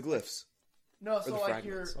it's the glyphs. no, so the like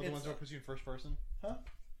you're fragments. Oh, the it's, ones where it puts you in first person. huh?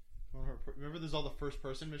 Remember, there's all the first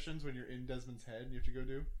person missions when you're in Desmond's head and you have to go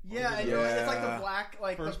do. Yeah, and it's like the black,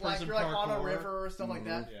 First person you're like on a parkour. river or stuff like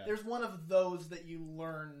that. Yeah. There's one of those that you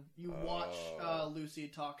learn. You watch Lucy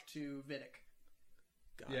talk to Vidic.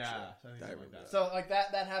 Gotcha. Yeah, I think I something like remember that. So like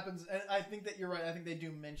that happens, and I think that you're right. I think they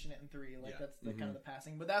do mention it in 3. Like Yeah. that's the kind of the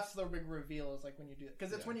passing, but that's the big reveal is like when you do it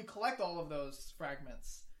because it's when you collect all of those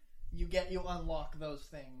fragments, you unlock those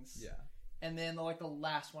things. Yeah. And then the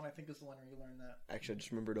last one I think is the one where you learn that. Actually, I just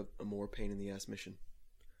remembered a more pain in the ass mission.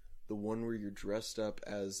 The one where you're dressed up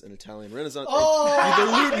as an Italian Renaissance. Oh,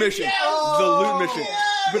 the loot mission. yes! The loot mission.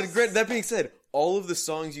 Yes! But that being said, all of the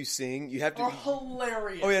songs you sing, you have to. Are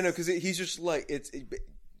hilarious. Oh yeah, no, because he's just like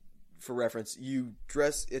for reference, you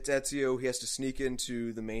dress. It's Ezio. He has to sneak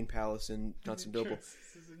into the main palace in Constantinople.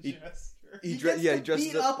 He He dresses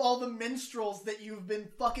beat up all the minstrels that you've been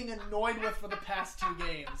fucking annoyed with for the past 2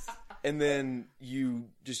 games. and then you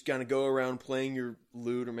just kind of go around playing your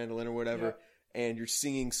lute or mandolin or whatever, and you're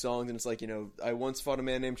singing songs, and it's like, I once fought a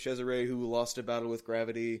man named Cesare who lost a battle with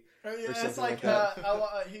gravity, or something It's like that.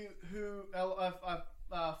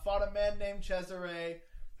 fought a man named Cesare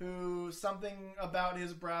who something about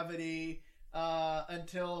his gravity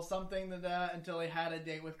until he had a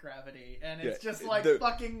date with gravity, and it's just like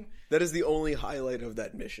fucking. That is the only highlight of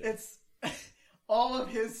that mission. It's all of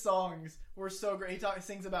his songs were so great. He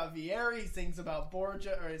sings about Vieri, he sings about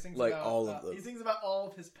Borgia, or he sings Like about all of them. He sings about all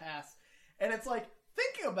of his past, and it's like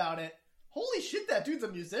thinking about it. Holy shit, that dude's a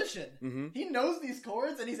musician. Mm-hmm. He knows these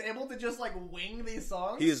chords, and he's able to just like wing these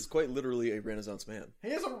songs. He is quite literally a Renaissance man. He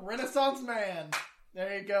is a Renaissance man.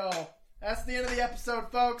 There you go. That's the end of the episode,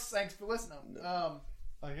 folks. Thanks for listening.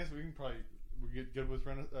 I guess we can probably get good with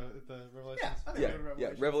the Revelations. Yeah, I think Yeah, we'll go to yeah.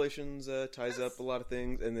 Revelations ties up a lot of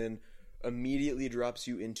things, and then immediately drops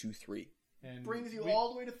you into 3. and brings you we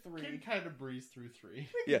all the way to can 3. kind of breeze through 3. We can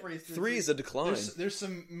Yeah, breeze through 3 is a decline. There's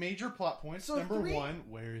some major plot points. So Number 3 1,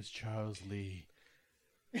 where is Charles Lee?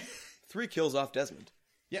 3 kills off Desmond.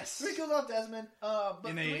 Yes, 3 kills off Desmond, but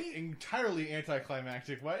in 3... a entirely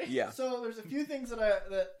anticlimactic way. Yeah. So there's a few things that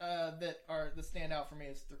that stand out for me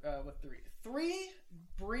with 3. 3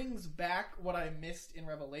 brings back what I missed in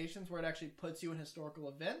Revelations, where it actually puts you in historical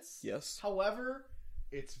events. Yes. However,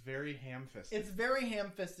 It's very ham-fisted. it's very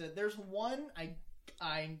ham-fisted. There's one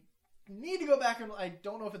I need to go back and I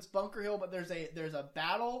don't know if it's Bunker Hill, but there's a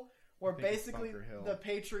battle where I think it's basically Bunker Hill. the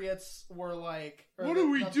Patriots were like, or What the-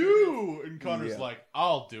 do we not the Patriots. do? And Connor's Yeah. like,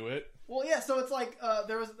 I'll do it. Well, yeah, so it's like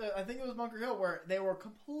there was I think it was Bunker Hill where they were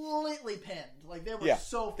completely pinned, like they were Yeah,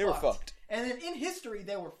 so they were fucked. and then in history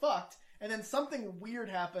they were fucked, and then something weird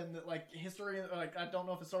happened that like I don't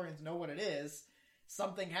know if historians know what it is.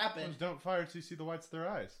 Something happened. Don't fire till you see the whites of their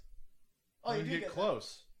eyes. Oh, Let you them do get get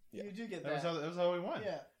close. That. You do get That that. was how we won.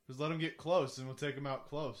 Yeah. Just let them get close, and we'll take them out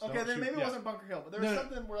close. Okay, Don't then shoot- maybe it yeah. wasn't Bunker Hill, but there was No.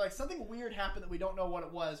 something where like something weird happened that we don't know what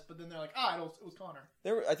it was, but then they're like, it was Connor.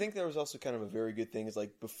 I think there was also kind of a very good thing is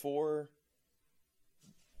like before,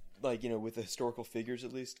 like, you know, with the historical figures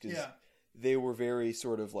at least, because Yeah. they were very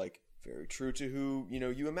sort of like very true to who, you know,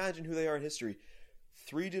 you imagine who they are in history.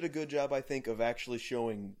 3 did a good job, I think, of actually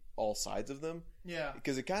showing all sides of them, Yeah.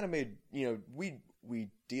 because it kind of made, you know, we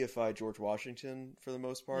deify George Washington for the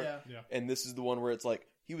most part, Yeah. and this is the one where it's like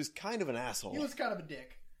he was kind of an asshole. He was kind of a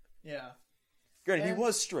dick. Yeah. Granted, and- he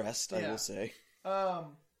was stressed, I yeah. will say.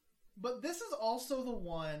 But this is also the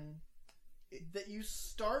one that you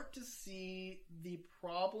start to see the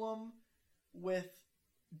problem with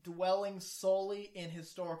dwelling solely in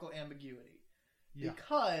historical ambiguity. Yeah.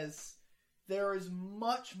 Because there is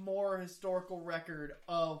much more historical record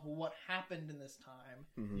of what happened in this time.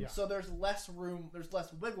 Mhm. Yeah. So there's less room, there's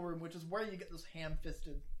less wiggle room, which is where you get those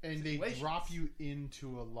ham-fisted And they situations. drop you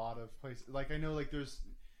into a lot of places. Like, I know, like, there's...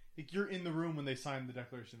 Like, you're in the room when they signed the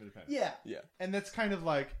Declaration of Independence. Yeah. And that's kind of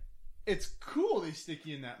like... It's cool they stick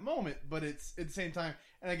you in that moment, but it's at the same time...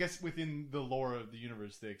 And I guess within the lore of the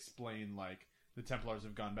universe, they explain, like, the Templars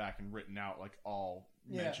have gone back and written out, like, all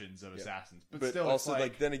Yeah. mentions of assassins. But, But still, also, it's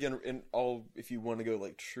like, then again, in all, if you want to go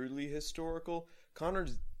like truly historical, Connor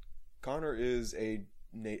is a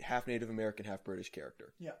half Native American, half British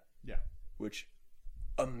character. Yeah. Yeah. Which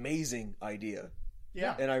amazing idea,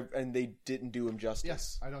 Yeah. and they didn't do him justice.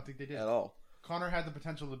 Yes, I don't think they did. At all. Connor had the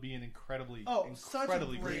potential to be an incredibly such a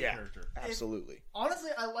great great- character. Absolutely.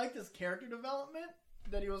 Honestly, I liked his character development.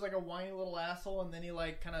 That he was like a whiny little asshole, and then he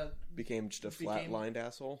like kind of Became just a Became- flatlined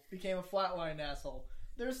asshole. became a flatlined asshole.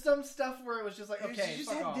 There's some stuff where it was just like, okay, she just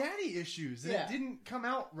fuck had off. daddy issues, and Yeah. it didn't come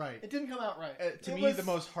out right. It didn't come out right. To It me, was- the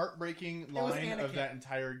most heartbreaking was line of Anakin. that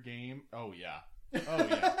entire game. Oh yeah, oh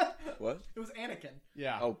yeah, What? It was Anakin.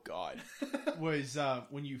 yeah. Oh God. Was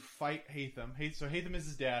when you fight Hatham. So Hatham is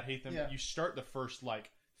his dad. Hatham. Yeah. You start the first like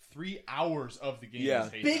 3 hours of the game. Yeah. as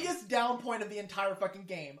Hatham. Biggest down point of the entire fucking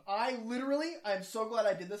game. I'm so glad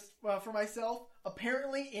I did this for myself.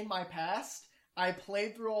 Apparently, in my past, I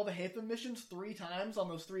played through all the Hatham missions 3 times on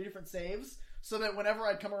those 3 different saves, so that whenever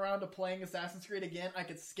I'd come around to playing Assassin's Creed again, I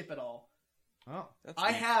could skip it all. Oh,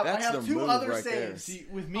 I have 2 other saves. see,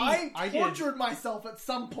 with me, I did. tortured myself at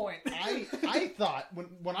some point. I thought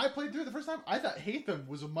when I played through it the first time, I thought Hatham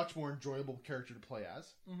was a much more enjoyable character to play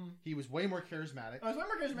as. Mm-hmm. He was way more charismatic. I was more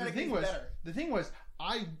charismatic. The thing he's was, better.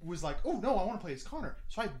 I was like, oh no, I want to play as Connor,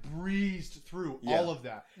 so I breezed through Yeah. all of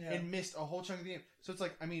that Yeah. and missed a whole chunk of the game. So it's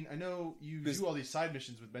like, I mean, I know you Because- do all these side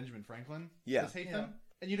missions with Benjamin Franklin, Yeah. as Hatham, Yeah.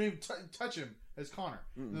 and you don't even touch him as Connor.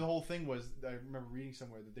 And the whole thing was, I remember reading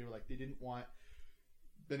somewhere that they were like, they didn't want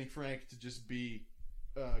Benny Frank to just be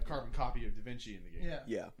a carbon copy of Da Vinci in the game. Yeah.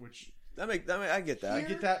 Yeah. Which I get that. I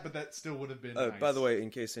get that, but that still would have been. Nice. By the way, in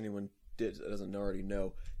case anyone doesn't already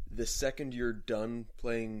know, the second you're done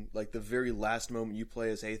playing, like the very last moment you play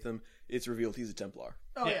as Hatham, it's revealed he's a Templar.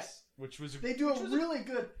 Oh yes, which was yeah. They do which a was really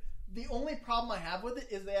good. The only problem I have with it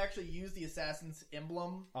is they actually use the assassin's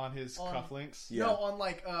emblem. on his cufflinks. Yeah. No, on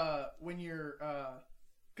like when you're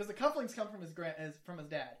because the cufflinks come from his from his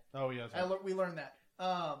dad. Oh yeah, that's right. We learned that.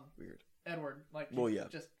 Weird. Edward, like, Well, yeah.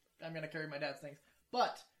 just I'm gonna carry my dad's things.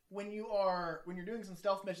 But when you're doing some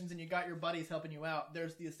stealth missions and you got your buddies helping you out,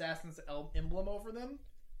 there's the assassin's emblem over them.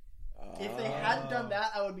 If they hadn't done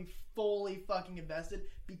that, I would be fully fucking invested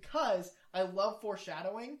because I love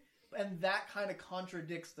foreshadowing, and that kind of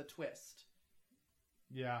contradicts the twist.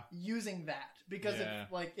 Yeah, Using that because Yeah.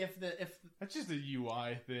 if that's just a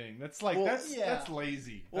UI thing. That's like Well, that's yeah.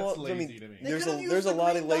 lazy. Well, That's I lazy mean, to me. They there's could've used there's a the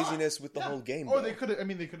lot of green dot. laziness with the Yeah. whole game. Or though. they could have. I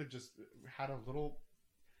mean, they could have just had a little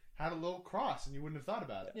cross, and you wouldn't have thought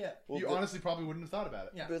about it. yeah Well, you but- honestly probably wouldn't have thought about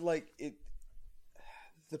it. Yeah. But like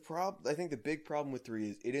I think the big problem with 3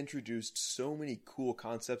 is it introduced so many cool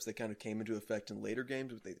concepts that kind of came into effect in later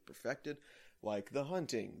games, but they perfected, like the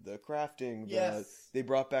hunting, the crafting. They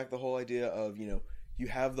brought back the whole idea of, you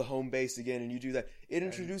have the home base again and you do that. It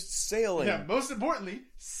introduced sailing. Yeah, most importantly,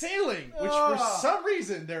 sailing, which for some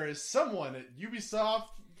reason there is someone at Ubisoft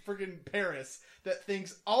friggin' Paris that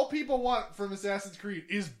thinks all people want from Assassin's Creed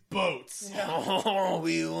is boats. Yeah. Oh,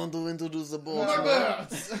 we want to introduce the boats.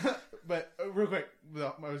 Boats. But real quick,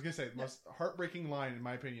 I was gonna say the most heartbreaking line, in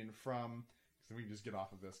my opinion, from. So we can just get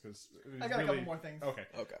off of this because I got a couple more things. Okay.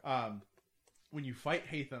 Okay. When you fight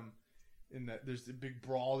Hatham, there's a big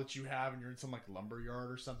brawl that you have, and you're in some like lumber yard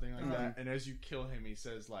or something like that. And as you kill him, he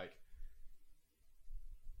says like,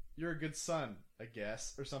 "You're a good son, I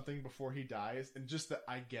guess," or something before he dies, and just the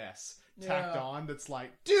 "I guess" tacked on. That's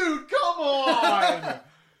like, dude, come on!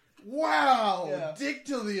 Wow, dig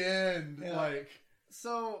till the end. Yeah. Like,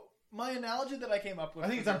 so my analogy that I came up with. I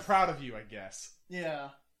think I'm proud of you. I guess. Yeah.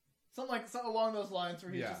 Something along those lines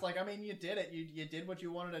where he's Yeah. just like, I mean, you did it. You did what you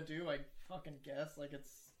wanted to do. I fucking guess. Like, it's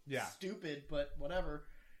stupid, but whatever.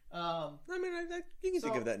 I mean, you can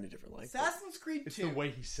think of that in a different light. Assassin's Creed 2. It's the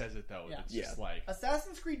way he says it, though. Yeah. It's just like...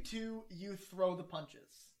 Assassin's Creed 2, you throw the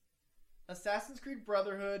punches. Assassin's Creed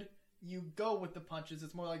Brotherhood, you go with the punches.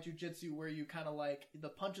 It's more like jujitsu, where you kind of like, the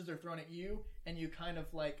punches are thrown at you, and you kind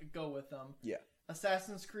of like go with them. Yeah.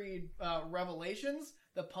 Assassin's Creed Revelations,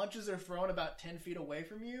 the punches are thrown about 10 feet away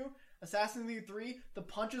from you. Assassin's Creed 3, the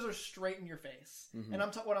punches are straight in your face. Mm-hmm. And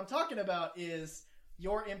what I'm talking about is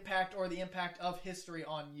your impact or the impact of history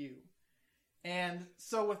on you. And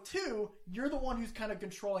so with 2, you're the one who's kind of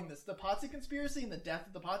controlling this. The Potsy conspiracy and the death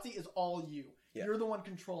of the Potsy is all you. Yeah. You're the one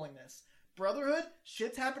controlling this. Brotherhood,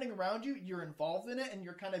 shit's happening around you, you're involved in it, and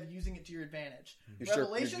you're kind of using it to your advantage.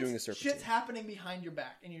 Revelations, shit's happening behind your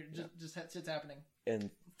back, and you're just shit's happening. And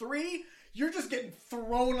 3, you're just getting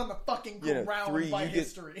thrown on the fucking ground by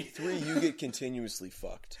history. 3, you get continuously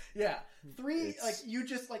fucked. Yeah. 3, like, you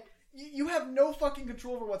just, like, you have no fucking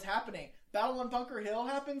control over what's happening. Battle on Bunker Hill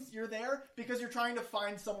happens, you're there because you're trying to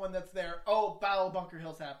find someone that's there. Oh, Battle of Bunker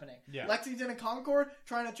Hill's happening. Yeah. Lexington and Concord,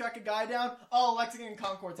 trying to track a guy down. Oh, Lexington and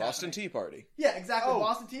Concord's Boston happening. Tea Party. Yeah, exactly.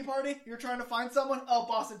 Boston Tea Party, you're trying to find someone. Oh,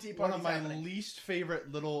 Boston Tea Party's happening. One of my happening. least favorite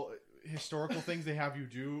little historical things they have you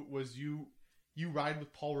do was you ride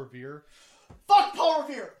with Paul Revere. Fuck Paul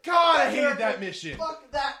Revere! God, I hated that mission. Fuck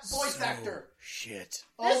that voice actor. Shit.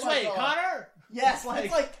 This way, God. Connor! Yes,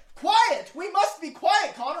 it's like, quiet! We must be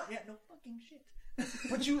quiet, Connor! Yeah, no fucking shit.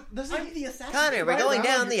 But I'm the assassin. Connor, we're going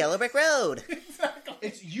down the yellow brick road. Exactly.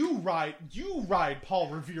 It's you ride Paul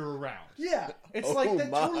Revere around. Yeah. It's Oh like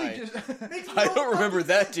that my. totally just I don't remember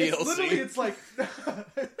that DLC. literally it's like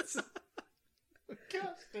it's, gosh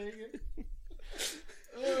dang it.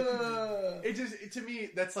 It just to me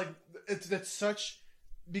that's like that's such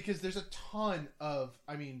because there's a ton of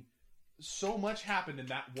so much happened in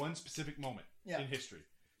that one specific moment in history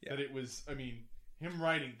that it was him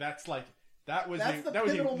writing that was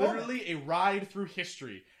literally a ride through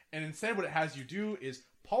history, and instead what it has you do is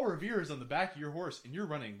Paul Revere is on the back of your horse and you're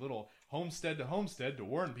running little homestead to homestead to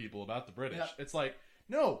warn people about the British. It's like,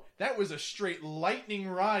 no, that was a straight lightning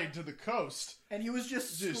ride to the coast. And he was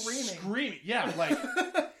just screaming. Yeah, like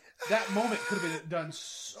that moment could have been done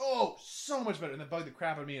so much better, and that bugged the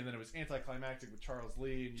crap out of me. And then it was anticlimactic with Charles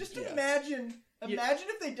Lee. And just imagine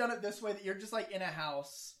if they'd done it this way, that you're just like in a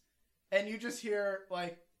house and you just hear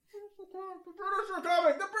like, the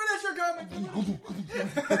British are coming.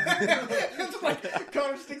 It's like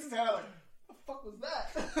Connor sticks his head out like, what the fuck was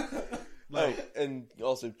that? And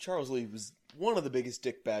also Charles Lee was one of the biggest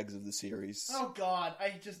dickbags of the series. Oh God,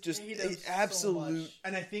 I just hate him absolute. So much.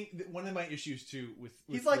 And I think that one of my issues too with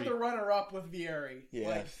he's 3, like the runner-up with Vieri. Yeah,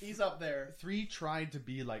 like, he's up there. 3 tried to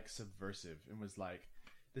be like subversive and was like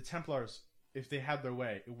the Templars. If they had their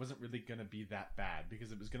way, it wasn't really going to be that bad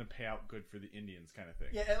because it was going to pay out good for the Indians, kind of thing.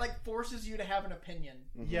 Yeah, it like forces you to have an opinion.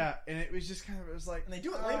 Mm-hmm. Yeah, and it was just it was like, and they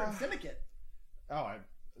do it later in Syndicate.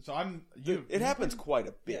 It happens quite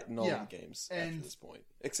a bit in all the games and after this point,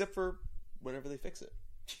 except for whenever they fix it.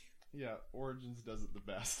 Yeah, Origins does it the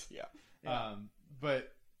best. Yeah.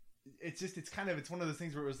 But it's one of those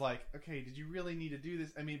things where it was like, okay, did you really need to do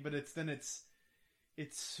this? But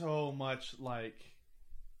it's so much like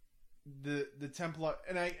the Templar,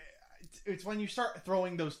 and it's when you start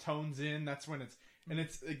throwing those tones in, that's when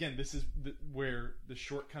it's again, this is where the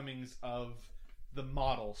shortcomings of the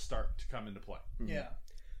model start to come into play. Mm-hmm. Yeah.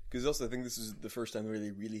 Because also, I think this is the first time where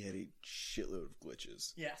they really had a shitload of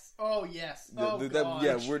glitches. Yes. Oh, yes. God.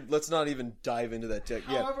 Let's not even dive into that tech.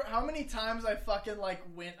 However, how many times I fucking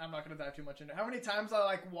went... I'm not going to dive too much into it. How many times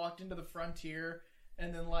I walked into the frontier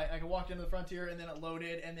and then like I walked into the frontier, and then it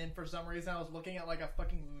loaded, and then for some reason I was looking at like a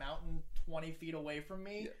fucking mountain 20 feet away from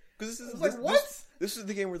me. Because I was like, what? This is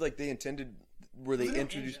the game where like they intended, where they It was an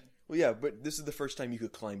introduced. engine. Well, yeah, but this is the first time you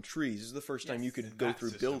could climb trees. This is the first time you could go That through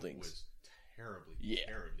system buildings. Was terribly, Yeah.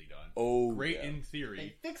 terribly done. Oh, Great yeah. in They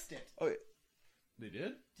theory. fixed it. Oh, They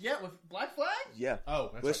did? Yeah, with Black Flag. yeah.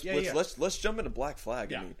 Oh, that's Let's right. Yeah, let's jump into Black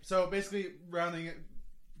Flag. yeah. I mean, So basically, rounding it,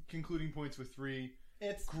 concluding points with 3.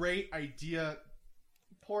 It's Great idea.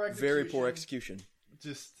 poor execution. very poor execution.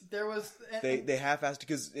 Just There was They half-assed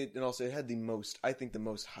because it, and also it had the most, I think, the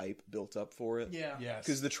most hype built up for it. yeah. yes.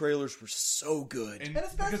 Because the trailers were so good. And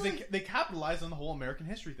especially- because they capitalized on the whole American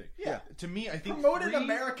history thing. Yeah. To me, I think Promoted 3,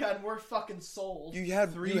 America, and we're fucking sold. You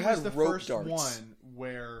had 3 you had was the rope first darts. one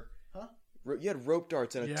where You had rope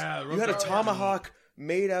darts and Yeah, rope you had a darts. tomahawk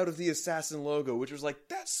made out of the assassin logo, which was like,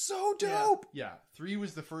 that's so dope. yeah, 3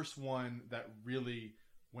 was the first one that really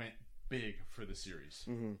went big for the series.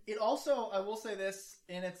 Mm-hmm. It also, I will say this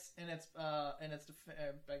in its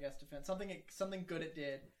I guess defense, something good it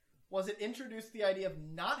did was it introduced the idea of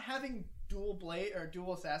not having dual blade or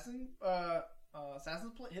dual assassin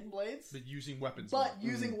hidden blades, But using weapons. but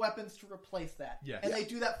using weapons to replace that. Yes. And they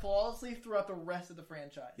do that flawlessly throughout the rest of the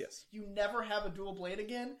franchise. Yes. You never have a dual blade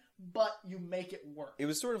again, but you make it work. It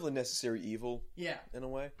was sort of a necessary evil Yeah. in a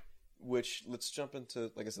way. Which let's jump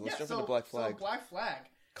into, like I said, let's Yeah, jump so- into Black Flag. So Black Flag.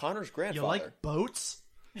 Connor's You grandfather. like boats?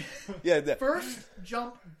 Yeah, that, First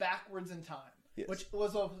jump backwards in time, Yes. which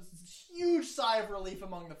was a huge sigh of relief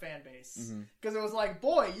among the fan base. Mm-hmm. Because it was like,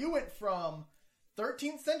 boy, you went from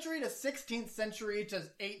 13th century to 16th century to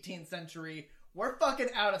 18th century. We're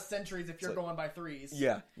fucking out of centuries if you're like- going by threes.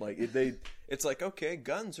 yeah, like it's like, okay,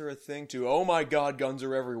 guns are a thing too. Oh my god, guns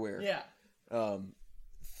are everywhere. Yeah.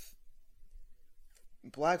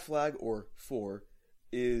 Black Flag or 4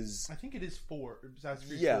 is I think it is 4. Assassin's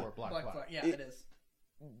Creed Yeah. 4, Black, Black Flag. Flag. Yeah, It- it is.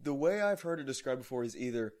 the way I've heard it described before is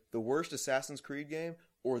either the worst Assassin's Creed game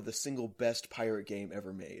or the single best pirate game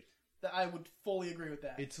ever made. I would fully agree with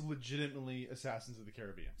that. It's legitimately Assassins of the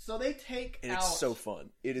Caribbean. So they take And out... it's so fun.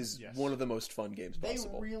 It is Yes. one of the most fun games They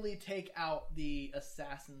possible. really take out the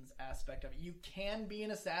assassins aspect of it. You can be an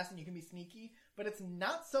assassin, you can be sneaky, but it's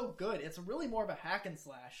not so good. It's really more of a hack and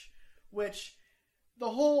slash, which the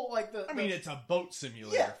whole like the I mean, it's a boat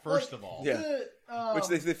simulator, yeah, first like, of all. Yeah. the, Which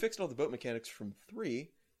they fixed all the boat mechanics from 3.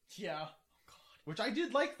 yeah. Which I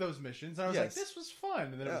did like those missions. And I was Yes. like, this was fun.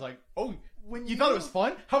 And then it Yeah. was like, oh, When you thought it was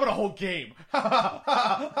fun? How about a whole game?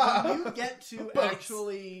 When you get to Boats.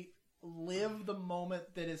 actually live the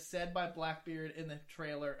moment that is said by Blackbeard in the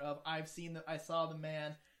trailer of I saw the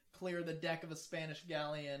man clear the deck of a Spanish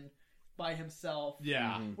galleon by himself.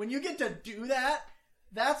 Yeah. When you get to do that,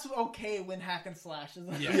 that's okay when hack and slash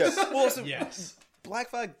is. Yes. Yes. Well, also, Yes. Black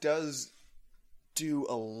Flag does do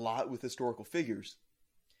a lot with historical figures.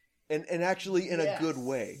 And actually in a Yes. good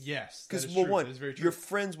way. Yes. Because, that is well, true. one, That is very true. you're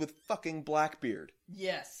friends with fucking Blackbeard.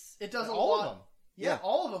 Yes, it does a all lot. of them. Yeah, Yeah.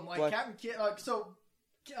 all of them. Like Black- Captain Kidd.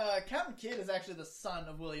 Captain Kidd is actually the son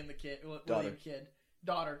of William the Kid. Daughter. William Kidd.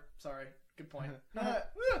 Daughter. Sorry. Good point.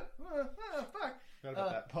 Fuck. Forgot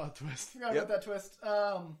about that plot twist. Forgot Yep. about that twist.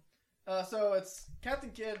 So it's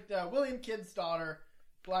Captain Kidd, William Kidd's daughter,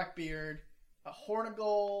 Blackbeard,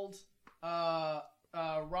 Hornigold,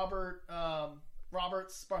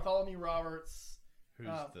 Bartholomew Roberts, Who's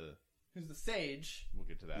the... who's the Sage, We'll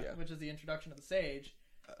get to that. Yeah. which is the introduction of the Sage.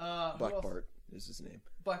 Who Black else? Bart is his name.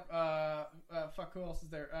 Black. Fuck. Who else is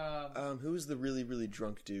there? Who's the really, really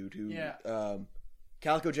drunk dude who... Yeah.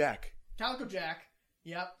 Calico Jack. Calico Jack.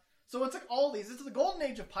 Yep. So it's like all these. It's the golden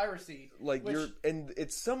age of piracy. Like, which- and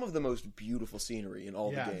it's some of the most beautiful scenery in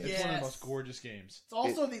all Yeah, the games. it's one of Yes. the most gorgeous games. It's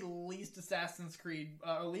also the least Assassin's Creed,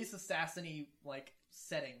 or least assassin-y, like,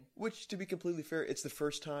 setting. Which, to be completely fair, it's the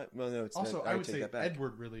first time... Well, no, it's Also, not. I would take say that back.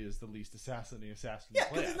 Edward really is the least assassin assassin. Yeah, to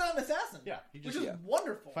play because he's as. not an assassin. Yeah, he which just is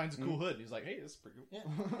wonderful. finds a cool hood. And he's like, hey, this is pretty cool.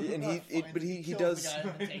 Yeah. And Fine. he Kills does... the guy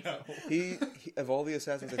and then takes it. He of all the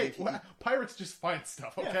assassins, I Hey, think he, pirates just find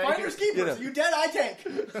stuff, okay? Yeah, finders keepers. You know. You dead, I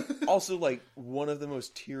take. also like one of the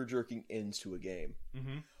most tear-jerking ends to a game.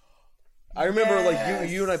 Mm-hmm. I remember Yes. like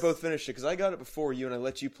you and I both finished it because I got it before you and I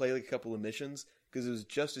let you play like a couple of missions because it was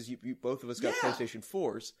just as you both of us got Yeah. PlayStation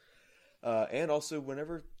 4s, and also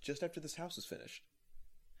whenever just after this house was finished.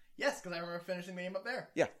 Yes, because I remember finishing the game up there.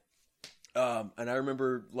 Yeah. And I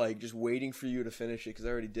remember like just waiting for you to finish it because I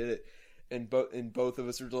already did it, and both of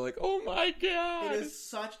us were like, "Oh my god!" It is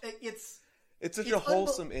such. It's such it's a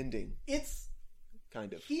wholesome ending, It's.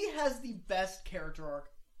 kind of. He has the best character arc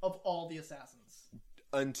of all the assassins.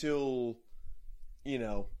 Until,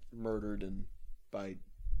 murdered and by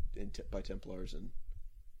Templars and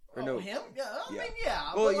Or no? Him? Yeah, I Yeah. mean,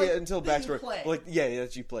 yeah. Well, but, like, yeah, until that you backstory. play. Like, yeah,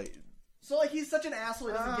 that you play. So, like, he's such an asshole,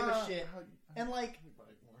 he doesn't give a shit. And, like...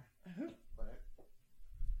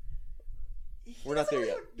 We're not there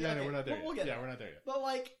yet. Yeah, no, we're not there We'll yet. get Yeah, there. we're not there yet. But,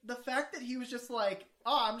 like, the fact that he was just like,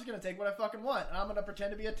 oh, I'm just gonna take what I fucking want, and I'm gonna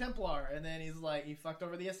pretend to be a Templar, and then he's like, he fucked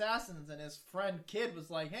over the assassins, and his friend Kid was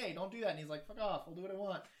like, hey, don't do that, and he's like, fuck off, I'll do what I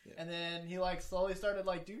want. Yeah. And then he, like, slowly started,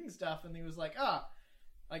 like, doing stuff, and he was like,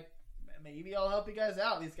 like, maybe I'll help you guys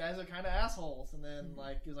out, these guys are kind of assholes. And then,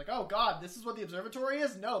 like, he was like, oh god, this is what the observatory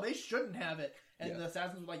is? No, they shouldn't have it. And Yeah. the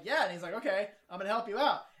assassins were like, yeah, and he's like, okay, I'm gonna help you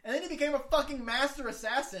out. And then he became a fucking master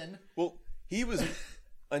assassin. Well, he was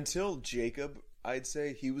until Jacob. I'd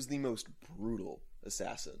say he was the most brutal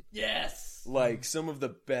assassin. Yes! Like some of the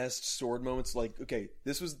best sword moments. Like, okay,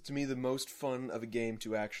 this was to me the most fun of a game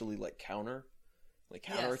to actually like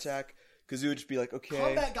counterattack, because it would just be like, okay,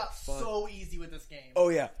 Combat got fun. so easy with this game. Oh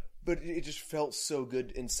yeah, but it just felt so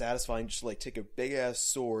good and satisfying. Just like take a big ass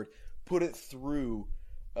sword, put it through,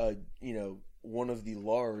 one of the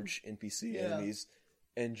large NPC Yeah. enemies,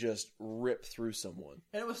 and just rip through someone.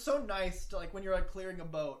 And it was so nice to, like, when you're, like, clearing a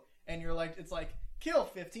boat, and you're like, it's like, kill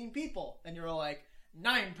 15 people. And you're like,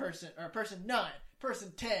 person 9,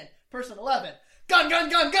 person 10, person 11. Gun!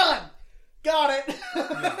 Got it!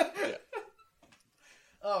 Yeah.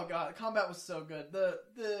 Oh, God. Combat was so good.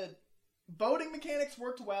 The boating mechanics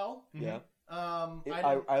worked well. Yeah,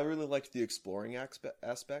 I I really liked the exploring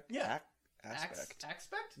aspect. Yeah. Aspect.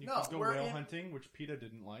 Aspect? You No, could go we're whale in... hunting, which PETA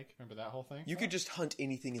didn't like. Remember that whole thing? You could just hunt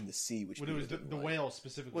anything in the sea, which When it was Peter the didn't like. whale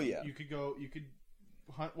specifically. Well, yeah. You could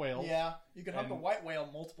hunt whales. Yeah, you could hunt the And- white whale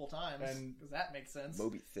multiple times, and- because that makes sense.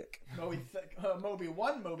 Moby Thick. Moby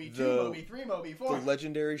 1, Moby 2, The- Moby 3, Moby 4. The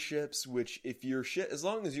legendary ships, which if your ship, as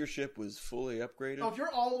long as your ship was fully upgraded, Oh, if you're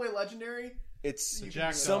all the way legendary, it's The you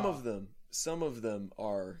jackdaw. some of them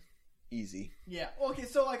are easy. yeah. Well, okay,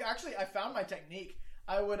 so like actually, I found my technique.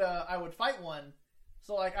 I would fight one.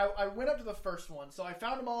 So like I went up to the first one. So I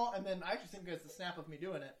found them all, and then I actually think it's the snap of me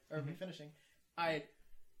doing it or me finishing. I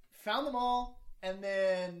found them all, and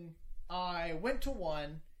then I went to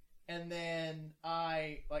one, and then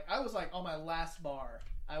I was like on my last bar.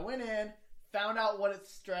 I went in, found out what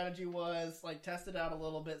its strategy was, like tested out a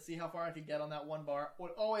little bit, see how far I could get on that one bar.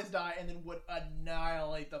 Would always die, and then would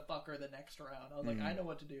annihilate the fucker the next round. I was like, I know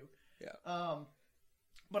what to do. Yeah.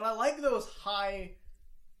 But I like those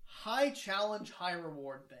high challenge, high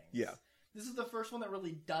reward things. Yeah. This is the first one that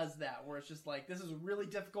really does that, where it's just like, this is really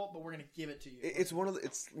difficult, but we're gonna give it to you. It's one of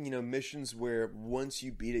the, missions where once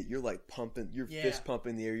you beat it, you're like pumping, your Yeah. fist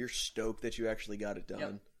pumping in the air. You're stoked that you actually got it done.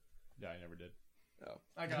 Yep. Yeah, I never did. Oh.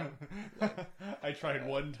 I got it. I tried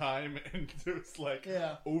one time, and it was like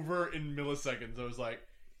Yeah. over in milliseconds. I was like,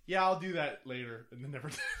 "Yeah, I'll do that later," and then never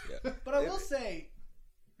did. Yeah. But I will say,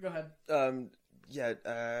 go ahead.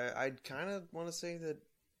 I'd kind of want to say that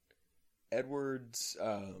Edward's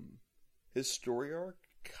his story arc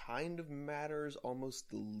kind of matters almost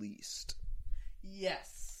the least.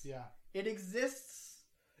 Yes. Yeah. It exists.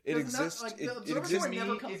 It There's not- exists. like, the it observatory exists.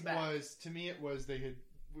 never comes back. To me, it was they had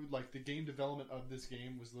like the game development of this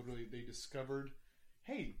game was literally they discovered,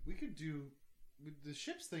 hey, we could do the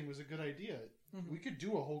ships thing was a good idea. Mm-hmm. We could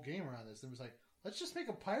do a whole game around this. And it was like, let's just make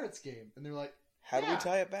a pirates game. And they're like, How do yeah. we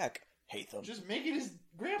tie it back? Hatham. just make it his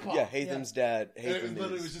grandpa. Yeah, Hatham's dad. And it was Hatham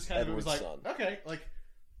literally is was just kind of it was Edward's like son. okay, like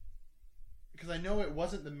because I know it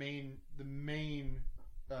wasn't the main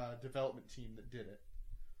development team that did it.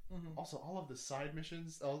 Mhm. Also, all of the side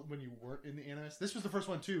missions when you weren't in the NS, this was the first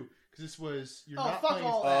one too because this was you're Oh, not fuck playing.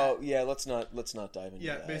 all Oh yeah, let's not dive into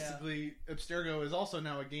Yeah, that. basically, Abstergo is also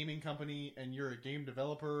now a gaming company, and you're a game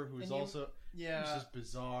developer who is And you- also. Yeah. It's just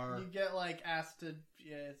bizarre. You get like asked to.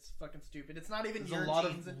 Yeah, it's fucking stupid. It's not even There's your a lot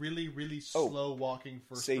genes. of really, really slow walking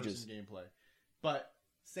first Sages. person gameplay. But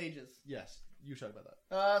Sages. yes, you talk about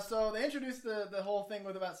that. So they introduced the whole thing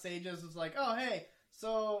with about sages. It's like, oh hey,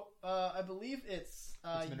 so I believe it's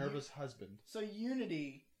It's Minerva's husband. So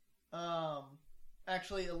Unity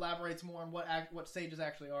actually elaborates more on what sages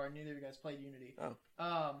actually are. Neither of you guys played Unity.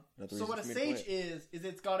 Oh. Another So what a reason for me to sage play is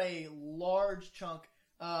it's got a large chunk.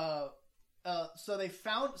 So they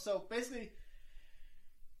found. So basically,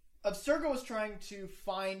 Abstergo was trying to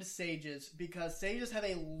find sages because sages have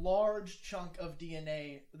a large chunk of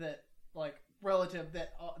DNA that, like, relative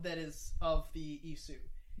that is of the Isu.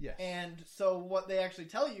 Yes. And so what they actually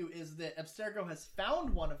tell you is that Abstergo has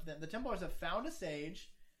found one of them. The Templars have found a sage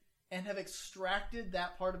and have extracted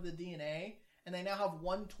that part of the DNA, and they now have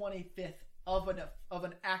 1/25th of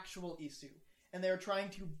an actual Isu. And they're trying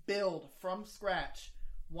to build from scratch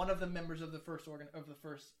one of the members of the first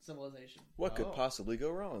civilization. What could Oh. possibly go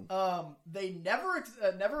wrong? They never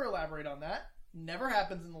elaborate on that. Never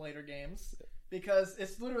happens in the later games because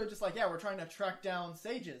it's literally just like, yeah, we're trying to track down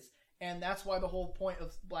sages, and that's why the whole point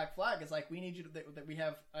of Black Flag is like, we need you to that we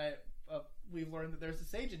have. We've learned that there's a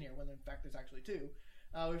sage in here when in fact there's actually two.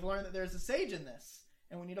 We've learned that there's a sage in this,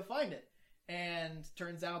 and we need to find it. And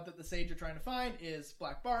turns out that the sage you're trying to find is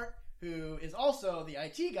Black Bart, who is also the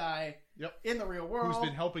IT guy in the real world. Who's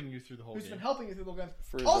been helping you through the whole game. Who's been helping you through the whole game.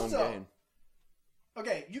 For his own gain.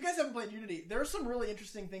 Okay, you guys haven't played Unity. There are some really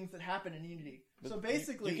interesting things that happen in Unity. But so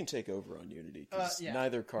basically... You can take over on Unity, because yeah.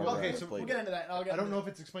 neither car Okay, so we'll get into that. I don't know if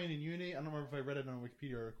it's explained in Unity. I don't remember if I read it on a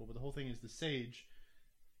Wikipedia article, but the whole thing is the sage...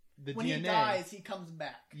 When DNA, he dies, he comes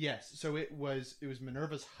back. Yes, so it was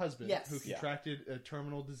Minerva's husband who contracted a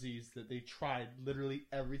terminal disease that they tried literally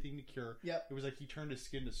everything to cure. Yep. It was like he turned his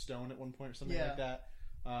skin to stone at one point or something like that.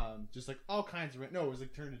 Just like all kinds of... No, it was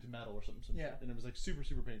like turned into metal or something. Yeah. And it was like super,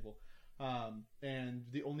 super painful. And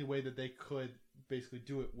the only way that they could basically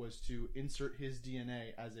do it was to insert his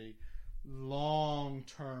DNA as a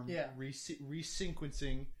long-term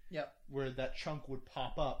resequencing where that chunk would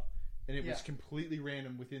pop up. And it was completely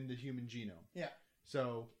random within the human genome. Yeah.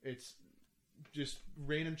 So it's just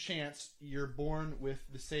random chance. You're born with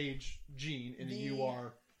the sage gene in a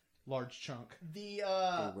UR large chunk.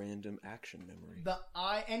 A random action memory.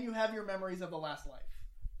 And you have your memories of the last life.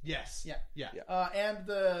 Yes. Yeah. And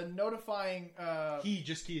the notifying. He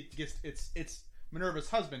just gets it's Minerva's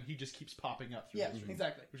husband. He just keeps popping up. Through this room,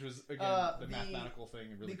 exactly. Which was again the mathematical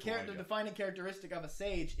thing. And really the defining characteristic of a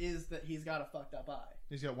sage is that he's got a fucked up eye.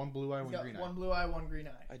 He's got one blue eye, one green eye. One blue eye, one green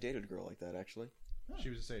eye. I dated a girl like that, actually. She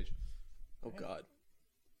was a sage. Oh God.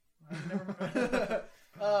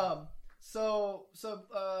 So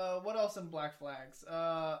what else in Black Flags?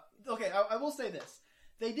 Okay, I will say this: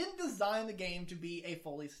 they didn't design the game to be a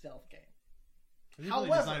fully stealth game. They didn't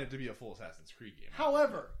really design it to be a full Assassin's Creed game.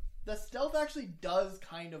 However, the stealth actually does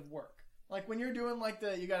kind of work. Like when you're doing like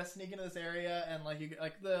you gotta sneak into this area and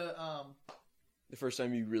the first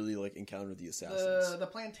time you really like encountered the assassins. The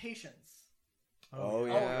plantations. Oh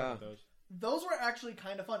yeah. Those were actually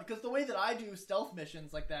kind of fun because the way that I do stealth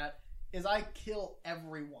missions like that is I kill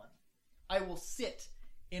everyone. I will sit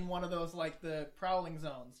in one of those like the prowling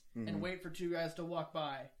zones and wait for two guys to walk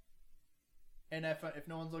by. And if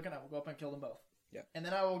no one's looking, I will go up and kill them both. Yeah. And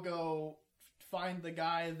then I will go find the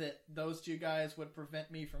guy that those two guys would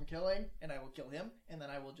prevent me from killing, and I will kill him, and then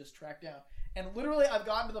I will just track down. And literally, I've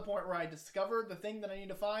gotten to the point where I discovered the thing that I need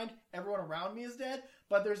to find. Everyone around me is dead,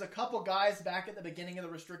 but there's a couple guys back at the beginning of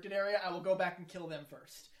the restricted area. I will go back and kill them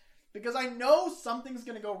first. Because I know something's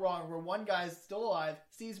going to go wrong where one guy's still alive,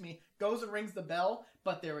 sees me, goes and rings the bell,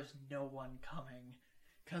 but there is no one coming.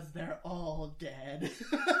 Because they're all dead.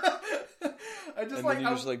 Then you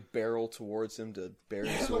just barrel towards him to bury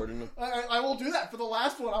a sword in him. I will do that. For the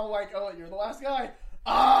last one, I'm like, oh, you're the last guy.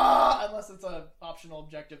 Unless it's an optional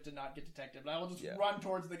objective to not get detected. But I will just run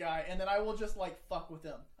towards the guy, and then I will just, fuck with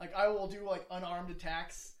him. I will do, unarmed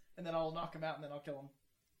attacks, and then I'll knock him out, and then I'll kill him.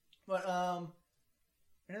 But,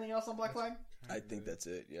 anything else on Black Flag? I think that's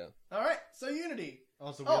it, yeah. Alright, so Unity.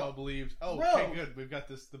 Also, we all believed, okay, good, we've got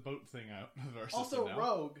the boat thing out of our system now.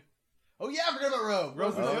 Rogue. Oh yeah, I forgot about Rogue.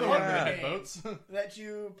 Rogue was the other one that had boats. That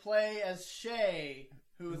you play as Shay,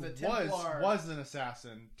 who is a Templar. Was an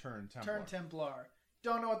assassin turned Templar.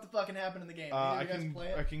 Don't know what the fucking happened in the game.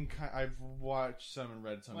 I've watched some and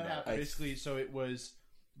read some what about happened? it. Basically, so it was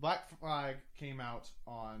Black Flag came out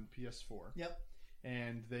on PS4. Yep.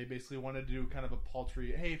 And they basically wanted to do kind of a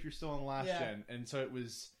paltry, hey, if you're still on last gen. And so it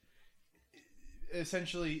was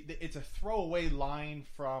essentially, it's a throwaway line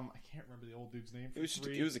from, I can't remember the old dude's name. It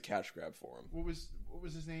was a cash grab for him. What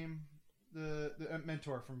was his name? The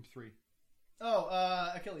mentor from 3.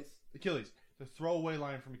 Oh, Achilles. The throwaway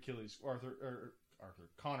line from Achilles.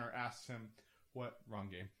 Connor asks him wrong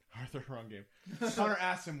game. Connor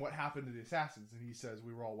asks him what happened to the assassins, and he says,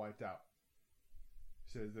 we were all wiped out.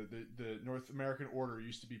 He says the North American order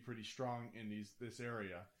used to be pretty strong in this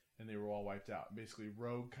area, and they were all wiped out. Basically,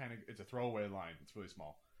 Rogue it's a throwaway line. It's really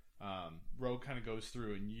small. Rogue kind of goes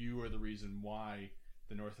through, and you are the reason why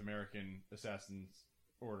the North American Assassins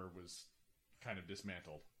Order was kind of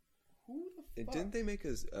dismantled. Who the fuck? Didn't they make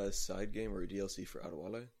a side game or a DLC for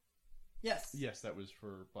Adewale? Yes. Yes, that was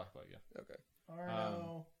for Black Flag, yeah. Okay.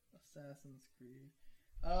 Arno, Assassin's Creed.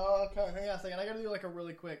 Oh, okay, hang on a second. I gotta do a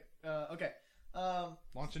really quick... okay.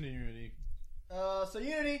 Launching in Unity. So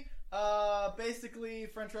Unity, basically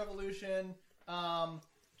French Revolution,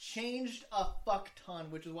 changed a fuck ton,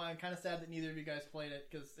 which is why I'm kind of sad that neither of you guys played it,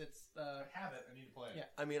 because it's... I have it. I need to play it. Yeah.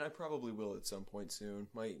 I mean, I probably will at some point soon.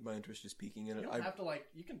 My interest is peaking in it. You don't have to, like...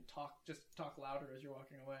 You can just talk louder as you're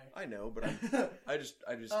walking away. I know, but I was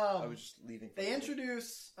just leaving. They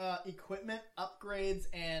introduce equipment upgrades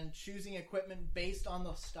and choosing equipment based on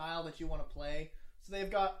the style that you want to play. So they've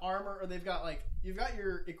got armor, or they've got like you've got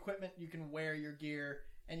your equipment you can wear, your gear,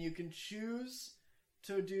 and you can choose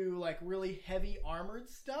to do like really heavy armored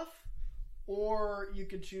stuff, or you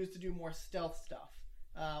could choose to do more stealth stuff.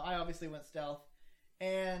 I obviously went stealth,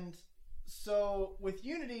 and so with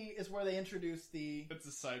Unity is where they introduce the... It's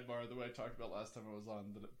a sidebar. The way I talked about last time I was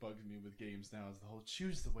on that it bugs me with games now is the whole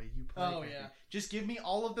choose the way you play. Oh, thing. yeah. Just give me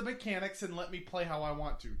all of the mechanics and let me play how I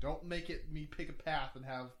want to. Don't make it me pick a path and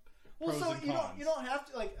have Well, pros so and you cons. don't have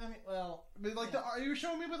to like. I mean, well, But like yeah. you were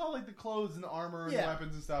showing me with all like the clothes and the armor and Yeah.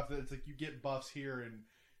 weapons and stuff that it's like you get buffs here and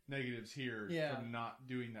negatives here Yeah. from not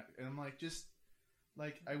doing that. And I'm like, just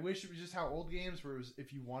like I wish it was just how old games were. It was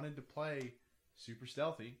if you wanted to play super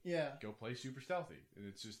stealthy, yeah. go play super stealthy, and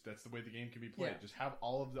it's just that's the way the game can be played. Yeah. Just have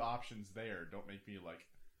all of the options there. Don't make me like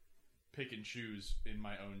pick and choose in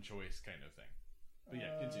my own choice kind of thing. But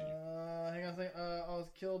yeah, continue. Hang on a second. I was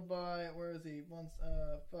killed by... Where is he? Once...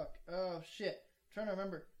 Fuck. Oh, shit. I'm trying to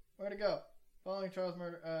remember. Where'd it go? Following Charles'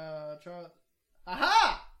 murder... Charles...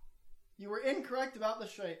 Aha! You were incorrect about the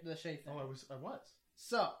Shay thing. Oh, I was.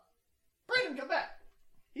 So, Brandon, come back.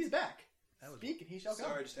 He's back. That was- Speak and he shall come.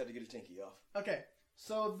 Sorry, I just had to get a tanky off. Okay.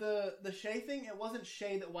 So the Shay thing, it wasn't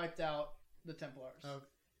Shay that wiped out the Templars. Oh,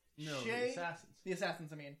 no, Shay- the assassins. The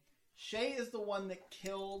Assassins, I mean. Shay is the one that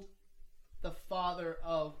killed the father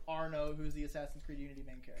of Arno, who's the Assassin's Creed Unity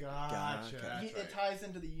main character. Gotcha. Okay. That's It right. ties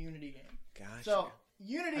into the Unity game. Gotcha. So,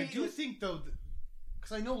 Unity I do is... think though,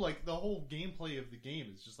 because I know like the whole gameplay of the game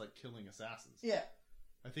is just like killing assassins. Yeah.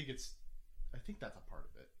 I think that's a part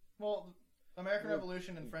of it. Well, American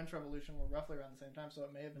Revolution and French Revolution were roughly around the same time, so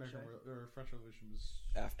it may have been Shay. French Revolution was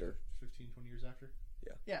After. 15, 20 years after.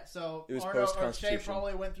 Yeah, so It was Arno or Shay post-Constitution.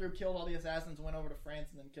 probably went through, killed all the assassins, went over to France,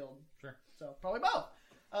 and then killed. Sure. So, probably both.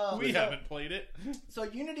 We so- haven't played it. So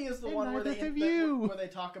Unity is the And one where neither they have you. where they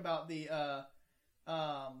talk about they're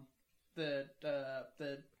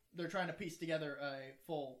trying to piece together a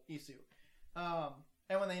full Isu.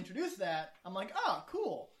 And when they introduce that, I'm like, oh,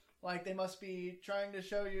 cool. Like they must be trying to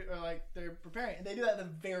show you, or like they're preparing, and they do that at the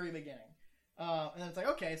very beginning. And then it's like,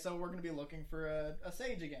 okay, so we're going to be looking for a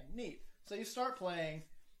sage again. Neat. So you start playing,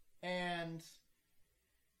 and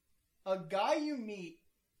a guy you meet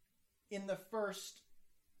in the first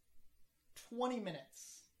 20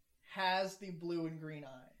 minutes has the blue and green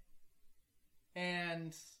eye.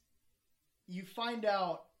 And you find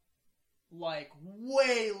out, like,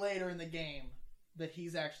 way later in the game that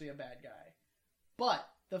he's actually a bad guy. But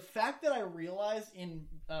the fact that I realized in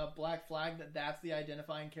Black Flag that that's the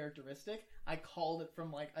identifying characteristic, I called it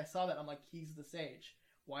from, like, I saw that, I'm like, he's the sage.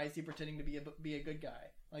 Why is he pretending to be a good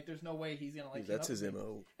guy? Like, there's no way he's gonna, like... That's team his up with me.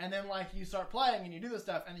 MO. And then, like, you start playing and you do this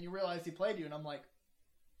stuff, and then you realize he played you, and I'm like,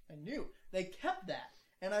 I knew. They kept that.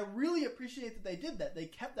 And I really appreciate that they did that. They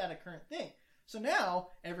kept that a current thing. So now,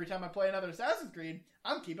 every time I play another Assassin's Creed,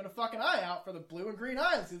 I'm keeping a fucking eye out for the blue and green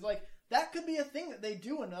eyes. It's like, that could be a thing that they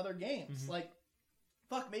do in other games. Mm-hmm. Like,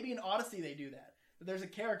 fuck, maybe in Odyssey they do that. But there's a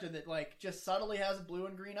character that, like, just subtly has a blue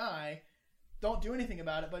and green eye, don't do anything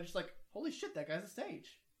about it, but just like, holy shit, that guy's a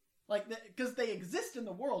sage. Like, because they exist in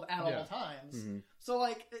the world at all times. Mm-hmm. So,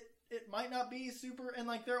 like, it might not be super... And,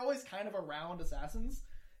 like, they're always kind of around assassins.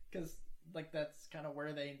 Because, like, that's kind of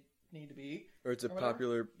where they need to be. Or it's a Or whatever.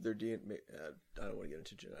 popular. Their DNA. I don't want to get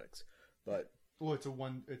into genetics, but Well, it's a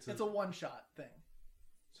one-shot thing.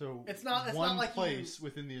 So It's not one like place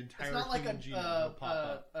within the entire It's not like a... human genome will pop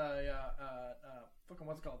up. fucking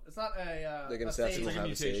what's it called? It's not a... Like an a assassin sage. will It's like a have a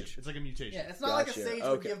mutation. sage. It's like a mutation. Yeah, it's not like a Gotcha. sage would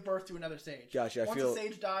Okay. give birth to another sage. Gotcha. Once I feel. a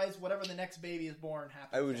sage dies, whatever the next baby is born happens.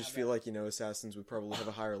 I would to just have feel that. like assassins would probably have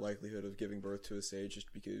a higher likelihood of giving birth to a sage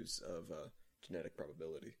just because of genetic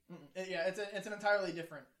probability. Yeah, it's an entirely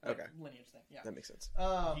different Okay. lineage thing. Yeah. That makes sense.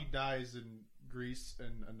 He dies in Greece,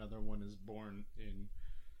 and another one is born in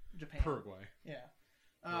Japan. Paraguay. Yeah.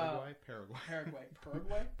 Paraguay.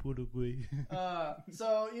 Paraguay.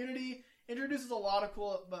 So Unity introduces a lot of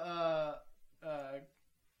cool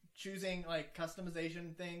choosing like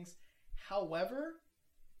customization things. However,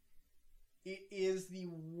 it is the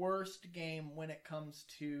worst game when it comes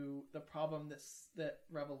to the problem that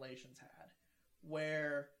Revelations had,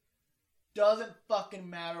 where doesn't fucking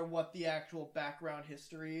matter what the actual background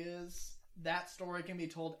history is. That story can be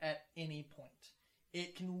told at any point.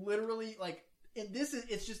 It can literally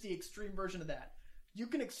it's just the extreme version of that. You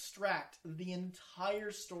can extract the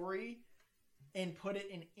entire story and put it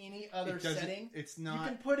in any other It doesn't- setting. It's not you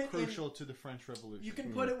can put it crucial to the French Revolution. You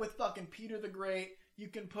can put it with fucking Peter the Great. You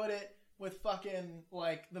can put it with fucking,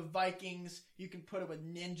 like, the Vikings. You can put it with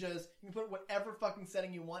ninjas. You can put it whatever fucking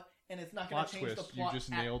setting you want, and it's not going Plot to change twist. the plot You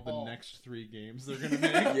just at nailed the all. next 3 games they're gonna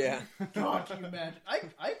make. Yeah. God, can you imagine?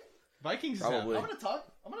 Vikings is Probably. I'm gonna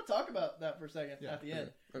talk about that for a second Yeah, at the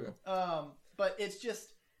end. Okay. But it's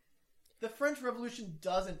just the French Revolution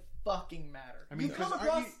doesn't fucking matter. I mean, you come 'cause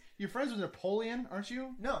across you're friends with Napoleon, aren't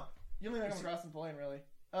you? no, you only come across Napoleon really.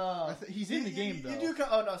 He's in the game, though. You do come.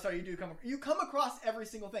 Oh no, sorry. You come across every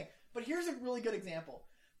single thing. But here's a really good example.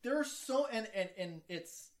 There are so and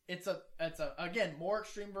it's a again more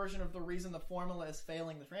extreme version of the reason the formula is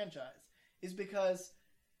failing the franchise is because,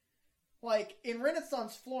 like, in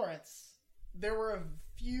Renaissance Florence, there were a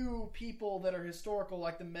few people that are historical,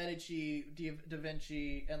 like the Medici, Da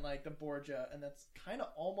Vinci, and like the Borgia, and that's kind of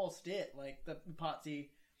almost it, like the Pazzi.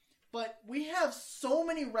 But we have so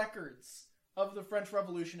many records of the French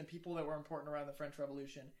Revolution and people that were important around the French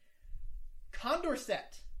Revolution.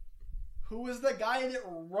 Condorcet, who was the guy that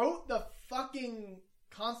wrote the fucking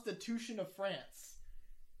Constitution of France,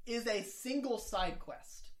 is a single side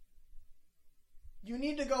quest. You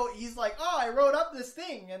need to go, he's like, oh, I wrote up this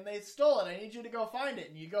thing and they stole it. I need you to go find it.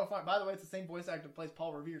 And you go find, by the way, it's the same voice actor that plays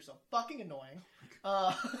Paul Revere, so fucking annoying.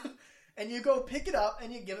 And you go pick it up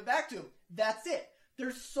and you give it back to him. That's it.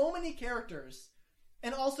 There's so many characters.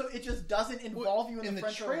 And also, it just doesn't involve you in and the the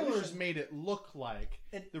French trailers Revolution. made it look like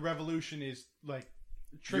It- the revolution is like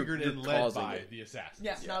triggered You're and led causing by it. the assassins.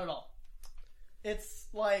 Yeah, not at all. It's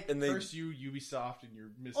like... And they Curse you, Ubisoft, and you're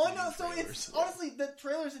missing. Oh no! So trailers. it's honestly the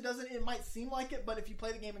trailers. It might seem like it, but if you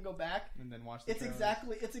play the game and go back, And then watch the it's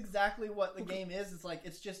trailers. exactly what the game is. It's like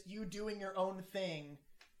it's just you doing your own thing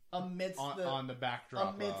amidst on the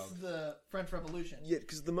backdrop amidst of the French Revolution. Yeah,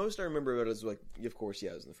 because the most I remember about it is, like, of course, yeah,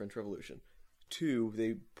 it was in the French Revolution. 2,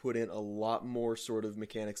 they put in a lot more sort of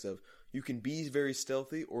mechanics of you can be very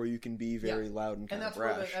stealthy or you can be very loud and kind And of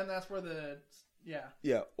that's where the yeah.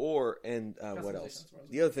 Yeah, what else? Customizations,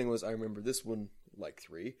 The other thing was, I remember this one, like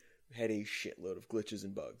 3, had a shitload of glitches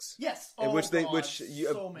and bugs. Yes. And Oh, which God, you,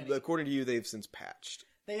 so many. according to you, they've since patched.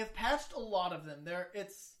 They have patched a lot of them.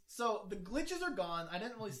 So the glitches are gone. I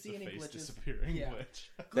didn't really see the any face glitches. disappearing Yeah. glitch.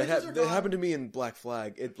 Glitches are That gone. happened to me in Black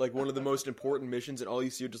Flag. It like one of the most important missions, and all you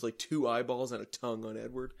see are just like 2 eyeballs and a tongue on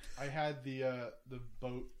Edward. I had the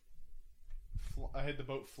boat. I had the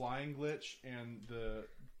boat flying glitch and the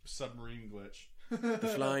submarine glitch. The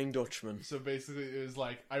Flying Dutchman. So basically, it was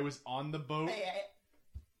like I was on the boat,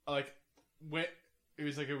 like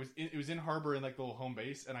it was in harbor in like the little home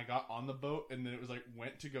base, and I got on the boat, and then it was like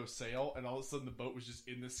went to go sail, and all of a sudden the boat was just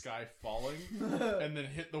in the sky falling, and then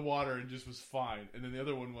hit the water and just was fine. And then the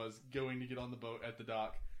other one was going to get on the boat at the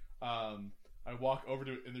dock. I walk over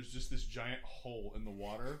to it, and there's just this giant hole in the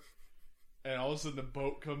water, and all of a sudden the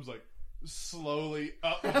boat comes like slowly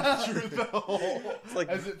up through the hole, It's like-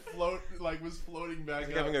 as it was floating back.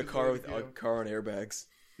 Like up having a to car go with to a go. car on airbags.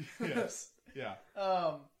 Yes, yeah.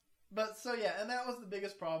 But so yeah, and that was the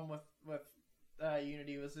biggest problem with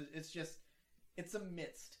Unity was it's a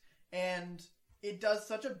mist, and it does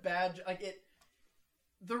such a bad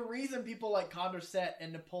the reason people like Condorcet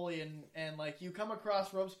and Napoleon and like you come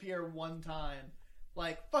across Robespierre one time,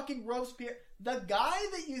 like fucking Robespierre, the guy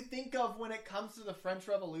that you think of when it comes to the French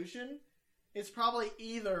Revolution is probably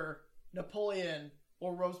either Napoleon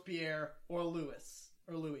or Robespierre or Louis.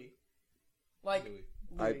 Like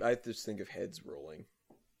Louis. I just think of heads rolling.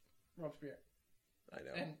 Robespierre. I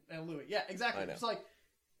know. And Louis. Yeah, exactly. I know. It's like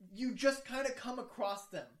you just kind of come across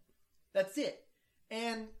them. That's it.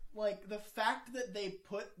 And like the fact that they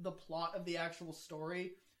put the plot of the actual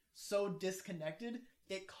story so disconnected,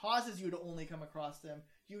 it causes you to only come across them.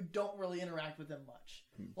 You don't really interact with them much.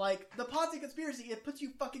 Like the Pazzi conspiracy, it puts you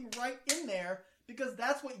fucking right in there because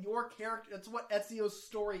that's what your character, that's what Ezio's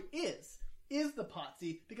story is the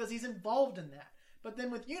Pazzi because he's involved in that. But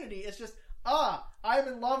then with Unity, it's just I'm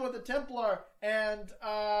in love with a Templar, and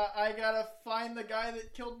I gotta find the guy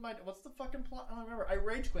that killed my... What's the fucking plot? I don't remember. I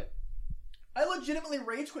rage quit. I legitimately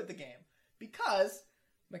rage quit the game. Because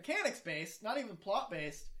mechanics-based, not even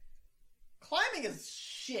plot-based, climbing is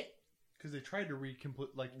shit. Because they tried to recomplete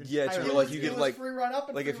like Yeah, it's entirely- like you it get was like free run up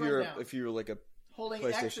and like free if run you're down. if you're like a Holding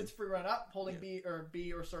X, PlayStation. it's free run up. Holding B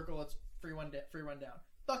or circle, it's free run down.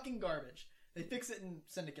 Fucking garbage. They fix it in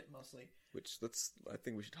Syndicate mostly. which I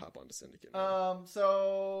think we should hop onto Syndicate. Yeah,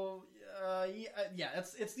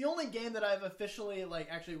 it's the only game that I've officially like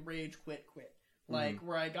actually rage quit. Like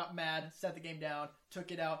where I got mad, set the game down,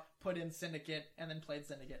 took it out, put in Syndicate, and then played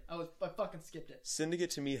Syndicate. I fucking skipped it. Syndicate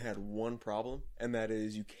to me had one problem, and that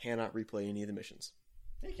is you cannot replay any of the missions.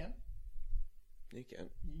 Yeah, you can. You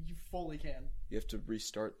can't. You fully can. You have to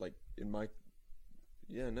restart, like, in my...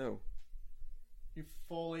 Yeah, no. You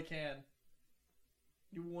fully can.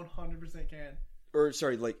 You 100% can. Or,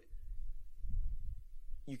 sorry, like...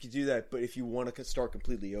 You could do that, but if you want to start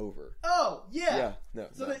completely over... Oh, yeah! Yeah, no.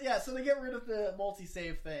 So, no. so they get rid of the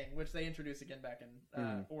multi-save thing, which they introduced again back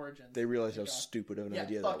in Origins. They realized how God. stupid of an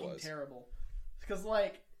idea that fucking was. terrible. Because,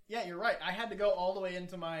 like... Yeah, you're right. I had to go all the way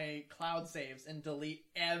into my cloud saves and delete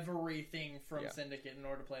everything from Syndicate in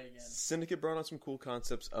order to play again. Syndicate brought on some cool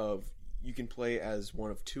concepts of you can play as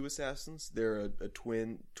one of 2 assassins. They're a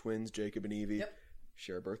twins, Jacob and Evie. Yep.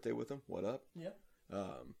 Share a birthday with them. What up? Yep.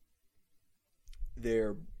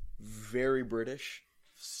 They're very British.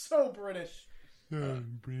 So British.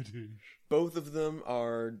 British. Both of them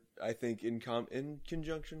are, I think, in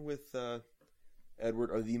conjunction with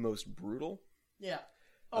Edward, are the most brutal. Yeah.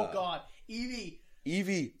 Oh God, Evie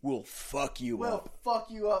will fuck you up. Fuck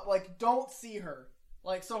you up. Like, don't see her.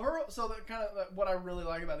 Like, so the kind of what I really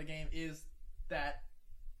like about the game is that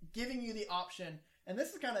giving you the option, and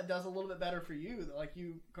this is kind of does a little bit better for you. Like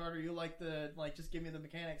you, Carter, you like just give me the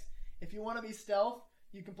mechanics. If you want to be stealth,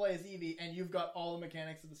 you can play as Evie, and you've got all the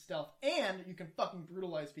mechanics of the stealth, and you can fucking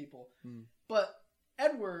brutalize people. But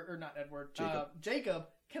Jacob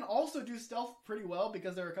can also do stealth pretty well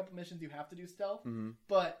because there are a couple missions you have to do stealth.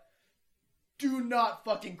 But do not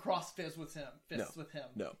fucking cross fists with him.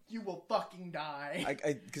 No. You will fucking die.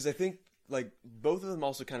 Because I think, like, both of them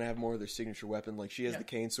also kind of have more of their signature weapon. Like, she has the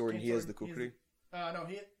cane sword and he has the kukri.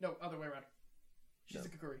 No, other way around. She's the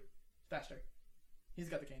kukri. Faster. He's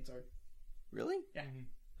got the cane sword. Really? Yeah.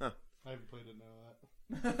 Huh. I haven't played it, know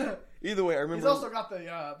that. Either way, I remember... He's also got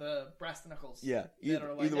the brass knuckles. Yeah.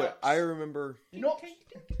 Either way, I remember... You know...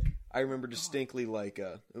 I remember distinctly, like...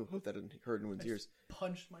 hope that didn't hurt anyone's ears.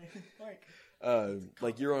 Punched my mic.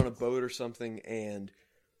 Like, you're on a boat or something, and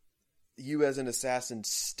you as an assassin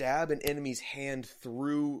stab an enemy's hand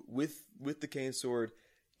through with the cane sword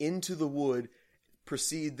into the wood,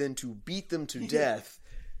 proceed then to beat them to death,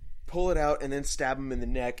 pull it out, and then stab them in the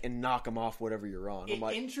neck and knock them off whatever you're on. I'm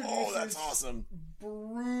like, oh, that's awesome.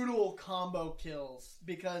 Brutal combo kills,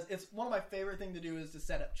 because it's one of my favorite things to do is to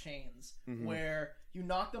set up chains where you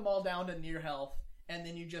knock them all down to near health and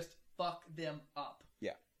then you just fuck them up.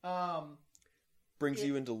 Yeah. Brings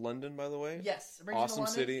you into London, by the way. Yes, it brings awesome you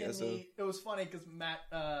to London. city. It was funny because Matt,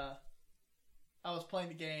 I was playing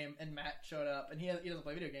the game and Matt showed up, and he doesn't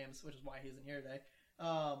play video games, which is why he isn't here today.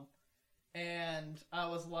 And I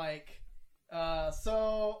was like, I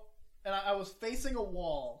was facing a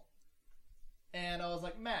wall, and I was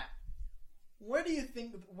like, Matt, what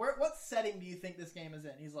setting do you think this game is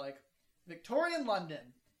in? He's like, Victorian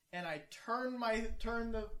London. And I turn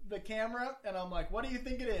the camera, and I'm like, what do you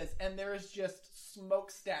think it is? And there's just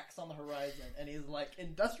smokestacks on the horizon. And he's like,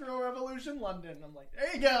 Industrial Revolution London. And I'm like,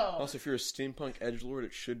 there you go. Also, if you're a steampunk edgelord,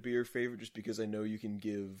 it should be your favorite, just because I know you can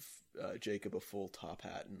give Jacob a full top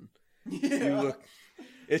hat, and you look...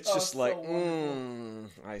 It's just like,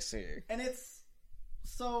 I see. And it's...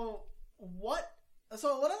 So what I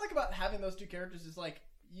like about having those two characters is, like,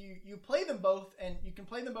 you play them both, and you can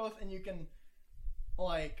play them both, and you can...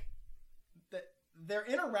 Like, their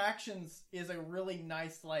interactions is a really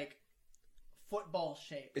nice, like, football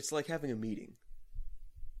shape. It's like having a meeting.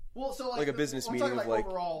 Well, so like a business meeting of like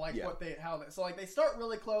overall, like so like they start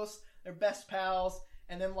really close, they're best pals,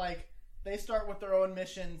 and then like they start with their own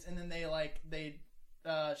missions, and then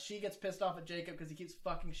she gets pissed off at Jacob because he keeps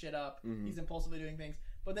fucking shit up. He's impulsively doing things,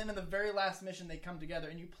 but then in the very last mission they come together,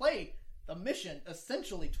 and you play the mission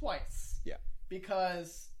essentially twice. Yeah,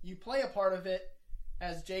 because you play a part of it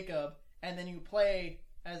as Jacob, and then you play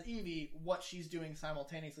as Evie what she's doing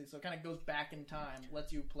simultaneously. So it kind of goes back in time,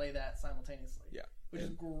 lets you play that simultaneously. Yeah, which is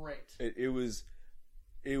great. It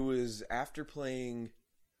was after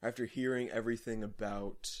hearing everything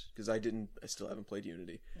about, because I still haven't played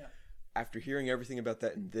Unity. Yeah. After hearing everything about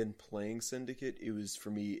that and then playing Syndicate, it was for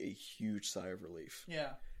me a huge sigh of relief.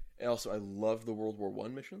 Yeah. And also, I love the World War I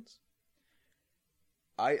missions.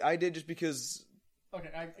 I did just because. Okay,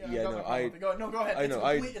 go ahead. I know.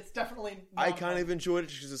 It's definitely. I kind of enjoyed it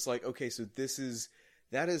just because it's like, okay, so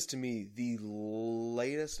that is to me the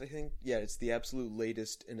latest. I think, yeah, it's the absolute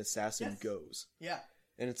latest an assassin goes. Yeah,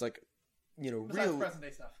 and it's like, besides present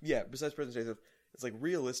day stuff. Yeah, besides present day stuff, it's like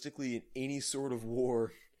realistically in any sort of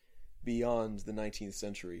war beyond the 19th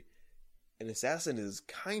century, an assassin is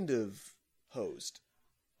kind of hosed.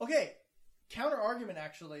 Okay. Counter argument,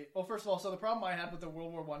 actually. Well, first of all, so the problem I had with the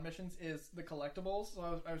World War I missions is the collectibles.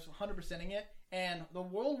 So I was 100%ing it, and the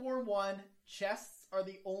World War I chests are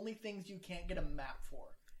the only things you can't get a map for.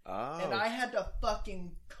 Oh. And I had to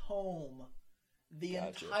fucking comb the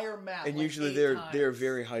Gotcha. entire map. And like usually 8 they're times.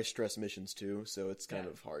 very high stress missions too, so it's kind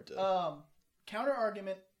of hard to. Counter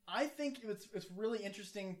argument. I think it's really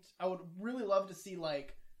interesting. I would really love to see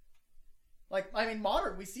like I mean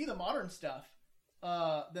modern. We see the modern stuff.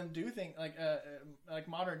 Them do things like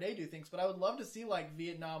modern day do things, but I would love to see like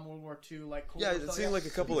Vietnam, World War II, like Cold War It stuff seemed like a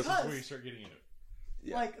couple because, This is where you start getting into it.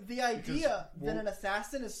 Yeah. like the idea Because that an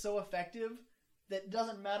assassin is so effective that it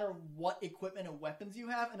doesn't matter what equipment and weapons you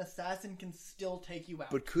have, an assassin can still take you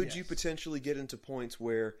out. But could you Yes. potentially get into points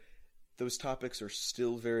where those topics are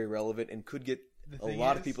still very relevant and could get The a thing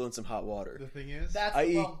lot of is- people in some hot water? The thing is, That's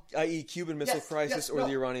i.e. Cuban Missile Yes, Crisis yes, or no.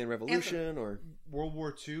 the Iranian Revolution or World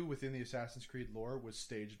War II within the Assassin's Creed lore was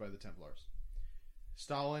staged by the Templars.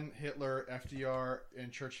 Stalin, Hitler, FDR,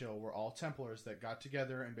 and Churchill were all Templars that got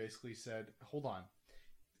together and basically said, "Hold on,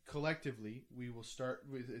 collectively, we will start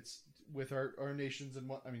with our nations and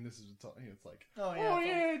what I mean. This is it's like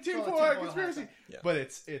tinfoil conspiracy, Yeah. but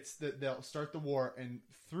it's that they'll start the war, and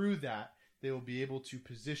through that they will be able to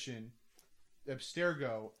position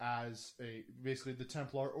Abstergo as basically the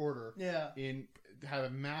Templar order." Yeah. In have a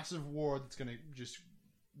massive war that's going to just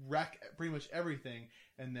wreck pretty much everything,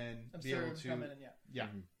 and then be able to come in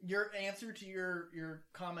and your answer to your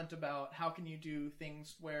comment about how can you do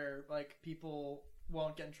things where like people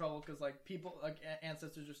won't get in trouble because like people like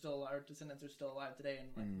ancestors are still alive, or descendants are still alive today,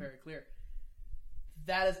 and like very clear.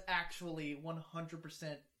 That is actually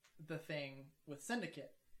 100% the thing with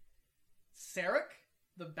Syndicate. Sarek,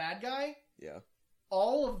 the bad guy, yeah.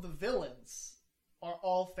 all of the villains are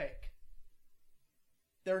all fake.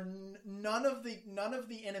 They're none of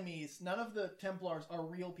the enemies, none of the Templars are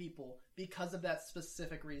real people because of that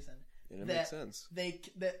specific reason. And it makes sense.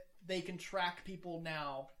 They can track people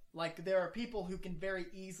now. Like there are people who can very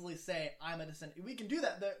easily say, "I'm a descendant." We can do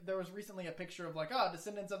that. There was recently a picture of like,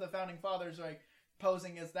 descendants of the founding fathers, like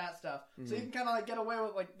posing as that stuff. So you can kind of like get away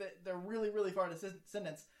with like they're really really far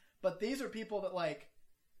descendants. But these are people that like,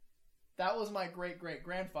 that was my great great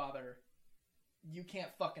grandfather. You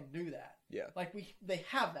can't fucking do that. Yeah. Like they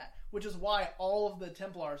have that, which is why all of the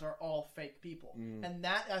Templars are all fake people. And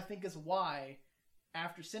that I think is why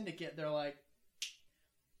after Syndicate they're like,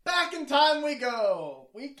 back in time we go.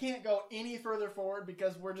 We can't go any further forward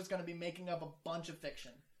because we're just going to be making up a bunch of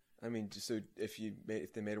fiction. I mean, so if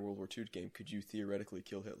they made a World War II game, could you theoretically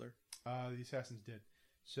kill Hitler? the Assassins did.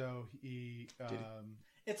 So he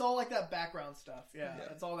It's all like that background stuff. Yeah.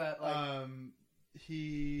 It's all that like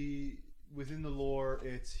he within the lore,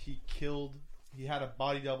 he had a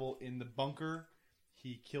body double in the bunker.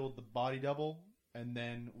 He killed the body double and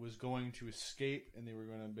then was going to escape, and they were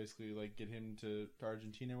going to basically like get him to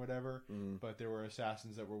Argentina or whatever. But there were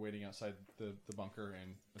assassins that were waiting outside the bunker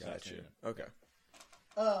and assassinated him. Okay.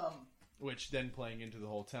 Which then playing into the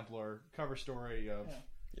whole Templar cover story of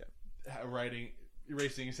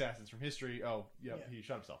erasing assassins from history. Oh, he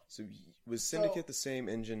shot himself. So was Syndicate the same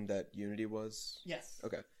engine that Unity was? Yes.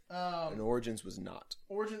 Okay. And Origins was not.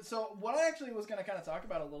 Origins. So what I actually was going to kind of talk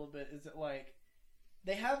about a little bit is that like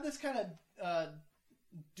they have this kind of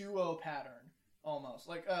duo pattern almost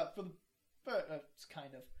like it's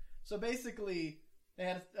kind of. So basically they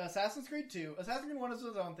had Assassin's Creed 2. Assassin's Creed 1 was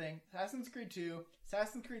its own thing. Assassin's Creed 2,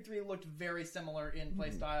 Assassin's Creed 3 looked very similar in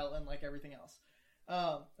play style and like everything else.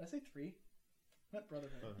 Did I say 3? What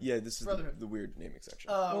Brotherhood? Yeah, this is Brotherhood. the weird naming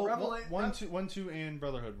section. One, 2, and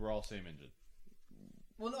Brotherhood were all same engine.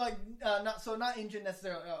 Well, like not engine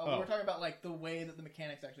necessarily. We're talking about like the way that the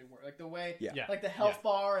mechanics actually work, like the way, like the health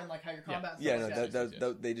bar and like how your combat.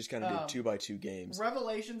 They just kind of did 2x2 games.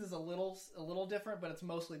 Revelations is a little different, but it's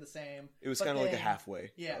mostly the same. It was kind of like the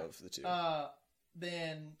halfway of the two.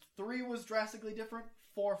 Then 3 was drastically different.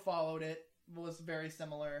 4 followed it, was very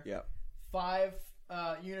similar. Yeah. 5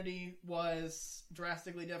 Unity was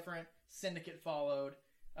drastically different. Syndicate followed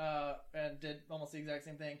and did almost the exact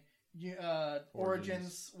same thing.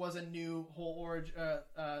 Origins was a new whole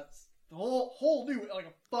whole new like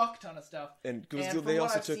a fuck ton of stuff. And from they what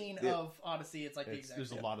also I've took seen of Odyssey, it's like the exact.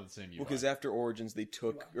 There's a lot of the same UI. Well, because after Origins they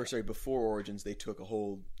took, before Origins they took a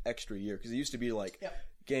whole extra year because it used to be like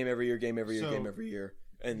game every year, game every year, game every year,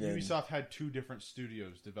 and then Ubisoft had 2 different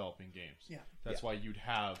studios developing games. Yeah, that's why you'd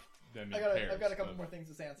have them in pairs. I've got a couple more things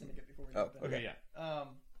to say on Syndicate before we go. Okay, yeah.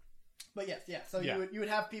 But yes, So you would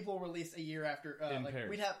have people release a year after. Like pairs.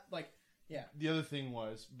 We'd have like. Yeah. The other thing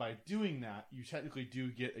was, by doing that, you technically do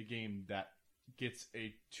get a game that gets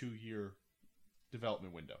a 2-year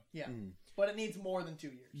development window. Yeah. But it needs more than 2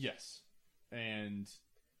 years. Yes. And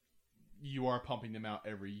you are pumping them out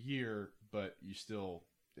every year, but you still...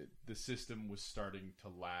 The system was starting to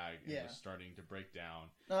lag and was starting to break down.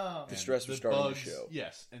 The stress was starting to show.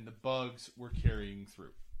 Yes, and the bugs were carrying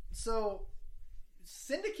through. So,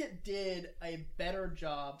 Syndicate did a better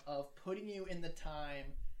job of putting you in the time,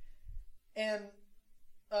 and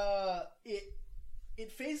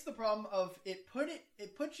it faced the problem of it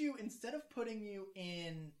put you, instead of putting you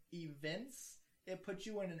in events, it put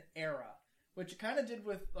you in an era, which it kind of did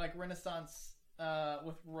with like Renaissance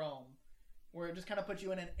with Rome, where it just kind of put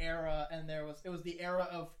you in an era, and it was the era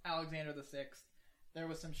of Alexander the Sixth. There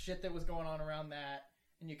was some shit that was going on around that,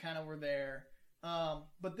 and you kind of were there.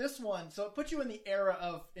 But this one, so it put you in the era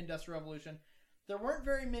of Industrial Revolution. There weren't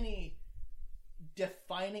very many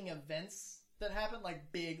defining events that happened,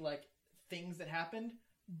 like big like things that happened,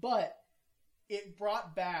 but it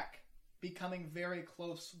brought back becoming very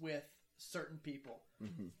close with certain people.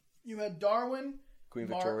 Mm-hmm. You had Darwin, Queen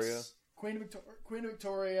Marx, Victoria. Queen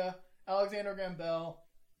Victoria, Alexander Graham Bell,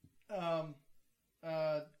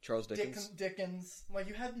 Charles Dickens. Dickens. Like,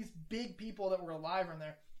 you had these big people that were alive in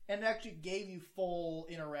there, and it actually gave you full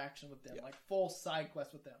interaction with them, like full side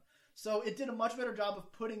quests with them. So it did a much better job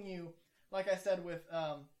of putting you, like I said with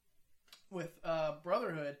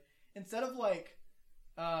Brotherhood, instead of like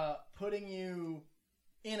putting you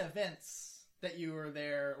in events that you were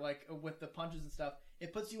there, like with the punches and stuff.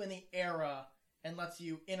 It puts you in the era and lets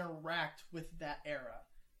you interact with that era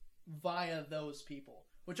via those people,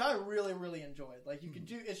 which I really, really enjoyed. Like, you could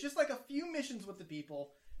do, it's just like a few missions with the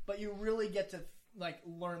people, but you really get to like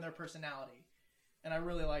learn their personality, and I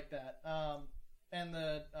really like that. And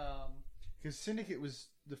the because Syndicate was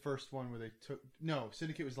the first one where they took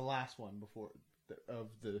Syndicate was the last one before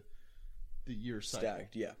the year cycle.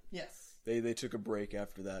 Stacked, yeah. yes, They took a break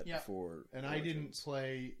after that before. And I didn't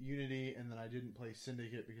play Unity, and then I didn't play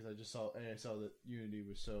Syndicate because I just saw that Unity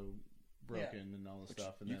was so broken and all this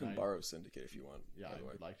stuff. And you then can borrow Syndicate if you want. Yeah, I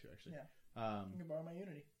would like to actually. Yeah. You can borrow my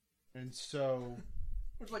Unity. And so,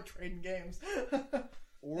 which like trading games.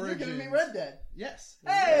 Origins. You're giving me Red Dead. Yes.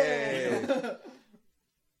 Hey.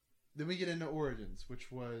 Then we get into Origins,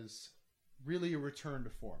 which was really a return to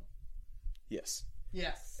form. Yes.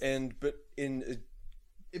 Yes. But in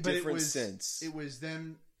a different sense. It was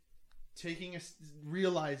them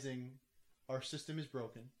realizing our system is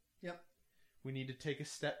broken. Yep. We need to take a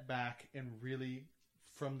step back and really,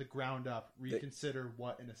 from the ground up, reconsider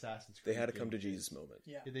what an Assassin's Creed. They had a come to is. Jesus moment.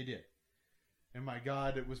 Yeah, they did. And my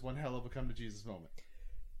God, it was one hell of a come to Jesus moment.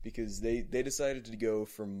 Because they decided to go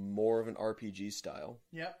from more of an RPG style.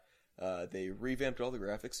 Yep. They revamped all the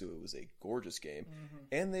graphics, so it was a gorgeous game. Mm-hmm.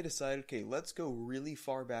 And they decided, okay, let's go really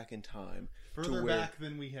far back in time. Further back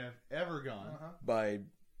than we have ever gone. By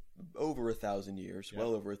over 1,000 years,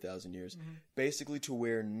 well over 1,000 years. Mm-hmm. Basically to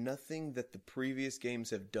where nothing that the previous games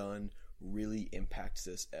have done really impacts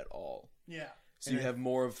us at all. Yeah. So you have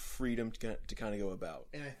more of freedom to kind of go about.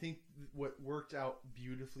 And I think what worked out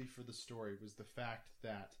beautifully for the story was the fact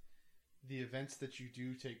that the events that you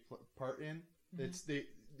do take part in,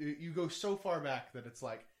 you go so far back that it's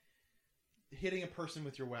like hitting a person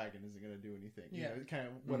with your wagon isn't going to do anything. You know, kind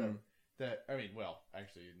of whatever. Mm-hmm. That, I mean, well,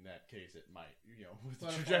 actually, in that case, it might, with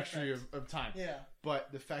the trajectory of time. Yeah.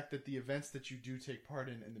 But the fact that the events that you do take part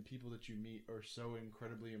in and the people that you meet are so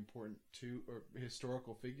incredibly important to, or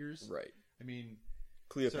historical figures. Right. I mean,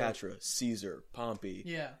 Cleopatra, Caesar, Pompey.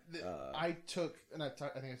 Yeah. I took, and I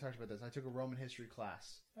think I talked about this, I took a Roman history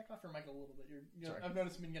class. Back off your mic a little bit. I've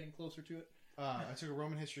noticed you've been getting closer to it. I took a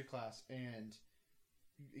Roman history class and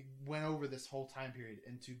went over this whole time period,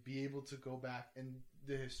 and to be able to go back and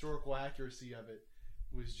the historical accuracy of it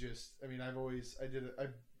was just, I mean, it was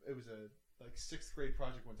a like 6th grade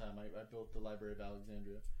project one time. I built the Library of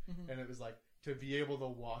Alexandria, and it was like to be able to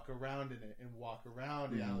walk around in it and walk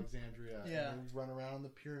around in Alexandria and run around the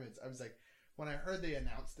pyramids. I was like, when I heard they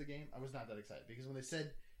announced the game, I was not that excited, because when they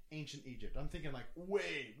said ancient Egypt, I'm thinking like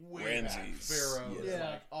way Ramses. back, Pharaoh,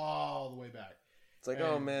 like all the way back. It's like,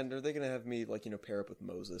 oh man, are they going to have me like pair up with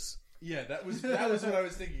Moses? Yeah, that was what I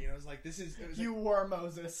was thinking. I was like, you were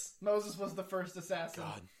Moses. Moses was the first assassin.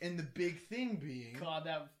 God. And the big thing being, God,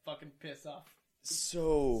 that would fucking piss off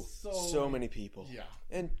so many people. Yeah,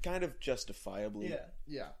 and kind of justifiably.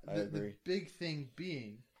 Yeah. I agree. The big thing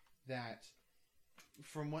being that,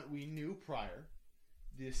 from what we knew prior,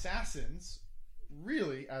 the assassins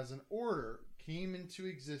really, as an order, came into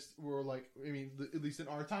existence. Were like, I mean, at least in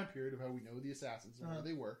our time period of how we know the assassins and where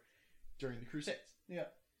they were during the Crusades. Yeah.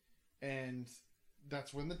 And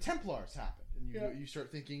that's when the Templars happened, and you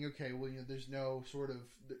start thinking, okay, well, there's no sort of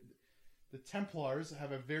the Templars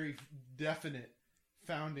have a very definite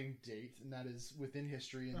founding date, and that is within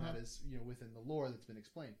history, and that is within the lore that's been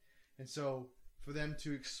explained. And so for them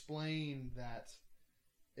to explain that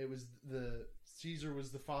it was Caesar was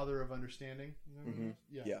the father of understanding,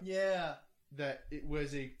 yeah, that it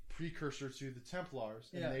was a precursor to the Templars,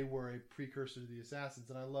 and they were a precursor to the Assassins.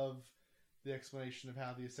 And I love the explanation of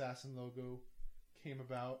how the Assassin logo came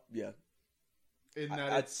about. Yeah. In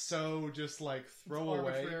that it's so just like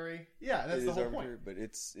throwaway. Arbitrary. Yeah, that's the whole point. But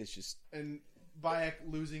it's just And Bayek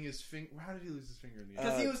losing his finger. How did he lose his finger in the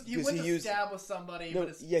end? Because he went to stab with somebody. no,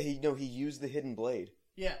 but he used the hidden blade.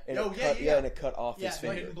 Yeah. And Oh, it yeah, cut, yeah. and it cut off his The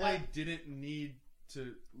finger. hidden blade didn't need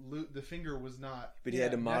to loot. The finger was not. But he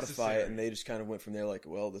had to modify necessary. it, and they just kind of went from there. Like,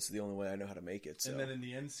 well, this is the only way I know how to make it. So. And then in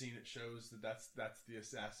the end scene, it shows that that's the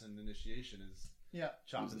assassin initiation is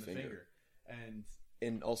chopping the finger.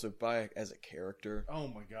 And also Bayek as a character. Oh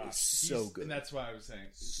my gosh, is so good. And that's why I was saying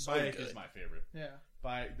So Bayek good. is my favorite. Yeah.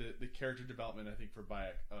 Bayek, the character development, I think, for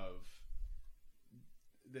Bayek of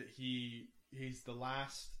that he's the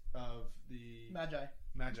last of the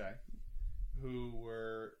Magi, who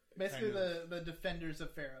were basically kind of, the defenders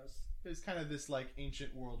of pharaohs. It's kind of this like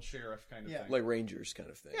ancient world sheriff kind of thing, Like Rangers kind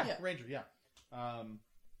of thing. yeah, Ranger, yeah.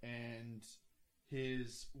 And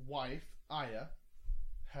his wife Aya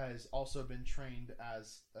has also been trained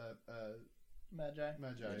as a Magi,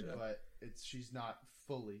 but she's not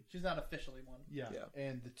fully. She's not officially one. Yeah.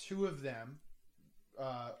 And the two of them,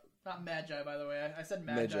 not Magi, by the way. I said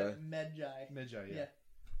Magi. Magi, yeah.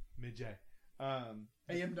 Magi. I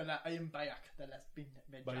am Bayek, the last being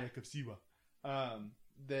Magi. Bayek of Siwa.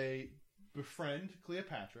 They befriend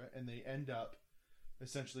Cleopatra, and they end up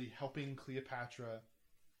essentially helping Cleopatra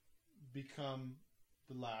become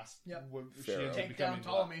the last. Yep. She ends up Take down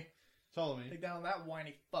becoming Ptolemy. Take down that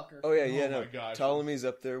whiny fucker. Oh yeah, my gosh. Ptolemy's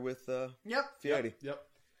up there with Yep. Fiati. Yep.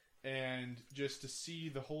 And just to see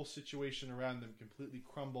the whole situation around them completely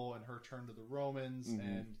crumble and her turn to the Romans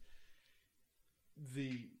and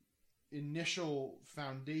the initial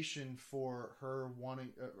foundation for her wanting,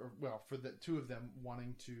 for the two of them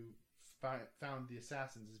wanting to found the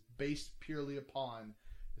Assassins is based purely upon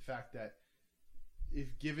the fact that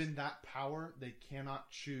if given that power, they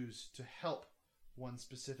cannot choose to help one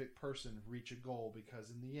specific person reach a goal,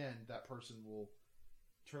 because in the end, that person will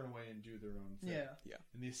turn away and do their own thing. Yeah.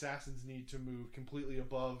 And the Assassins need to move completely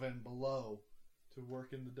above and below to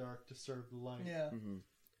work in the dark to serve the light. Yeah.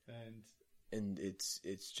 And it's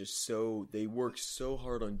just so they work so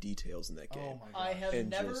hard on details in that game. Oh my gosh. I have And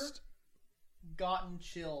never gotten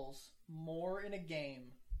chills more in a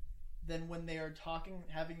game than when they are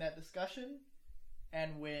having that discussion,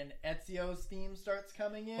 and when Ezio's theme starts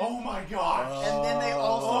coming in. Oh my gosh! And then they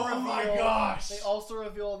also reveal. my gosh! They also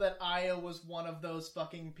reveal that Aya was one of those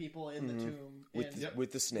fucking people in the tomb with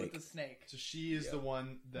the snake. With the snake. So she is the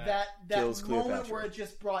one that kills moment Cleopatra. where it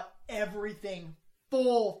just brought everything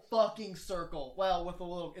full fucking circle. Well, with a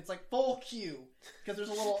little, it's like full Q, because there's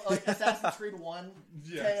a little like Assassin's Creed 1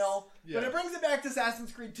 tail, but it brings it back to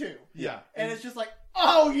Assassin's Creed 2. Yeah, and it's just like,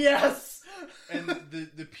 oh yes. And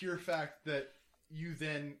the pure fact that you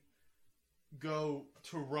then go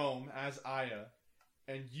to Rome as Aya,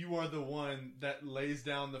 and you are the one that lays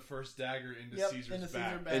down the first dagger into Caesar's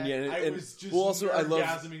back. And I was just I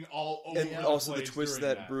love all over and the also place the twist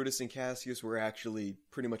during that Brutus and Cassius were actually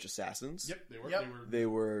pretty much assassins. Yep, they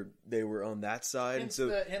were. They were on that side, Hence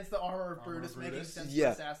and so hence the armor of Brutus making sense for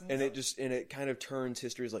assassins. and it kind of turns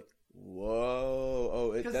history as like,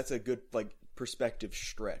 whoa, that's a good like perspective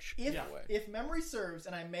stretch. If memory serves,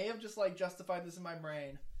 and I may have just like justified this in my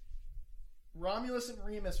brain, Romulus and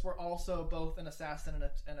Remus were also both an assassin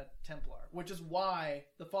and a Templar, which is why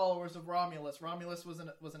the followers of Romulus was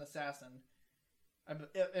an assassin.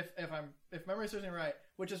 If memory serves me right,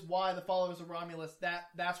 which is why the followers of Romulus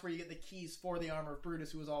that's where you get the keys for the armor of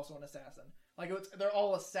Brutus, who was also an assassin. Like they're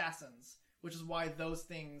all assassins, which is why those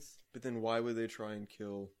things. But then why would they try and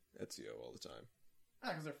kill Ezio all the time?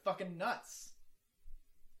 Because they're fucking nuts.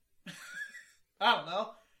 I don't know.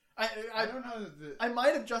 I don't know. I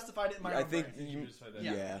might have justified it in my own think brain. you justified that.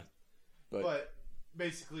 Yeah. But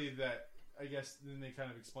basically that, I guess, then they kind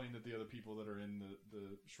of explained that the other people that are in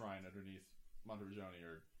the shrine underneath Montevergione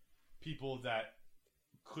are people that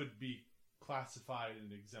could be classified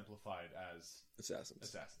and exemplified as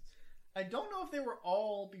assassins. I don't know if they were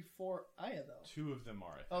all before Aya, though. Two of them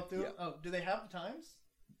are, I think. Do they have the times?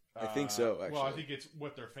 I think so, actually. Well, I think it's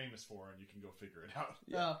what they're famous for, and you can go figure it out.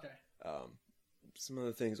 Yeah. Oh, okay. Some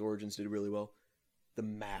other things Origins did really well. The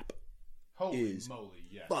map Holy moly,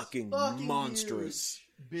 yes. fucking monstrous.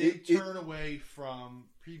 Big turn away from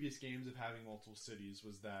previous games of having multiple cities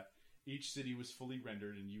was that each city was fully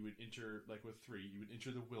rendered, and you would enter, like with 3, you would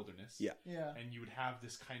enter the wilderness. Yeah. And you would have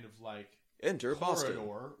this kind of like enter corridor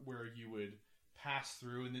Boston, where you would pass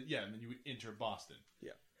through, and then you would enter Boston.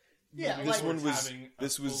 This one was having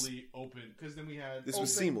this was fully open, because then we had this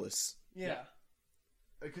was seamless. Yeah.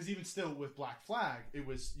 because even still with Black Flag, it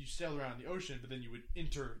was you sail around the ocean, but then you would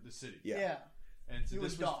enter the city. Yeah. And so You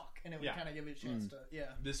this would was dock, and it would kind of give you a chance to,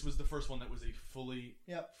 this was the first one that was a fully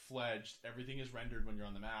Yep. fledged. Everything is rendered when you're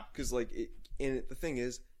on the map. Because and the thing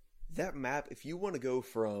is, that map, if you want to go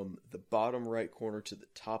from the bottom right corner to the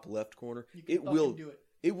top left corner, You can it will fucking do it.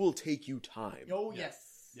 It will take you time. Oh, Yeah.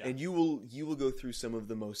 yes. Yeah. And you will go through some of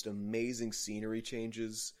the most amazing scenery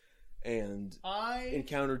changes and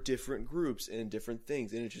encounter different groups and different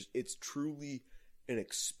things, and it's truly an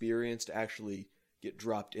experience to actually get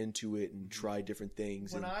dropped into it and try different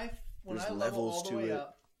things. When I there's level levels all the to way it.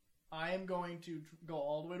 up, I am going to go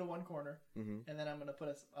all the way to one corner, Mhm. and then I'm going to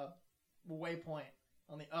put a waypoint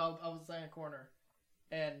on the other side corner,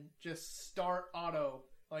 and just start auto,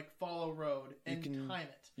 like follow road, and time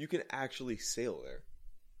it. You can actually sail there.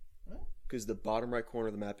 What? Because the bottom right corner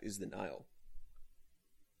of the map is the Nile.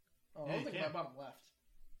 Oh, Yeah, I was you thinking can. bottom left.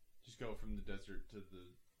 Just go from the desert to the.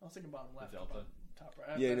 I was thinking bottom left. Delta? Bottom, top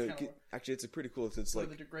right. Yeah, That's no, kinda actually, it's a pretty cool. It's Or like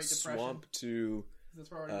the Great Depression. swamp to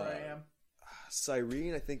That's already where I am.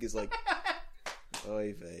 Cyrene. I think is like.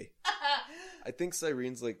 Oy vey. I think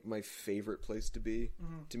Cyrene's like my favorite place to be.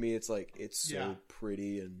 Mhm. To me, it's like it's so Yeah.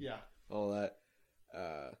 pretty and Yeah. all that.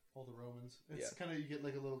 All the Romans. It's Yeah. kind of you get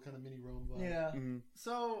like a little kind of mini Rome vibe. Yeah. Mhm.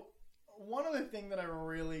 So, one other thing that I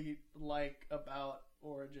really like about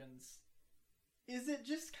Origins is it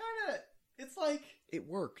just kind of, it's like, It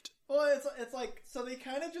worked. well, it's like, so they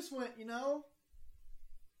kind of just went, we're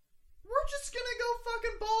just gonna go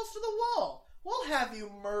fucking balls to the wall. We'll have you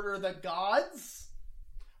murder the gods.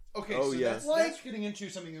 Okay, Oh, so yeah. that's Like- getting into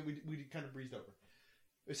something that we kind of breezed over.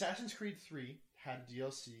 Assassin's Creed 3 had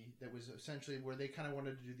DLC that was essentially where they kind of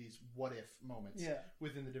wanted to do these what if moments Yeah.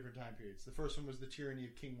 within the different time periods. The first one was the tyranny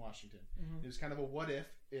of King Washington. Mhm. It was kind of a what if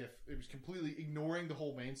it was completely ignoring the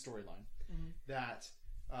whole main storyline. Mhm. That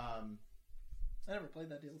I never played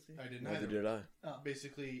that DLC. I didn't Neither either. did I.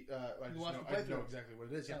 Basically, I just watched know, the I know playthrough. exactly what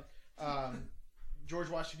it is. Yeah. George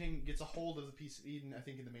Washington gets a hold of the piece of Eden. I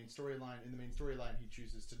think in the main storyline. In the main storyline, he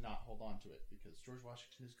chooses to not hold on to it because George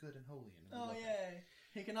Washington is good and holy. And we Oh, love him. yay.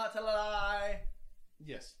 He cannot tell a lie.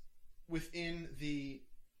 Yes. Within the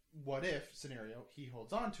what if scenario, he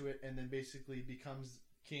holds on to it and then basically becomes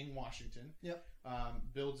King Washington. Yep.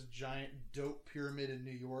 Builds a giant dope pyramid in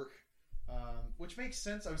New York, which makes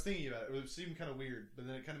sense. I was thinking about it. It was seeming kind of weird, but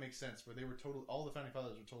then it kind of makes sense. Where they were all the founding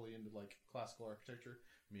fathers were totally into like classical architecture.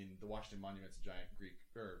 I mean, the Washington Monument's a giant Greek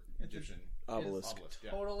or It's a- Egyptian Obelisk.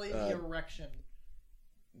 yeah. Totally erection.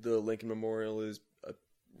 The Lincoln Memorial is a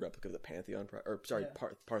replica of the Pantheon,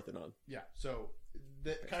 Parthenon. Yeah, so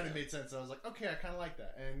that kind of made sense. I was like, okay, I kind of like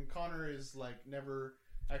that. And Connor is like never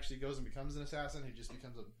actually goes and becomes an assassin. He just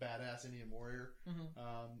becomes a badass Indian warrior. Mhm.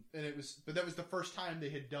 But that was the first time they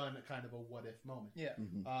had done a kind of a what if moment. Yeah.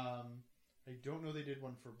 I don't know they did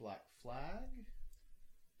one for Black Flag.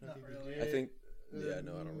 I Not think they really. did. I think. Yeah,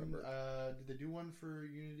 no, I don't remember. Did they do one for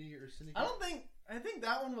Unity or Syndicate? I think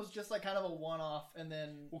that one was just like kind of a one-off, and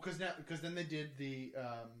then Well, because then they did the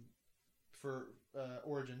for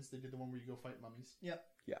Origins, they did the one where you go fight mummies. Yep.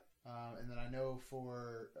 Yeah. And then I know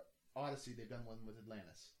for Odyssey, they've done one with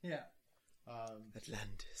Atlantis. yeah,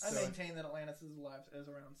 Atlantis. I So- maintain that Atlantis is alive, is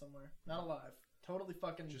around somewhere, not alive, totally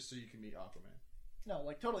fucking Just so you can meet Aquaman. no,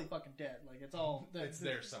 like totally fucking dead. Like it's all It's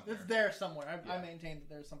there somewhere. It's there somewhere. I Yeah. maintain that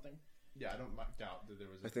there's something. Yeah, I don't doubt that there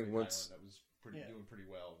was a I think Greek once- island that was Yeah. doing pretty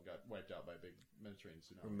well and got wiped out by a big Mediterranean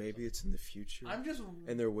tsunami. Or maybe it's in the future. I'm just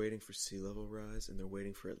And they're waiting for sea level rise, and they're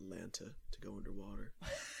waiting for Atlanta to go underwater.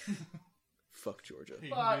 Fuck Georgia. He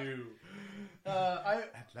Fuck. knew.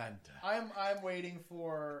 Atlanta. I'm waiting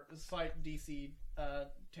for slight DC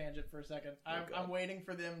tangent for a second. I'm God. waiting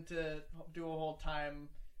for them to do a whole time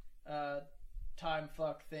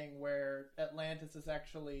fuck thing where Atlantis is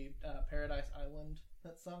actually Paradise Island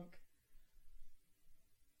that sunk.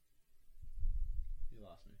 You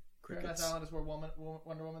lost me. Paradise Crickets. Island is where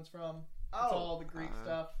Wonder Woman's from. It's Oh. all the Greek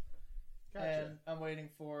stuff. Gotcha. And I'm waiting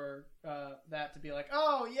for that to be like,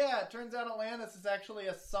 oh yeah, it turns out Atlantis is actually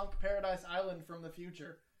a sunk Paradise Island from the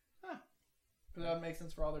future. Huh. Because that would make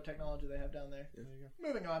sense for all their technology they have down there. There you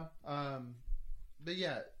Moving on. go. But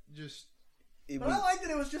yeah, just It But was, I like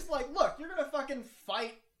that it was just like, look, you're gonna fucking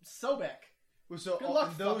fight Sobek. well, so Good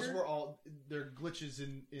luck, those fucker. were all their glitches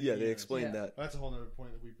in yeah, the they universe. explained Yeah. that. That's a whole other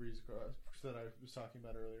point that we breezed across that I was talking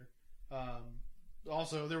about earlier.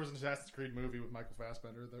 Also, there was an Assassin's Creed movie with Michael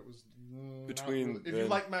Fassbender that was not Between really- if you then-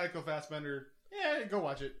 like Michael Fassbender, yeah, go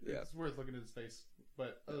watch it. Yeah. It's worth looking at his face.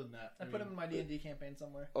 But other than that, I put him in my D&D campaign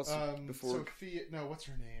somewhere. Also, before Sophia, no, what's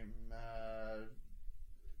her name?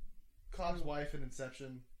 Cobb's wife in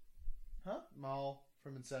Inception. Huh? Mal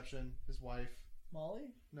from Inception, his wife.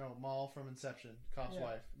 Molly? No, Maul from Inception, Cop's Yeah.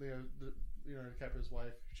 wife, Leonardo DiCaprio's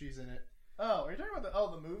wife. She's in it. Oh, are you talking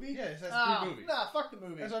about the movie? Yeah, it's Ah, a movie. Nah, fuck the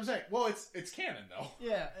movie. That's what I'm saying. Well, it's canon though.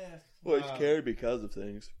 Yeah, Well, it's cared because of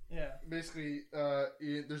things. yeah. Basically,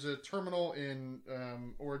 there's a terminal in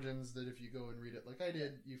Origins that if you go and read it like I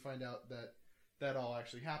did, you find out that all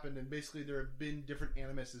actually happened. And basically, there have been different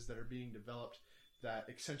animuses that are being developed that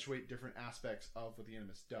accentuate different aspects of what the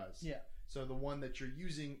animus does. Yeah. So the one that you're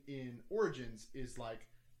using in Origins is like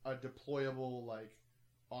a deployable, like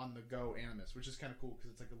on-the-go animus, which is kind of cool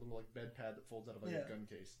because it's like a little like bed pad that folds out of like a gun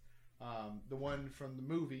case. The one from the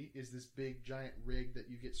movie is this big giant rig that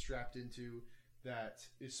you get strapped into that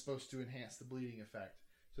is supposed to enhance the bleeding effect.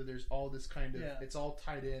 So there's all this kind of it's all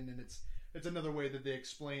tied in, and it's another way that they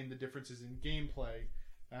explain the differences in gameplay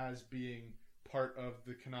as being part of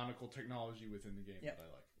the canonical technology within the game that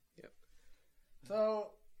I like. Yep.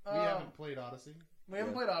 So We haven't played Odyssey. We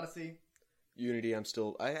haven't played Odyssey. Unity,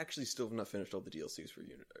 I actually still have not finished all the DLCs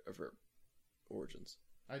for Origins.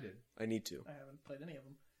 I did. I need to. I haven't played any of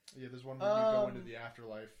them. Yeah, there's one where you go into the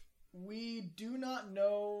afterlife. We do not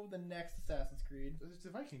know the next Assassin's Creed. It's the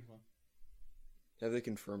Vikings one. Have they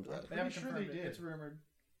confirmed that? They haven't Pretty sure confirmed they it. did. It's rumored.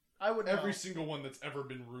 I would Every know. single one that's ever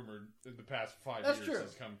been rumored in the past 5 That's years true.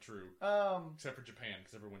 has come true, except for Japan,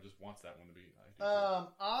 because everyone just wants that one to be.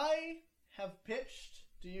 I have pitched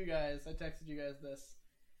to you guys. I texted you guys this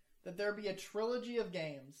that there be a trilogy of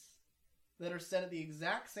games that are set at the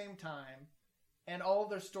exact same time, and all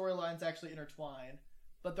of their storylines actually intertwine.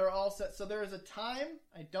 But they're all set. So there is a time.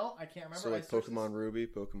 I can't remember. So like I searched Pokemon this. Ruby,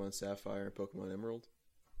 Pokemon Sapphire, and Pokemon Emerald?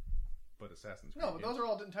 But Assassin's Creed. No, but those are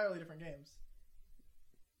all entirely different games.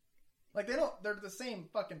 Like they're the same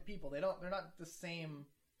fucking people. They're not the same.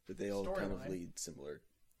 But they all kind of Storyline. lead similar.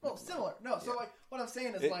 Well, similar. No, so Yeah. like what I'm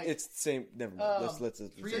saying is like It's the same. Never mind. Let's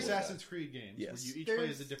 3 say Assassin's Creed games Yes. where you each play There's-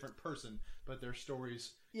 as a different person, but their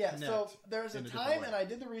stories yeah. connect So there's a in different time, way. and I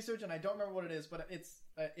did the research, and I don't remember what it is, but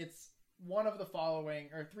it's one of the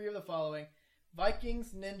following or 3 of the following: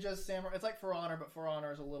 Vikings, ninjas, samurai. It's like For Honor, but For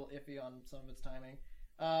Honor is a little iffy on some of its timing.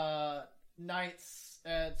 Knights,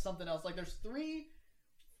 something else. Like there's 3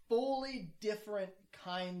 fully different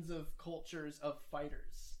kinds of cultures of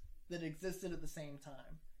fighters that existed at the same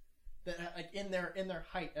time, that like in their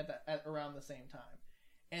height at around the same time,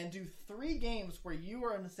 and do 3 games where you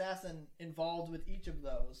are an assassin involved with each of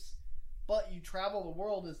those, but you travel the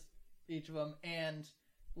world as each of them, and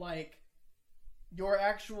like the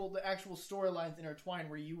actual storylines intertwine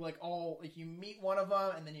where you you meet one of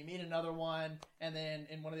them and then you meet another one, and then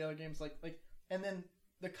in one of the other games and then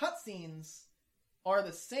the cutscenes are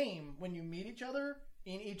the same when you meet each other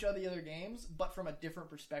in each of the other games, but from a different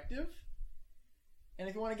perspective. And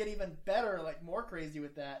if you want to get even better, like more crazy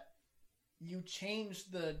with that, you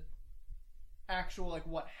change the actual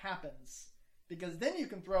what happens, because then you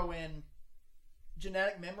can throw in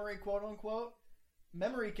genetic memory, quote unquote.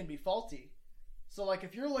 Memory can be faulty. So like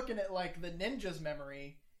if you're looking at like the ninja's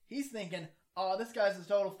memory, he's thinking, "Oh, this guy's a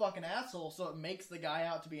total fucking asshole," so it makes the guy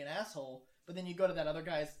out to be an asshole. But then you go to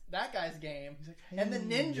that guy's game, and the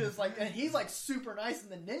ninja's and he's super nice,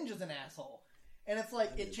 and the ninja's an asshole. And it's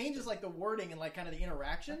it changes the wording and kind of the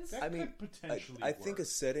interactions. That could potentially I think a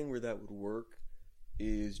setting where that would work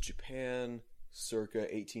is Japan circa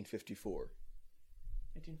 1854.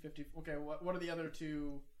 1850. Okay, what are the other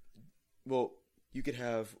 2? Well, you could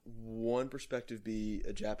have one perspective be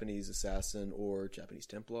a Japanese assassin or Japanese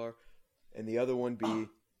Templar, and the other one be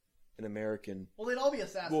an American. Well, they'd all be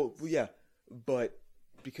assassins. Well, yeah, but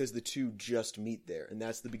because the 2 just meet there, and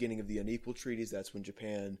that's the beginning of the unequal treaties. That's when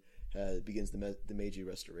Japan begins the Meiji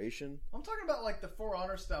Restoration. I'm talking about the For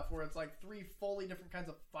Honor stuff where it's 3 fully different kinds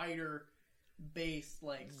of fighter-based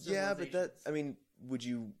Yeah, but civilizations. would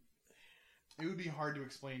you? It would be hard to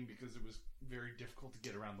explain because it was very difficult to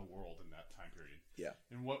get around the world in that time period. Yeah.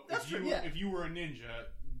 And what That's if you true, yeah. if you were a ninja,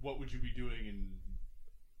 what would you be doing in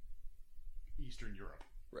Eastern Europe?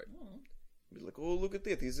 Right. Be like, oh, look at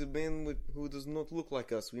that! He's a man who does not look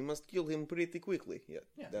like us. We must kill him pretty quickly. Yeah.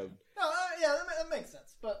 Yeah. That would, That makes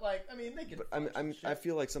sense. But they could. But I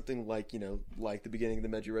feel like something like like the beginning of the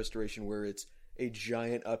Meiji Restoration, where it's a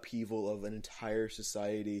giant upheaval of an entire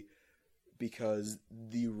society because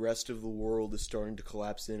the rest of the world is starting to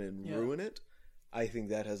collapse in and ruin it. I think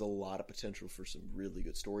that has a lot of potential for some really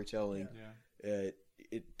good storytelling. Yeah.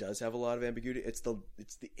 It does have a lot of ambiguity. It's the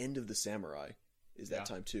end of the samurai is that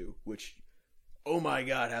time too, which, oh my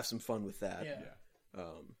god, have some fun with that. Yeah.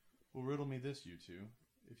 Well, riddle me this, you two.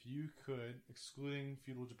 If you could, excluding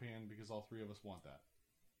feudal Japan, because all 3 of us want that,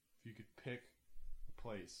 if you could pick a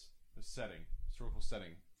place, a setting, historical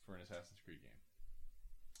setting for an Assassin's Creed game,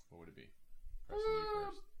 what would it be? Preston, you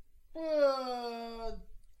first. Oh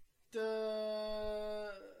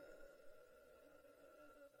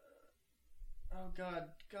god,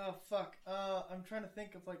 fuck. I'm trying to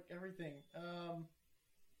think of like everything. I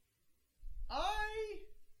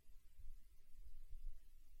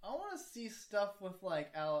want to see stuff with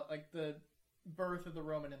like the birth of the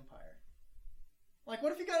Roman Empire. Like,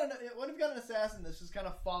 what if you got an assassin that's just kind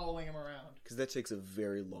of following him around? Because that takes a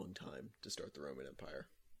very long time to start the Roman Empire.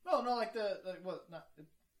 No, like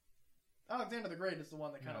Alexander the Great is the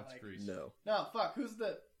one that kind of it's like Greece. No. No, fuck. Who's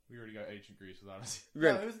the We already got ancient Greece with Odyssey.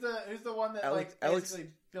 no, who's the one that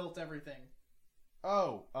basically built everything?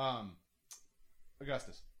 Oh,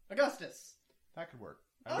 Augustus. Augustus. That could work.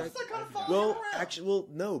 I was like kind of following Well, him around. actually,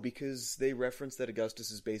 no, because they reference that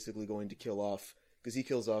Augustus is basically going to kill off, because he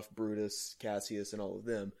kills off Brutus, Cassius, and all of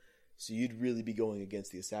them. So you'd really be going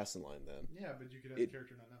against the assassin line then. Yeah, but you could have the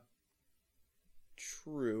character not know.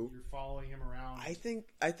 True. You're following him around. I think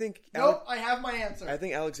Nope, I have my answer. I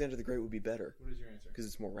think Alexander the Great would be better What is your answer? because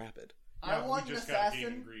it's more rapid. I want we an just got a game in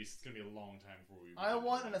assassin. Greece. It's gonna be a long time before we. I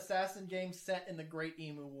want an assassin game set in the Great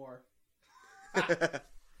Emu War.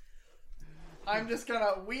 I'm just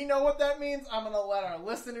gonna. We know what that means. I'm gonna let our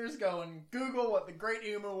listeners go and Google what the Great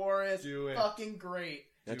Emu War is. Do it. Fucking great.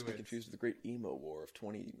 Not to be it. confused with the Great Emo War of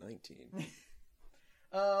 2019.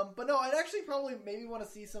 But no, I'd actually probably maybe want to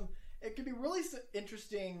see some. It could be really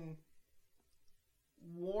interesting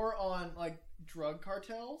war on like drug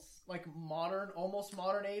cartels, like almost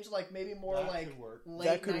modern age, like maybe more That like could work. late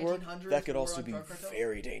That could 1900s. work. That could war also on be drug cartels.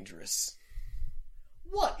 very dangerous.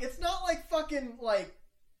 What? It's not like fucking like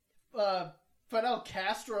Fidel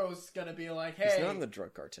Castro's gonna be like, hey, It's not in the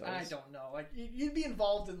drug cartels. I don't know. Like you'd be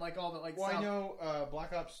involved in like all the like. Well, I South- know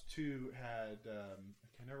Black Ops 2 had.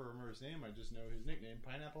 I can never remember his name. I just know his nickname,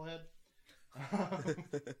 Pineapple Head.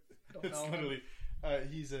 Don't It's know him. literally.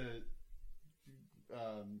 He's a.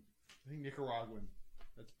 I think Nicaraguan.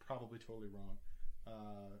 That's probably totally wrong.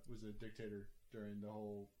 Was a dictator during the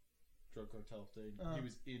whole drug cartel thing. Uh-huh. He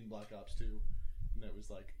was in Black Ops 2, and it was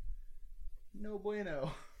like, no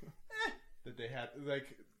bueno. That they had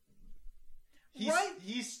like. Right?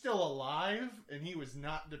 He's still alive, and he was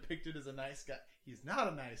not depicted as a nice guy. He's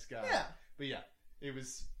not a nice guy. Yeah. But yeah, it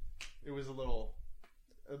was a little.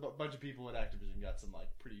 A bunch of people at Activision got some like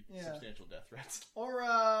pretty Yeah. substantial death threats. Or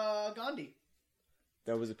Gandhi.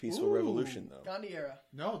 That was a peaceful Ooh. revolution, though. Gandhi era.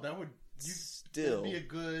 No, that would Still, that'd be a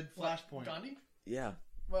good What, flashpoint. Gandhi? yeah,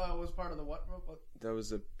 Well, it was part of the what? that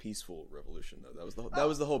was a peaceful revolution, though. That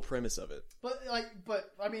was the whole premise of it. But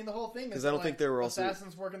I mean, the whole thing is 'Cause I don't like, think there were also-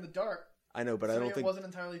 assassins work in the dark. I know, but So I don't it think wasn't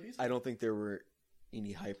entirely peaceful. I don't think there were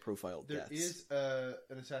any high-profile There deaths. is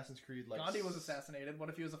an Assassin's Creed like Gandhi was assassinated. What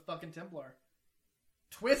if he was a fucking Templar?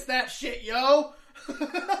 Twist that shit, yo!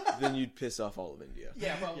 Then you'd piss off all of India,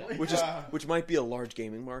 Yeah, probably. which might be a large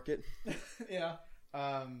gaming market, Yeah,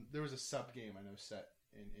 there was a sub game I know set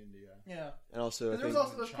in India. yeah. and also I There's think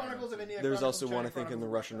also there's Chronicles of India. there was Chronicles also of one I China, think in the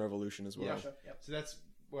Chronicles Russian of Russia. Revolution as well. Yeah, Russia, yep. So that's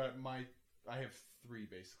what I have 3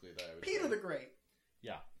 basically that I would Peter say. the Great.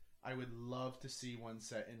 Yeah. I would love to see one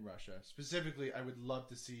set in Russia. Specifically, I would love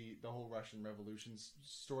to see the whole Russian Revolution's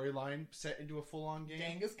storyline set into a full-on game.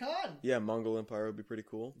 Genghis Khan. Yeah, Mongol Empire would be pretty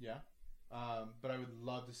cool. Yeah. But I would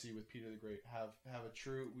love to see with Peter the Great have a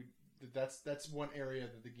true. That's one area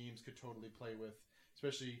that the games could totally play with,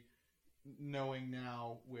 especially knowing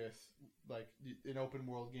now with like an open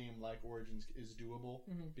world game like Origins is doable.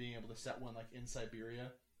 Mhm. Being able to set one like in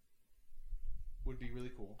Siberia would be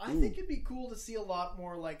really cool. I think it'd be cool to see a lot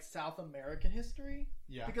more like South American history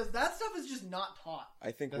Yeah. because that stuff is just not taught.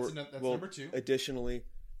 I think That's that's number 2. Additionally,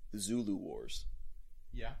 the Zulu Wars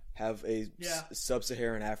Yeah. have a Yeah.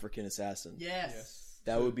 sub-Saharan African assassin. Yes. Yes.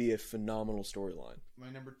 That would be a phenomenal storyline. My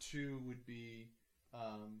number 2 would be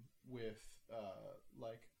with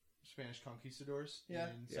like Spanish conquistadors Yeah.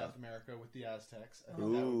 in Yeah. South America with the Aztecs. I think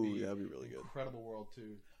Ooh, that would be that'd be really an good. incredible world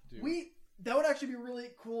to do. That would actually be a really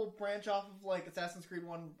cool branch off of like Assassin's Creed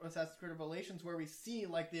 1, Assassin's Creed Revelations, where we see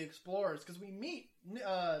like the explorers because we meet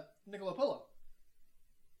Nicola Polo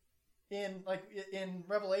in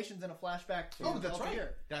Revelations in a flashback. To Oh, that's right.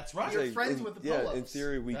 Altair. That's right. You're Like, friends with the yeah, Polos. in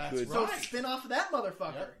theory we That's could. So right. spin off of that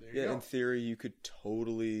motherfucker. Yep, there you Yeah, go. in theory you could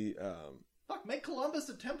totally. Fuck, make Columbus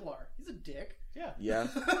a Templar. He's a dick. Yeah.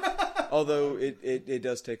 Yeah. Although it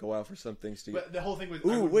does take a while for some things to. But the whole thing with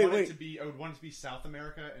Ooh, I would wait, want wait. it to be I would want it to be South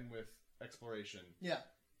America and with exploration. Yeah.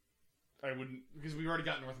 I wouldn't because we've already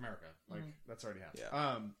got North America. Like that's already happened.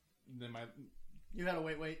 Yeah. Then my You had to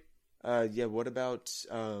wait. Yeah. What about?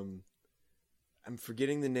 I'm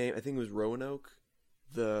forgetting the name. I think it was Roanoke.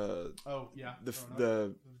 The yeah the Roanoke,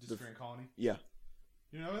 the Disappearing Colony. yeah.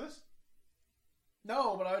 You know this?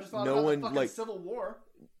 No, but I just thought No about one, the fucking like- Civil War.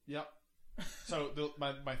 Yep. So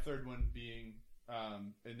my third one being,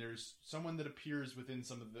 and there's someone that appears within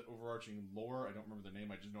some of the overarching lore. I don't remember their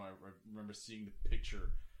name. I just know I remember seeing the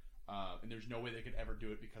picture. And there's no way they could ever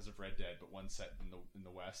do it because of Red Dead, but one set in the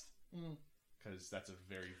West, because that's a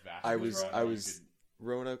very vast. I was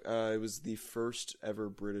Roanoke. It was the first ever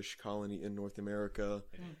British colony in North America.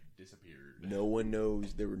 And it disappeared. No one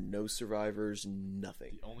knows. There were no survivors.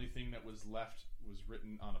 Nothing. The only thing that was left was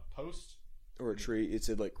written on a post Or a tree. It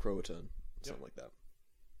said like Croatan, something like that.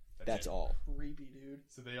 That's it. all. Creepy, dude.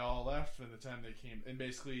 So they all left, and the time they came, and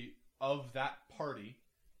basically of that party,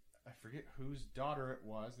 I forget whose daughter it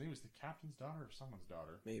was. I think it was the captain's daughter or someone's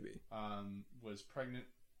daughter. Maybe. Was pregnant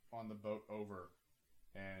on the boat over,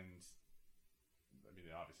 and I mean,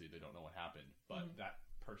 obviously they don't know what happened, but that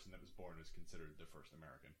person that was born is considered the first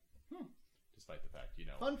American, despite the fact,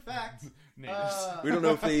 Fun fact. natives. We don't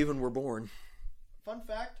know if they even were born. Fun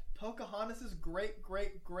fact: Pocahontas'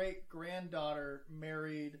 great-great-great-granddaughter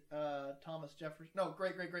married Thomas Jefferson. No,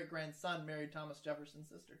 great-great-great-grandson married Thomas Jefferson's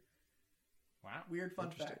sister. Wow. Weird fun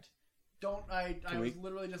Interesting. fact. I was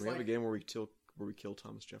literally just Can we like, have a game where we kill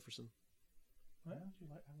Thomas Jefferson? Why don't you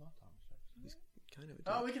like? I love Thomas Jefferson. He's kind of a dick.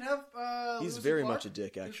 oh, we can have. He's Lewis very and Clark? much a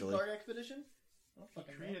dick, actually. Lewis and Clark expedition. I don't He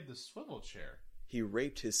fucking know. created the swivel chair. He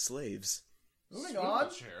raped his slaves. Moving Swivel on.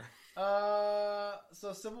 chair.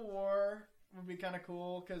 So Civil War would be kind of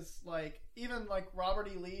cool because, like, even like Robert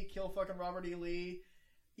E. Lee, kill fucking Robert E. Lee.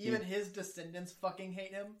 Even his descendants fucking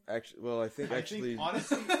hate him. Actually, well, I think honestly,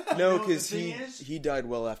 no, the because thing is, he died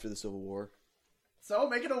well after the Civil War. So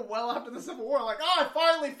make it a well after the Civil War. Like, I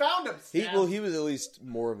finally found him. He Stab. he was at least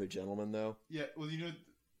more of a gentleman, though. Yeah, well,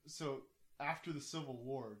 so after the Civil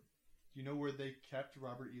War, you know where they kept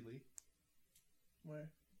Robert E. Lee? Where?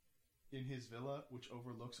 In his villa, which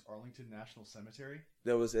overlooks Arlington National Cemetery.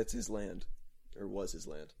 That's his land, or was his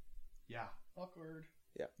land. Yeah. Awkward.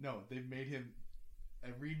 No, they've made him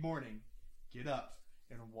every morning get up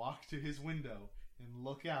and walk to his window and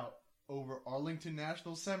look out over Arlington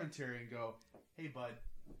National Cemetery and go, "Hey, bud,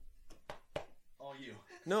 all you."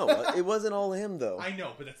 No, it wasn't all him though. I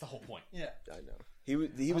know, but that's the whole point. Yeah. I know. He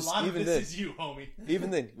was a lot even of then. this is you, homie. Even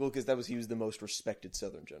then, well, because he was the most respected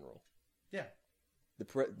Southern general. Yeah.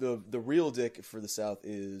 The real dick for the South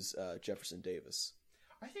is Jefferson Davis.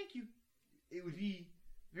 I think it would be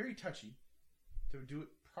very touchy to do it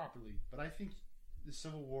properly, but I think the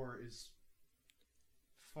Civil War is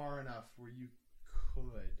far enough where you could.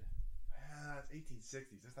 It's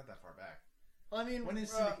 1860s. That's not that far back. I mean, When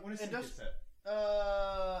is Syndicate set?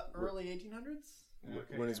 early 1800s.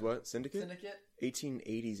 Okay, When is what? Syndicate? Syndicate.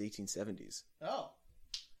 1880s, 1870s. Oh.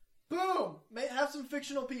 Boom! Have some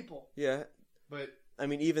fictional people. Yeah. But I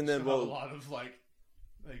mean, even then, Still have well, a lot of like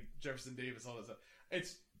Jefferson Davis, all that stuff.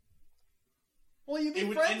 Well, you It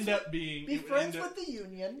would end up being be it would friends end up- with the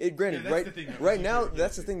Union. granted, Yeah, that's right, the thing, though. right It's now, usually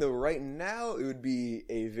that's the ridiculous. thing, though. Right now, it would be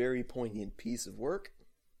a very poignant piece of work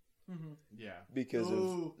Yeah, because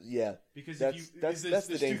Ooh. because That's if you, the there's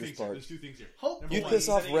two dangerous things here. part. There's two things here. Hope Number you one, piss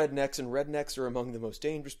off setting it- rednecks, and rednecks are among the most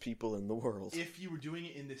dangerous people in the world. If you were doing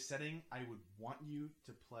it in this setting, I would want you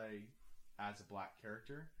to play as a black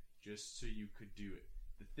character just so you could do it.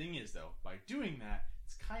 The thing is, though, by doing that,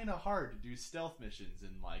 it's kind of hard to do stealth missions in,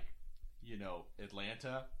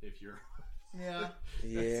 Atlanta if you're Yeah.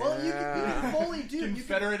 Yeah. Well, you can fully do.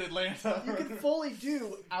 Confederate Atlanta. You can fully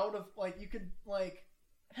do out of you could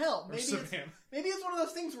hell. Or Maybe Savannah. it's one of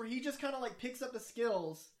those things where he just kind of picks up the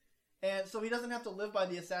skills, and so he doesn't have to live by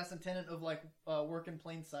the assassin tenet of work in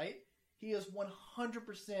plain sight. He is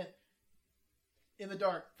 100% in the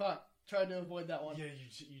dark. Fuck. Tried to avoid that one. Yeah,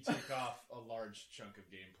 you take off a large chunk of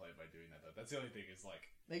gameplay by doing that, though. That's the only thing is,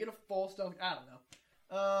 Make it a full stealth. I don't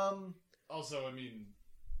know. Also, I mean,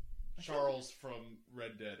 Charles from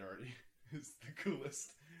Red Dead already is the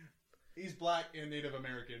coolest. He's black and Native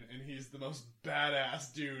American, and he's the most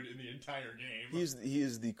badass dude in the entire game. He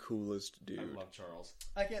is the coolest dude. I love Charles.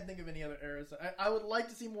 I can't think of any other eras. I would like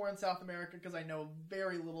to see more in South America because I know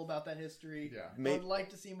very little about that history. Yeah. I would like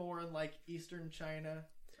to see more in Eastern China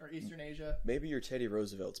or Eastern Asia. Maybe you're Teddy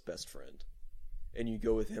Roosevelt's best friend, and you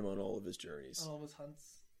go with him on all of his journeys. All of his hunts.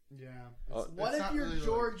 yeah. What if you're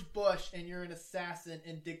George Bush and you're an assassin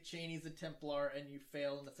and Dick Cheney's a Templar and you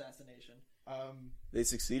fail an assassination? They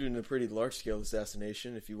succeeded in a pretty large-scale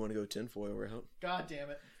assassination. If you want to go tinfoil route, God damn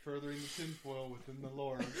it! furthering the tinfoil within the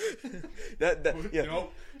lore. yeah.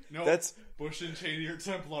 Nope. That's Bush and Cheney are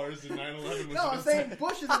Templars, and 9/11 was No, I'm saying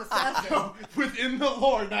Bush is an assassin. No, within the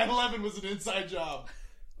lore, 9/11 was an inside job.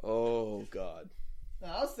 oh god. No,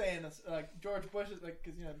 I was saying this, George Bush is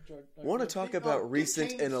because George. Want to talk about Dick recent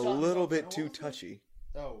Cheney and a shot little himself. bit What too was it? touchy?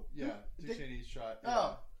 Oh yeah, Dick Dick- Cheney's shot.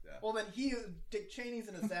 Oh. Well, then Dick Cheney's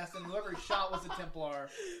an assassin. Whoever he shot was a Templar,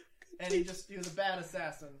 and he was a bad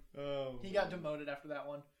assassin. Oh, He got demoted after that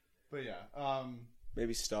one. But yeah,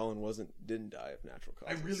 Maybe Stalin didn't die of natural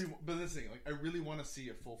causes. but this thing, like, I really want to see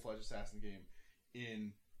a full-fledged assassin game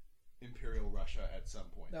in Imperial Russia at some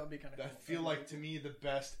point. That would be kind of cool. I feel like, to me, the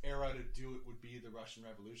best era to do it would be the Russian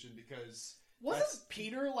Revolution, because Wasn't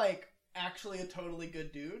Peter, like, actually a totally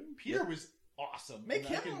good dude? Peter was awesome. Make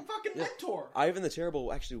And I him can- a fucking mentor. Ivan the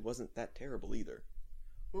Terrible actually wasn't that terrible either.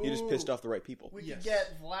 He just pissed Ooh. off the right people. We Yes. could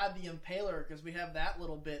get Vlad the Impaler, because we have that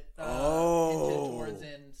little bit Oh. hinted towards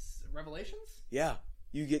in Revelations. Yeah,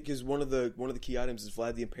 you get because one of the key items is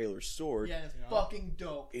Vlad the Impaler's sword. Yeah, it's Yeah. fucking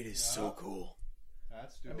dope. It is so cool.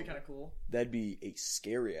 That's That'd be doable. kind of cool. That'd be a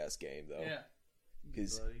scary ass game though. Yeah.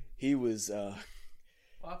 because Buddy. he was Lots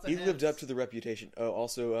of he lived up heads. to the reputation.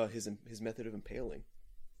 Also, his method of impaling.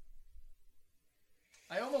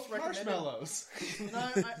 I almost recommended... Marshmallows. You know,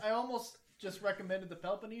 I almost just recommended the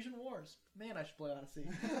Peloponnesian Wars. Man, I should play Odyssey.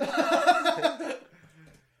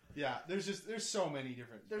 Yeah, there's so many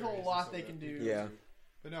different. There's a variations lot of they it. can do. Yeah.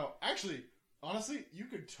 But no, actually, honestly, you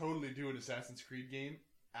could totally do an Assassin's Creed game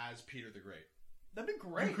as Peter the Great. That'd be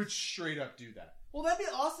great. You could straight up do that. Well, that'd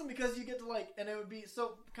be awesome because you get to like, and it would be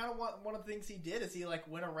so kind of one of the things he did is he like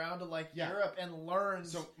went around to like Yeah. Europe and learned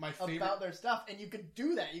So my favorite, about their stuff, and you could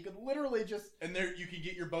do that. You could literally just and there you could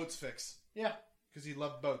get your boats fixed yeah, because he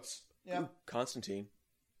loved boats. yeah, Ooh, Constantine.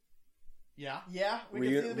 Yeah, yeah. We Reu-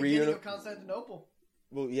 could see the beginning reuni- of Constantinople.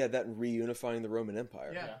 Well, yeah, that reunifying the Roman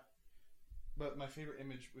Empire. Yeah. But my favorite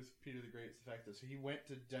image with Peter the Great is the fact that he went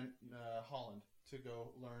to Holland to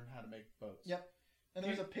go learn how to make boats. Yep. And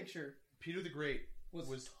there's a picture Peter the Great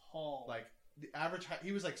was tall. like the average height.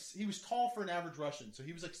 He was tall for an average Russian, so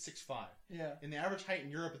he was like 6'5". yeah, And the average height in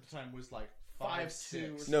Europe at the time was like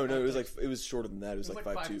 5'2" 5'6". No, it was shorter than that. It was, It was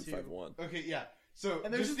like like 5'2", 5'2". 5'1". Okay, yeah. So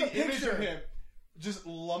And there's just just the a image of picture. him just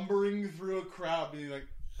lumbering through a crowd, being like,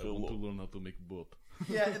 I want to learn how to make boat.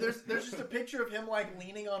 yeah. There's just a picture of him like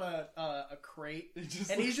leaning on a crate, it just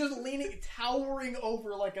and he's just leaning, towering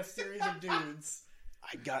over like a series of dudes.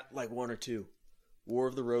 I got like one or two. War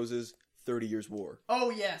of the Roses, 30 Years War. Oh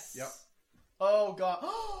yes. Yep. Oh god.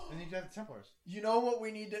 and then you got the Templars. You know what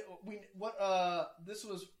we need to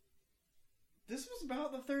this was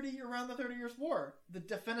about around the 30 Years War, the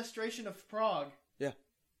defenestration of Prague. Yeah.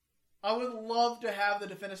 I would love to have the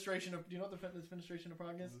defenestration of. Do you know what the defenestration of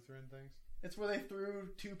Prague is? Lutheran things. It's where they threw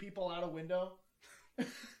two people out a window.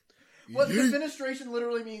 What defenestration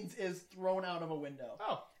literally means is thrown out of a window.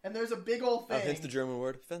 Oh, And there's a big old thing. Hence the German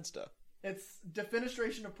word Fenster. It's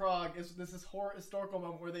defenestration of Prague. Is this historical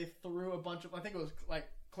moment where they threw a bunch of, I think it was like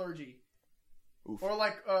clergy, Oof. or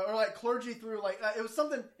like clergy threw like it was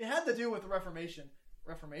something. It had to do with the Reformation.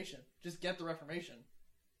 Just get the Reformation.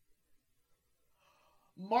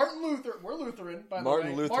 Martin Luther. We're Lutheran, by Martin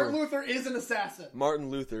the way. Luther. Martin Luther is an assassin. Martin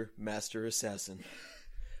Luther, master assassin.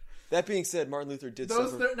 That being said, Martin Luther did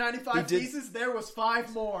Those suffer. 95 he did- theses, there was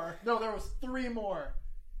 5 more. No, there was 3 more.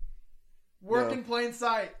 Work No. in plain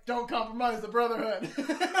sight. Don't compromise the brotherhood.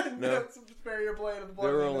 No. Spare your blade of the blood.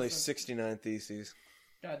 There of were the only innocent. 69 theses.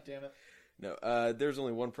 God damn it. No, there's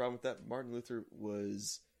only one problem with that. Martin Luther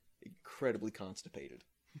was incredibly constipated.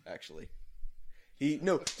 Actually,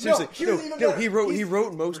 seriously, he was even no. better. He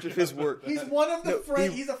wrote most of his work. He's one of the No,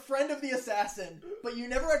 He's a friend of the assassin, but you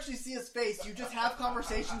never actually see his face. You just have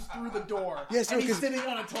conversations through the door. Yes, no, and he's 'cause- sitting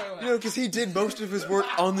on a toilet. No, because he did most of his work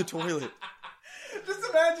on the toilet. Just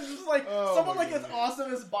imagine, just like Oh someone my like as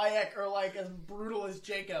awesome as Bayek or like as brutal as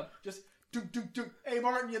Jacob. Just dunk, dunk, dunk. Hey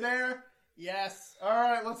Martin, you there? Yes. All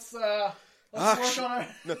right, let's work on our.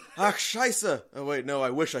 No, ach, scheiße. Oh wait, no, I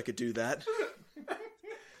wish I could do that.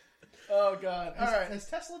 Oh god. All right. Has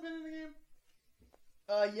Tesla been in the game?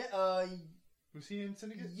 Yeah. Was he in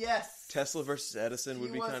Syndicate? Yes. Tesla versus Edison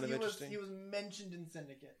would be kind of interesting. He was mentioned in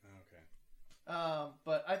Syndicate. Okay.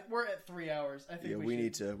 But we're at 3 hours. I think Yeah, we we should.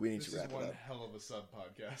 need This to is wrap it one up. hell of a sub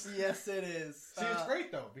podcast. Yes, it is. See, it's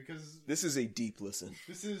great though because This is a deep listen.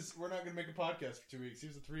 we're not going to make a podcast for 2 weeks.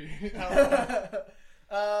 Here's a 3 hour.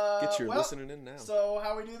 Get your well, listening in now. So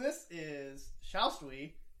how we do this is, shallst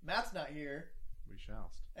we? Matt's not here. We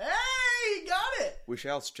shall. Hey, got it. We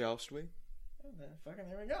shall we? Oh, then fucking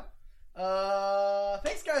there we go.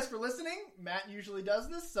 Thanks guys for listening. Matt usually does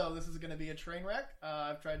this, so this is going to be a train wreck.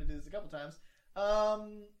 I've tried to do this a couple times.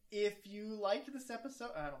 If you liked this episode,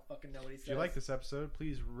 I don't fucking know what he said. If you like this episode,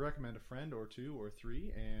 please recommend a friend or 2 or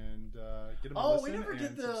 3 and get them to Oh, listen we never did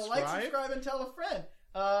and the like, subscribe, and tell a friend.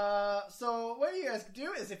 So what you guys could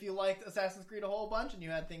do is if you liked Assassin's Creed a whole bunch and you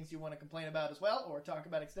had things you want to complain about as well or talk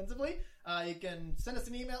about extensively, you can send us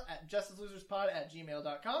an email at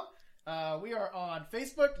justiceloserspod@gmail.com. We are on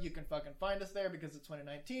Facebook. You can fucking find us there because it's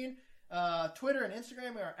 2019. Twitter and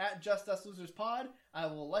Instagram, we are at Just Us Losers Pod. I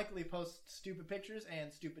will likely post stupid pictures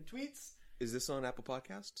and stupid tweets. Is this on Apple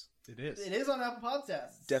Podcasts? It is. It is on Apple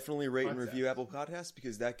Podcasts. Definitely rate and Podcasts. review Apple Podcasts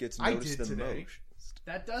because that gets I noticed did the today. most.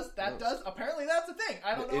 That does. Apparently, that's a thing.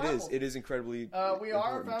 I don't know. Apple. It is incredibly. We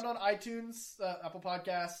are important. found on iTunes, Apple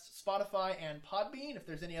Podcasts, Spotify, and Podbean. If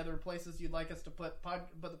there's any other places you'd like us to put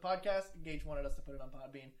the podcast, Gage wanted us to put it on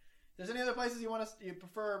Podbean. If there's any other places you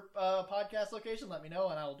prefer podcast location, let me know,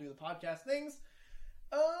 and I will do the podcast things.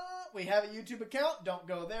 We have a YouTube account. Don't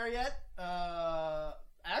go there yet.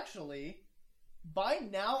 Actually, by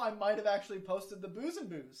now I might have actually posted the Booze and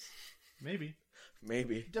Booze. Maybe.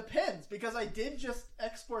 Depends, because I did just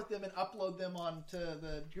export them and upload them onto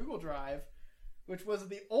the Google Drive, which was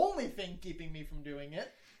the only thing keeping me from doing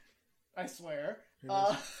it. I swear.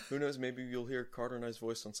 Who knows? Maybe you'll hear Carter and I's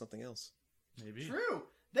voice on something else. Maybe. True.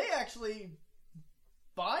 They actually,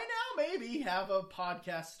 by now, maybe have a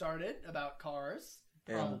podcast started about cars.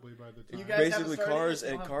 Probably by the time. You guys Basically, haven't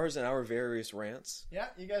started cars and our various rants. Yeah,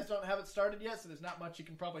 you guys don't have it started yet, so there's not much you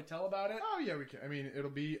can probably tell about it. Oh yeah, we can. I mean, it'll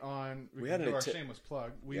be on. We can had do a our tip- shameless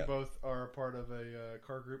plug. We Yeah. both are a part of a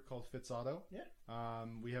car group called Fitz Auto. Yeah.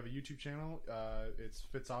 We have a YouTube channel. It's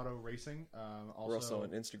Fitz Auto Racing. We're also on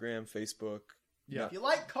Instagram, Facebook. Yeah. If you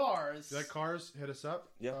like cars, If you like cars, hit us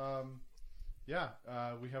up. Yeah.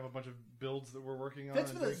 We have a bunch of builds that we're working on. Fitz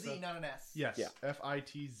and with a doing Z, stuff. not an S. Yes. Yeah.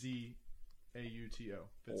 FITZAUTO.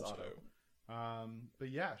 Fitz Also. Auto. But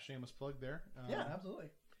yeah, shameless plug there. Yeah, absolutely.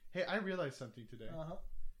 Hey, I realized something today. Uh-huh.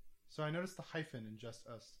 So I noticed the hyphen in Just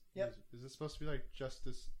Us. Yep. Is it supposed to be like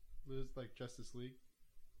Justice League?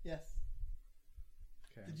 Yes.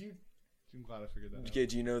 Okay. Did you? I'm glad I figured that out. Okay,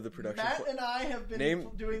 do you know the production? Matt and I have been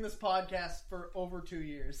Name- doing this podcast for over 2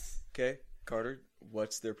 years. Okay, Carter,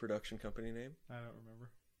 what's their production company name? I don't remember.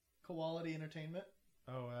 Koality Entertainment.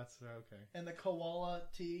 Oh, that's okay. And the koala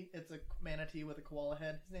tea, it's a manatee with a koala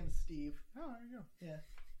head. His name is Steve. Oh, there you go. Yeah.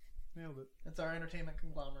 Nailed it. It's our entertainment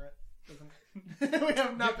conglomerate. We have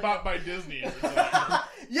Get nothing. bought by Disney. Or something.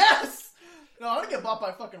 Yes! No, I want to get bought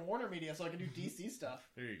by fucking Warner Media so I can do DC stuff.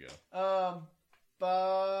 There you go.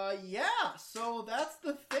 But yeah, so that's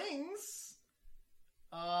the things.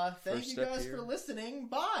 Thank First you step guys here. for listening.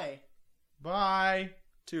 Bye. Bye.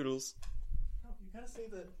 Toodles. Oh, you gotta say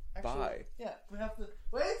the actual... Bye. Yeah, we have to...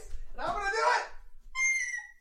 Wait, and I'm gonna do